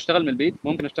ممكن اشتغل من البيت،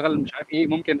 ممكن اشتغل مش عارف ايه،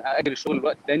 ممكن اجل الشغل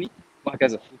لوقت تاني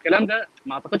وهكذا. الكلام ده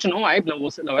ما اعتقدش ان هو عيب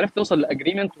لو عرفت توصل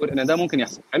لاجريمنت وان ده ممكن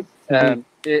يحصل. حلو.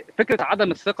 فكره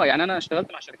عدم الثقه، يعني انا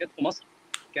اشتغلت مع شركات في مصر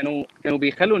كانوا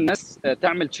بيخلوا الناس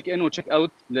تعمل تشيك ان وتشيك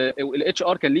اوت. الاتش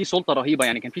ار كان ليه سلطه رهيبه،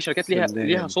 يعني كان في شركات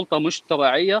ليها سلطه مش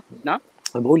طبيعيه. نعم،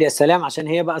 بقول يا سلام، عشان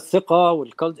هي بقى الثقه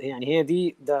والكالتشر، يعني هي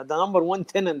دي ده نمبر 1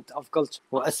 تيننت اوف كالتشر،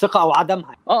 والثقه او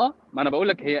عدمها. ما انا بقول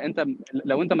لك هي انت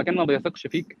لو انت مكان ما بيثقش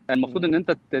فيك المفروض ان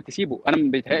انت تسيبه.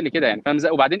 انا بيتهيألي كده يعني فاهم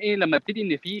ازاي. وبعدين ايه لما ابتدي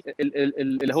ان في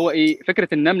اللي هو ايه فكره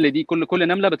النمل دي كل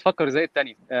نمله بتفكر زي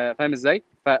الثانيه فاهم ازاي.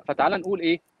 فتعال نقول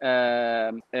ايه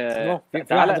في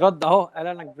واحد رد اهو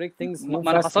قال لك بريك ثينجز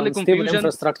ما انا حصل لي كونفيوجن.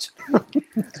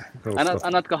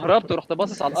 انا اتكهربت ورحت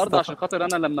باصص على الارض عشان خاطر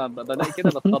انا لما بلاقي كده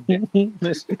بتخض يعني.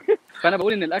 فانا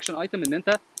بقول ان الاكشن ايتم ان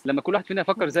انت لما كل واحد فينا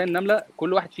يفكر زي النمله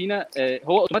كل واحد فينا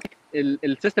هو اوتوماتيك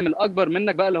السيستم الاكبر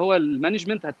منك بقى اللي هو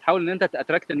المانجمنت هتحاول ان انت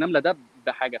تاتراكت النمله ده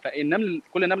بحاجه. فالنمل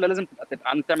كل نمله لازم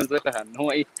تبقى تعمل زيها ان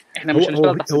هو ايه احنا مش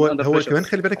هنشتغل تحت هو كمان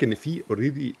خلي بالك ان في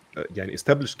اوريدي يعني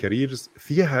استابلش كاريرز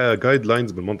فيها جايد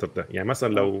لاينز بالمنطق ده. يعني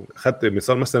مثلا لو خدت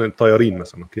مثال مثلا الطيارين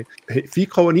مثلا اوكي في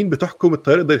قوانين بتحكم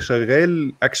الطيار ده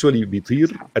شغال اكشوالي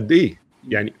بيطير قد ايه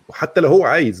يعني. وحتى لو هو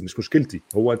عايز مش مشكلتي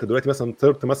هو انت دلوقتي مثلا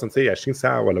طرت مثلا سي 20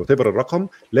 ساعه ولا وتبر الرقم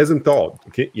لازم تقعد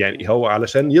اوكي يعني هو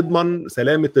علشان يضمن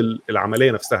سلامه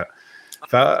العمليه نفسها.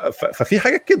 ففي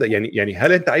حاجات كده يعني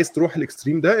هل انت عايز تروح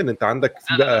الاكستريم ده ان انت عندك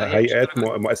في بقى هيئات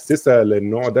مؤسسه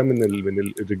للنوع ده من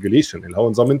الريجوليشن اللي هو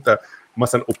نظام انت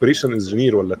مثلا اوبريشن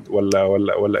انجينير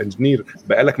ولا انجينير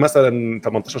بقالك مثلا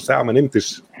 18 ساعه ما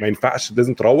نمتش ما ينفعش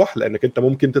لازم تروح لانك انت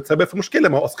ممكن تتسبب في مشكله.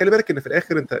 ما هو اصل خلي بالك ان في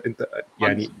الاخر انت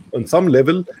يعني on some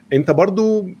level انت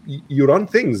برضو you run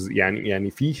things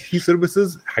يعني في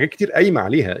سيرفيسز حاجات كتير قايمه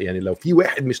عليها. يعني لو في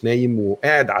واحد مش نايم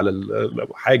وقاعد على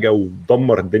حاجه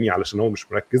ودمر الدنيا علشان هو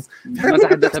مش مركز في حاجه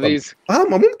ممكن تحصل.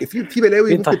 ما ممكن في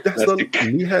بلاوي ممكن تحصل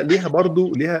ليها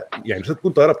برضو ليها يعني مش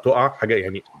هتكون طياره بتقع حاجه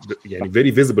يعني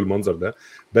very visible منظر ده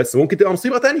بس ممكن تبقى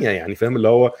مصيبه تانية يعني فاهم اللي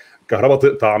هو كهرباء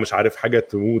تقطع مش عارف حاجه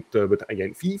تموت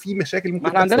يعني في مشاكل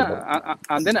ممكن تحصل.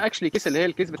 عندنا اكشلي كيس اللي هي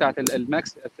الكيس بتاعه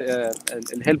الماكس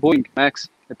اللي هي البوينج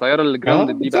ماكس الطياره اللي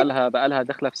جراوند دي بقى لها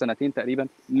داخله في سنتين تقريبا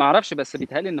ما اعرفش. بس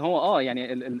بيتهيألي ان هو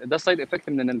يعني ده سايد افكت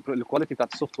من الكواليتي بتاعه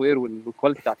السوفت وير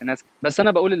والكواليتي بتاعه الناس. بس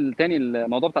انا بقول الثاني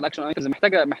الموضوع بتاع الاكشن ايتمز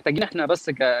محتاجين احنا بس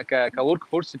كورك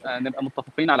فورس نبقى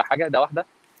متفقين على حاجه. ده واحده.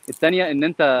 الثانيه ان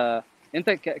انت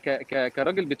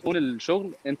كراجل بتقول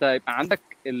الشغل انت يبقى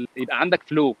عندك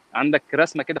فلو عندك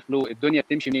رسمه كده فلو الدنيا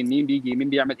بتمشي منين مين بيجي مين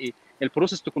بيعمل ايه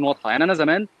البروسيس تكون واضحه. يعني انا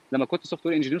زمان لما كنت سوفت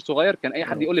وير انجينير صغير كان اي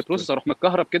حد يقول لي بروسيس اروح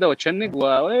متكهرب كده واتشنج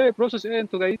وايه بروسيس ايه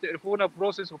انتوا جايين تقرفونا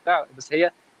بروسيس وبتاع. بس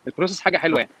هي البروسيس حاجه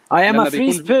حلوه يعني اي ام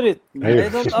فري سبيريت.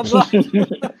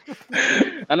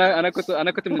 انا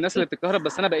كنت من الناس اللي بتتكهرب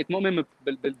بس انا بقيت مؤمن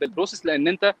بالبروسيس لان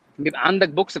انت بيبقى عندك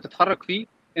بوكس بتتحرك فيه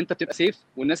انت بتبقى سيف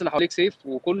والناس اللي حواليك سيف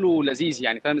وكله لذيذ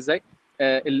يعني فاهم ازاي.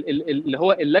 اللي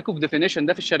هو اللاك اوف ديفينيشن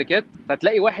ده في الشركات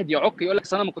فتلاقي واحد يعق يقول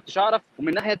لك انا ما كنتش اعرف ومن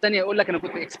الناحيه الثانيه يقول لك انا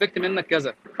كنت اكسبكت منك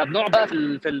كذا. فبنقعد بقى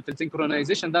في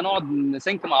السينكرونايزيشن ده نقعد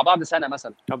نسينك مع بعض سنه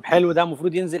مثلا. طب حلو ده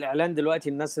المفروض ينزل اعلان دلوقتي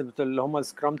الناس اللي هم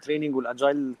السكرام تريننج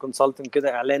والاجايل كونسلتنت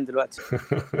كده اعلان دلوقتي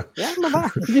يلا بقى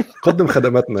قدم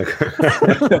خدماتنا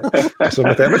عشان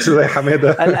ما تعملش زي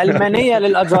حماده الالمانيه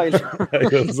للاجايل.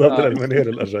 بالظبط الالمانيه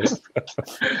للاجايل.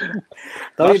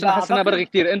 طيب حاسس ان انا برغي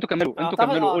كتير انتوا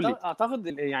كملوا قول لي. اعتقد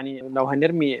يعني لو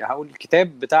هنرمي هقول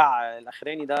الكتاب بتاع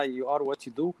الاخراني ده You Are What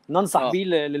You Do ننصح بيه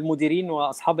للمديرين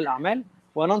واصحاب الاعمال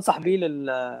وننصح بيه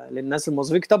للناس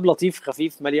الموظفين. كتاب لطيف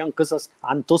خفيف مليان قصص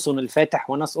عن توسن الفاتح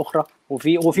وناس اخرى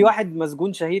وفي واحد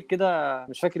مسجون شهير كده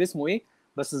مش فاكر اسمه ايه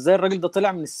بس ازاي الراجل ده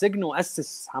طلع من السجن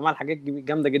واسس عمل حاجات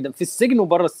جامده جدا في السجن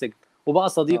وبره السجن وبقى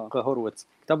صديق هورويتز.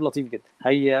 كتاب لطيف جدا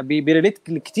هي بيريليت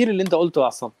كتير اللي انت قلته يا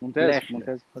عصام. ممتاز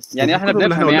يعني احنا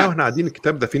بنفهم يعني احنا قاعدين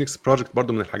الكتاب ده فينيكس بروجكت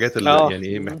برضو من الحاجات اللي يعني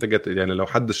ايه محتاجه يعني لو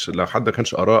حد ما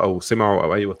كانش قراه او سمعه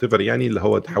او اي وات ايفر يعني اللي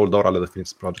هو تحاول تدور على ذا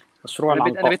فينيكس بروجكت مشروع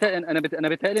انا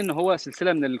بيتهيألي ان هو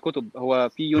سلسله من الكتب. هو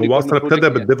في يونيكورن هو اصلا ابتدى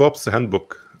بالديف اوبس هاند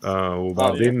بوك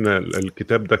وبعدين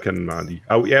الكتاب ده كان بعديه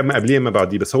او يا اما قبليه ما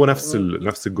بعديه بس هو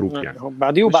نفس الجروب يعني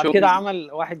بعديه وبعد كده عمل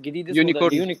واحد جديد اسمه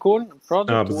يونيكورن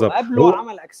بروجكت وقبله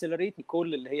عمل اكسلريت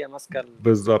كل اللي هي ماسكه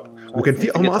بالظبط. وكان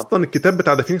في هم اصلا الكتاب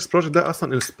بتاع ذا فينيكس بروجكت ده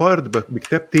اصلا انسبايرد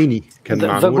بكتاب تاني كان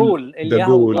معمول ذا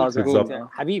جول بالظبط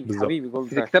حبيبي جول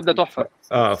الكتاب ده تحفه.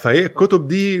 فهي الكتب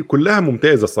دي كلها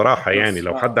ممتازه الصراحه يعني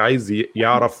لو حد عايز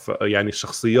يعرف يعني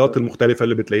الشخصيات المختلفه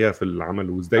اللي بتلاقيها في العمل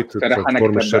وازاي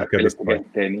تترانسفورم الشركه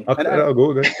تاني اكتر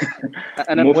جوه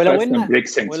انا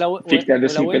ولو في كتاب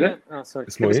اسمه كده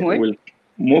اسمه ايه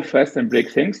Move Fast and Break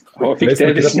Things. هو في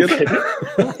كتاب اسمه كده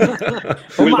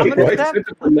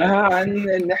كلها عن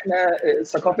ان احنا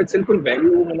ثقافه سيليكون فالي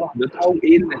ومناهضتها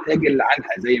وايه النتائج اللي عنها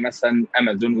زي مثلا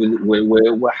امازون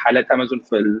وحالات امازون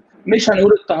في مش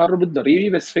هنقول التهرب الضريبي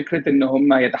بس فكره ان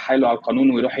هم يتحايلوا على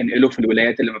القانون ويروحوا ينقلوا في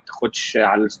الولايات اللي ما بتاخدش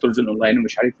على الستورز الاونلاين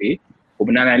ومش عارف ايه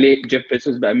وبناء عليه جيف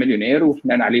بيسوس بقى مليونير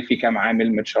وبناء عليه في كام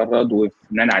عامل متشرد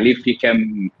وبناء عليه في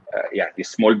كام يعني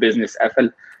سمول بزنس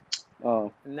قفل.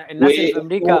 الناس اللي في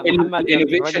امريكا محمد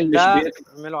الراجل ده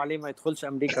عملوا عليه ما يدخلش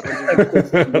امريكا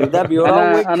الراجل ده بيروج.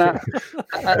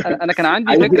 انا كان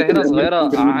عندي فكره هنا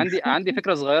صغيره، عندي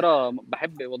فكره صغيره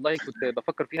بحب والله كنت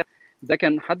بفكر فيها. ده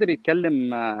كان حد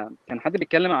بيتكلم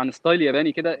عن ستايل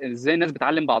ياباني كده، ازاي الناس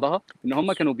بتعلم بعضها، ان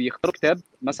هم كانوا بيختاروا كتاب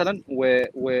مثلا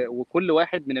وكل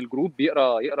واحد من الجروب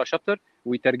يقرا شابتر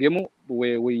ويترجمه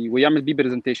ويعمل بيه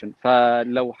برزنتيشن.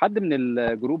 فلو حد من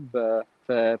الجروب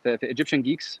في ايجيبشن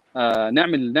جيكس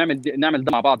نعمل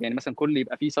ده مع بعض، يعني مثلا كل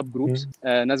يبقى فيه سب جروبس،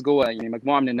 ناس جوه، يعني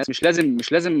مجموعه من الناس،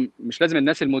 مش لازم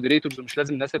الناس المودريتورز ومش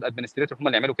لازم الناس الادمنستريتور هم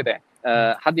اللي يعملوا كده يعني.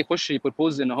 حد يخش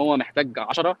يبروبوز ان هو محتاج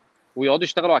 10 ويقعدوا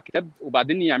يشتغلوا على الكتاب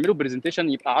وبعدين يعملوا برزنتيشن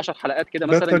يبقى 10 حلقات كده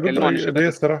مثلا يتكلموا عن الشباب. دي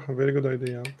الصراحه فيري جود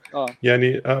ايديا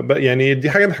يعني دي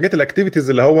حاجه من الحاجات الاكتيفيتيز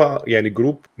اللي هو يعني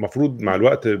جروب مفروض مع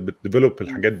الوقت بتديفلوب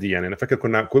الحاجات دي. يعني انا فاكر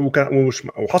كنا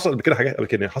وحصل قبل كده حاجات قبل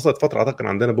كده، حصلت فتره اعتقد كان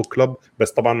عندنا بوك كلاب،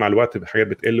 بس طبعا مع الوقت حاجات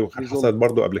بتقل. وحصلت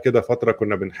برضو قبل كده فتره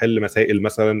كنا بنحل مسائل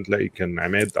مثلا، تلاقي كان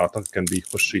عماد اعتقد كان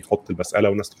بيخش يحط المساله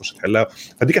والناس تخش تحلها،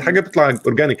 فدي كانت حاجه بتطلع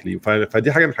اورجانيكلي.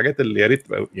 فدي حاجه من الحاجات اللي يا ريت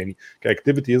يعني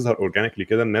كاكتيفيتي يظهر اورجانيكلي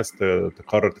كده، الناس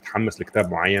تقرر تتحمس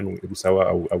لكتاب معين ويقروا سوا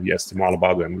او يقسموا على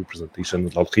بعض ويعملوا برزنتيشن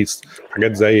تلخيص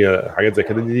حاجات زي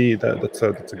كده. دي that's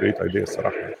a great idea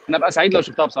الصراحه. انا ابقى سعيد لو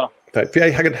شفتها بصراحه. طيب في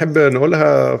اي حاجه نحب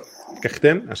نقولها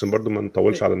كختام عشان برضو ما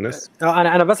نطولش على الناس؟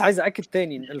 انا بس عايز ااكد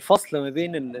تاني الفصل ما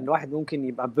بين الواحد ممكن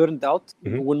يبقى بيرند اوت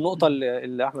والنقطه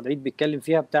اللي احمد عيد بيتكلم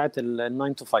فيها بتاعه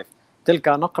ال 9 to 5، تلك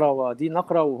نقره ودي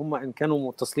نقره، وهم ان كانوا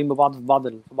متصلين ببعض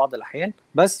في بعض الاحيان،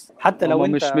 بس حتى لو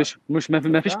انت مش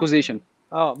ما فيش كوزيشن.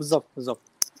 بالظبط.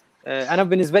 انا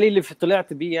بالنسبه لي اللي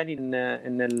طلعت بيه يعني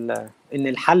ان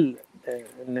الحل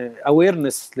ان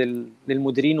اويرنس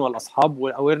للمديرين والاصحاب،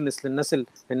 والاويرنس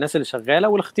للناس اللي شغاله،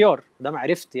 والاختيار ده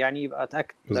معرفت يعني يبقى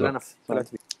اتاكد. ده اللي انا طلعت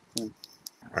بيه.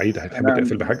 عيد هتحب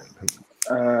تقفل بحاجه؟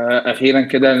 اخيرا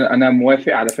كده انا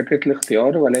موافق على فكره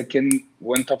الاختيار، ولكن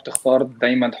وانت بتختار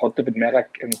دايما تحط في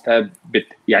دماغك انت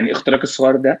يعني اختراق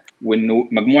الصغير ده، وانه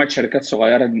مجموعه شركات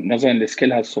صغيره نظرا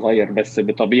لسكيلها الصغير، بس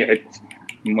بطبيعه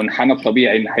المنحنى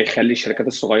الطبيعي ان هيخلي الشركات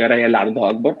الصغيره هي اللي عددها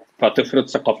اكبر، فتفرض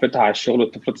ثقافتها على الشغل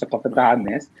وتفرض ثقافتها على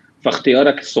الناس.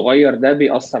 فاختيارك الصغير ده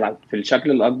بيأثر في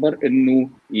الشكل الاكبر انه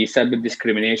يسبب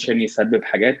ديسكريمينيشن، يسبب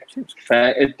حاجات.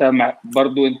 فانت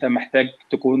برضو انت محتاج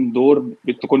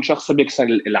تكون شخص بيكسر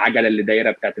العجله اللي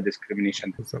دايره بتاعت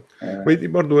الديسكريمينيشن. ودي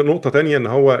برضو نقطه تانية، ان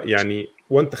هو يعني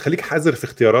وانت خليك حذر في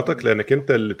اختياراتك، لانك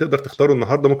انت اللي تقدر تختاره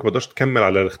النهارده ممكن ما تقدرش تكمل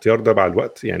على الاختيار ده مع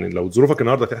الوقت. يعني لو ظروفك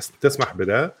النهارده تسمح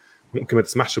بده ممكن ما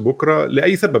تسمحش بكره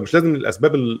لاي سبب، مش لازم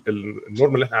الاسباب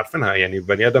النورمال اللي احنا عارفينها. يعني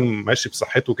بني ادم ماشي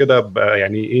بصحته كده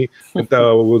يعني ايه، انت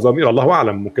وضمير الله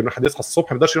اعلم، ممكن واحد يصحى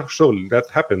الصبح ما يقدرش يروح الشغل، ده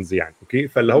هابنز يعني. اوكي،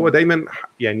 فاللي هو دايما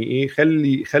يعني ايه،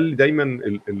 خلي دايما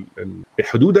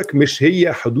حدودك مش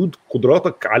هي حدود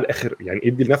قدراتك على الاخر. يعني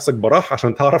ادي لنفسك براح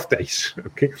عشان تعرف تعيش.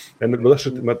 اوكي، لان ما تقدرش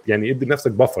يعني ادي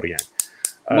لنفسك بافر يعني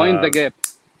مايند ذا جاب.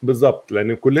 بالظبط،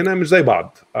 لان كلنا مش زي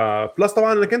بعض. بلس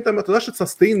طبعا انك انت ما تقدرش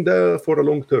تسستين ده فور ا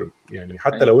لونج تيرم. يعني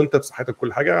حتى لو انت بصحتك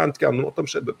كل حاجه عندك كده نقطه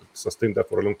مش قادر تسستين ده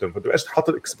فور ا لونج تيرم، ما تبقاش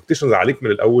حاطط اكسبكتيشنز عليك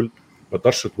من الاول ما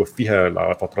تقدرش توفيها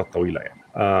لفترات طويله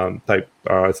يعني. طيب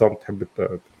عصام تحب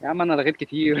يا عم انا رغيت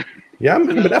كتير يا عم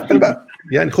بنقفل بقى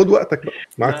يعني، خد وقتك بقى،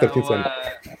 معاك 30 ثانيه.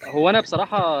 هو انا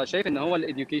بصراحه شايف ان هو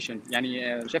الاديوكيشن،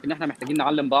 يعني شايف ان احنا محتاجين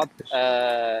نعلم بعض.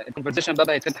 الكونفرسيشن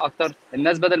بقى يتفتح اكتر،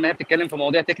 الناس بدل ما هي بتتكلم في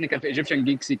مواضيع تكنيكال في ايجيبشن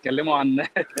جيكس يتكلموا عن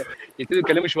يبتدوا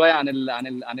يتكلموا شويه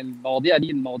عن المواضيع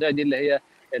دي اللي هي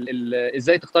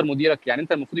ازاي تختار مديرك. يعني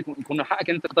انت المفروض يكون حقك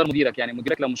ان انت تختار مديرك. يعني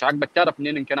مديرك لو مش عاجبك تعرف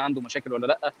منين ان كان عنده مشاكل ولا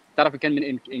لا، تعرف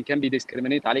ان كان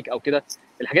بيديسكريمينيت عليك او كده.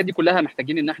 الحاجات دي كلها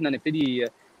محتاجين ان احنا نبتدي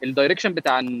الدايركشن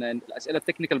بتاع الاسئله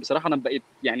التكنيكال. بصراحه انا بقيت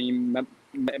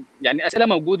يعني اسئله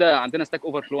موجوده عندنا، ستاك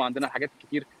اوفر فلو، عندنا حاجات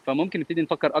كتير، فممكن نبتدي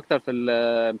نفكر اكتر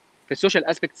في السوشيال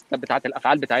اسبيكتس بتاعه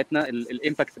الافعال بتاعتنا،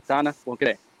 الامباكت بتاعنا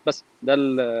وكده. بس ده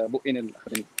البقين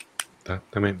الاخرين.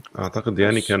 تمام، اعتقد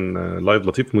يعني كان لايف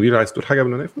لطيف. مدير عايز تقول حاجه قبل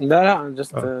ما نقفل؟ لا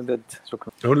جست ديد.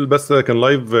 شكرا. اقول بس كان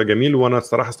لايف جميل، وانا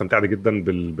الصراحه استمتعت جدا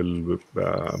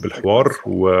بالحوار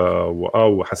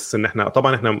وحاسس ان احنا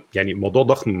طبعا احنا يعني موضوع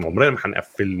ضخم، عمرنا ما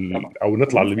هنقفل او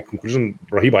نطلع لكونكلوجن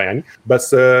رهيبه يعني.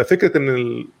 بس فكره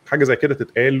ان حاجه زي كده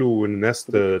تتقال والناس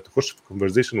تخش في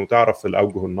كونفرزيشن وتعرف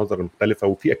الاوجه النظر المختلفه،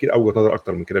 وفي اكيد اوجه نظر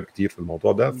اكتر من كده بكتير في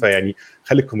الموضوع ده. فيعني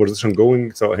خلي الكونفرزيشن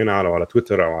جوينج، سواء هنا على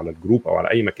تويتر او على الجروب او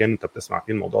على اي مكان انت بتسمع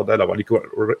فيه الموضوع ده. لو عليك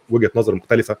وجهه نظر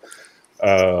مختلفه،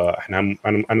 احنا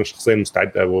انا شخصيا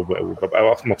مستعد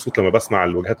وببقى مبسوط لما بسمع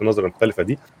الوجهات النظر المختلفه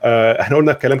دي. احنا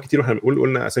قلنا كلام كتير، واحنا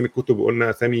قلنا اسامي الكتب وقلنا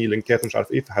اسامي لينكات ومش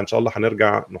عارف ايه، فان شاء الله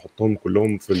هنرجع نحطهم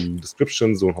كلهم في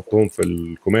الديسكريبشنز ونحطهم في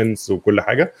الكومنتس وكل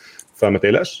حاجه. فما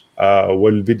تقلقش.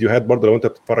 والفيديوهات برضه لو انت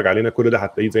بتتفرج علينا كل ده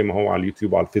هتلاقيه زي ما هو على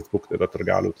اليوتيوب وعلى الفيسبوك، تقدر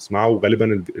ترجع له وتسمعه.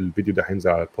 وغالبا الفيديو ده هينزل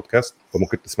على البودكاست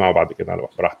فممكن تسمعه بعد كده على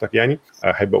براحتك يعني.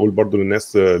 احب اقول برضه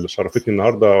للناس اللي شرفتني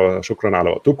النهارده شكرا على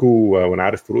وقتكم، وانا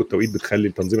عارف فروق التوقيت بتخلي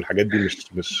تنظيم الحاجات دي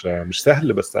مش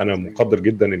سهل، بس انا مقدر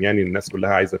جدا ان يعني الناس كلها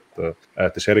عايزه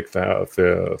تشارك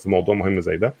في موضوع مهم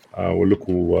زي ده. اقول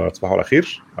لكم صباح على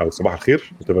خير او صباح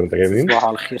الخير، تبقى انت جاي منين؟ صباح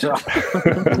على خير.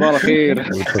 صباح الخير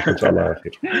ان شاء الله على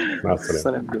خير. مع السلامه.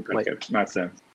 سلام. مع السلامه.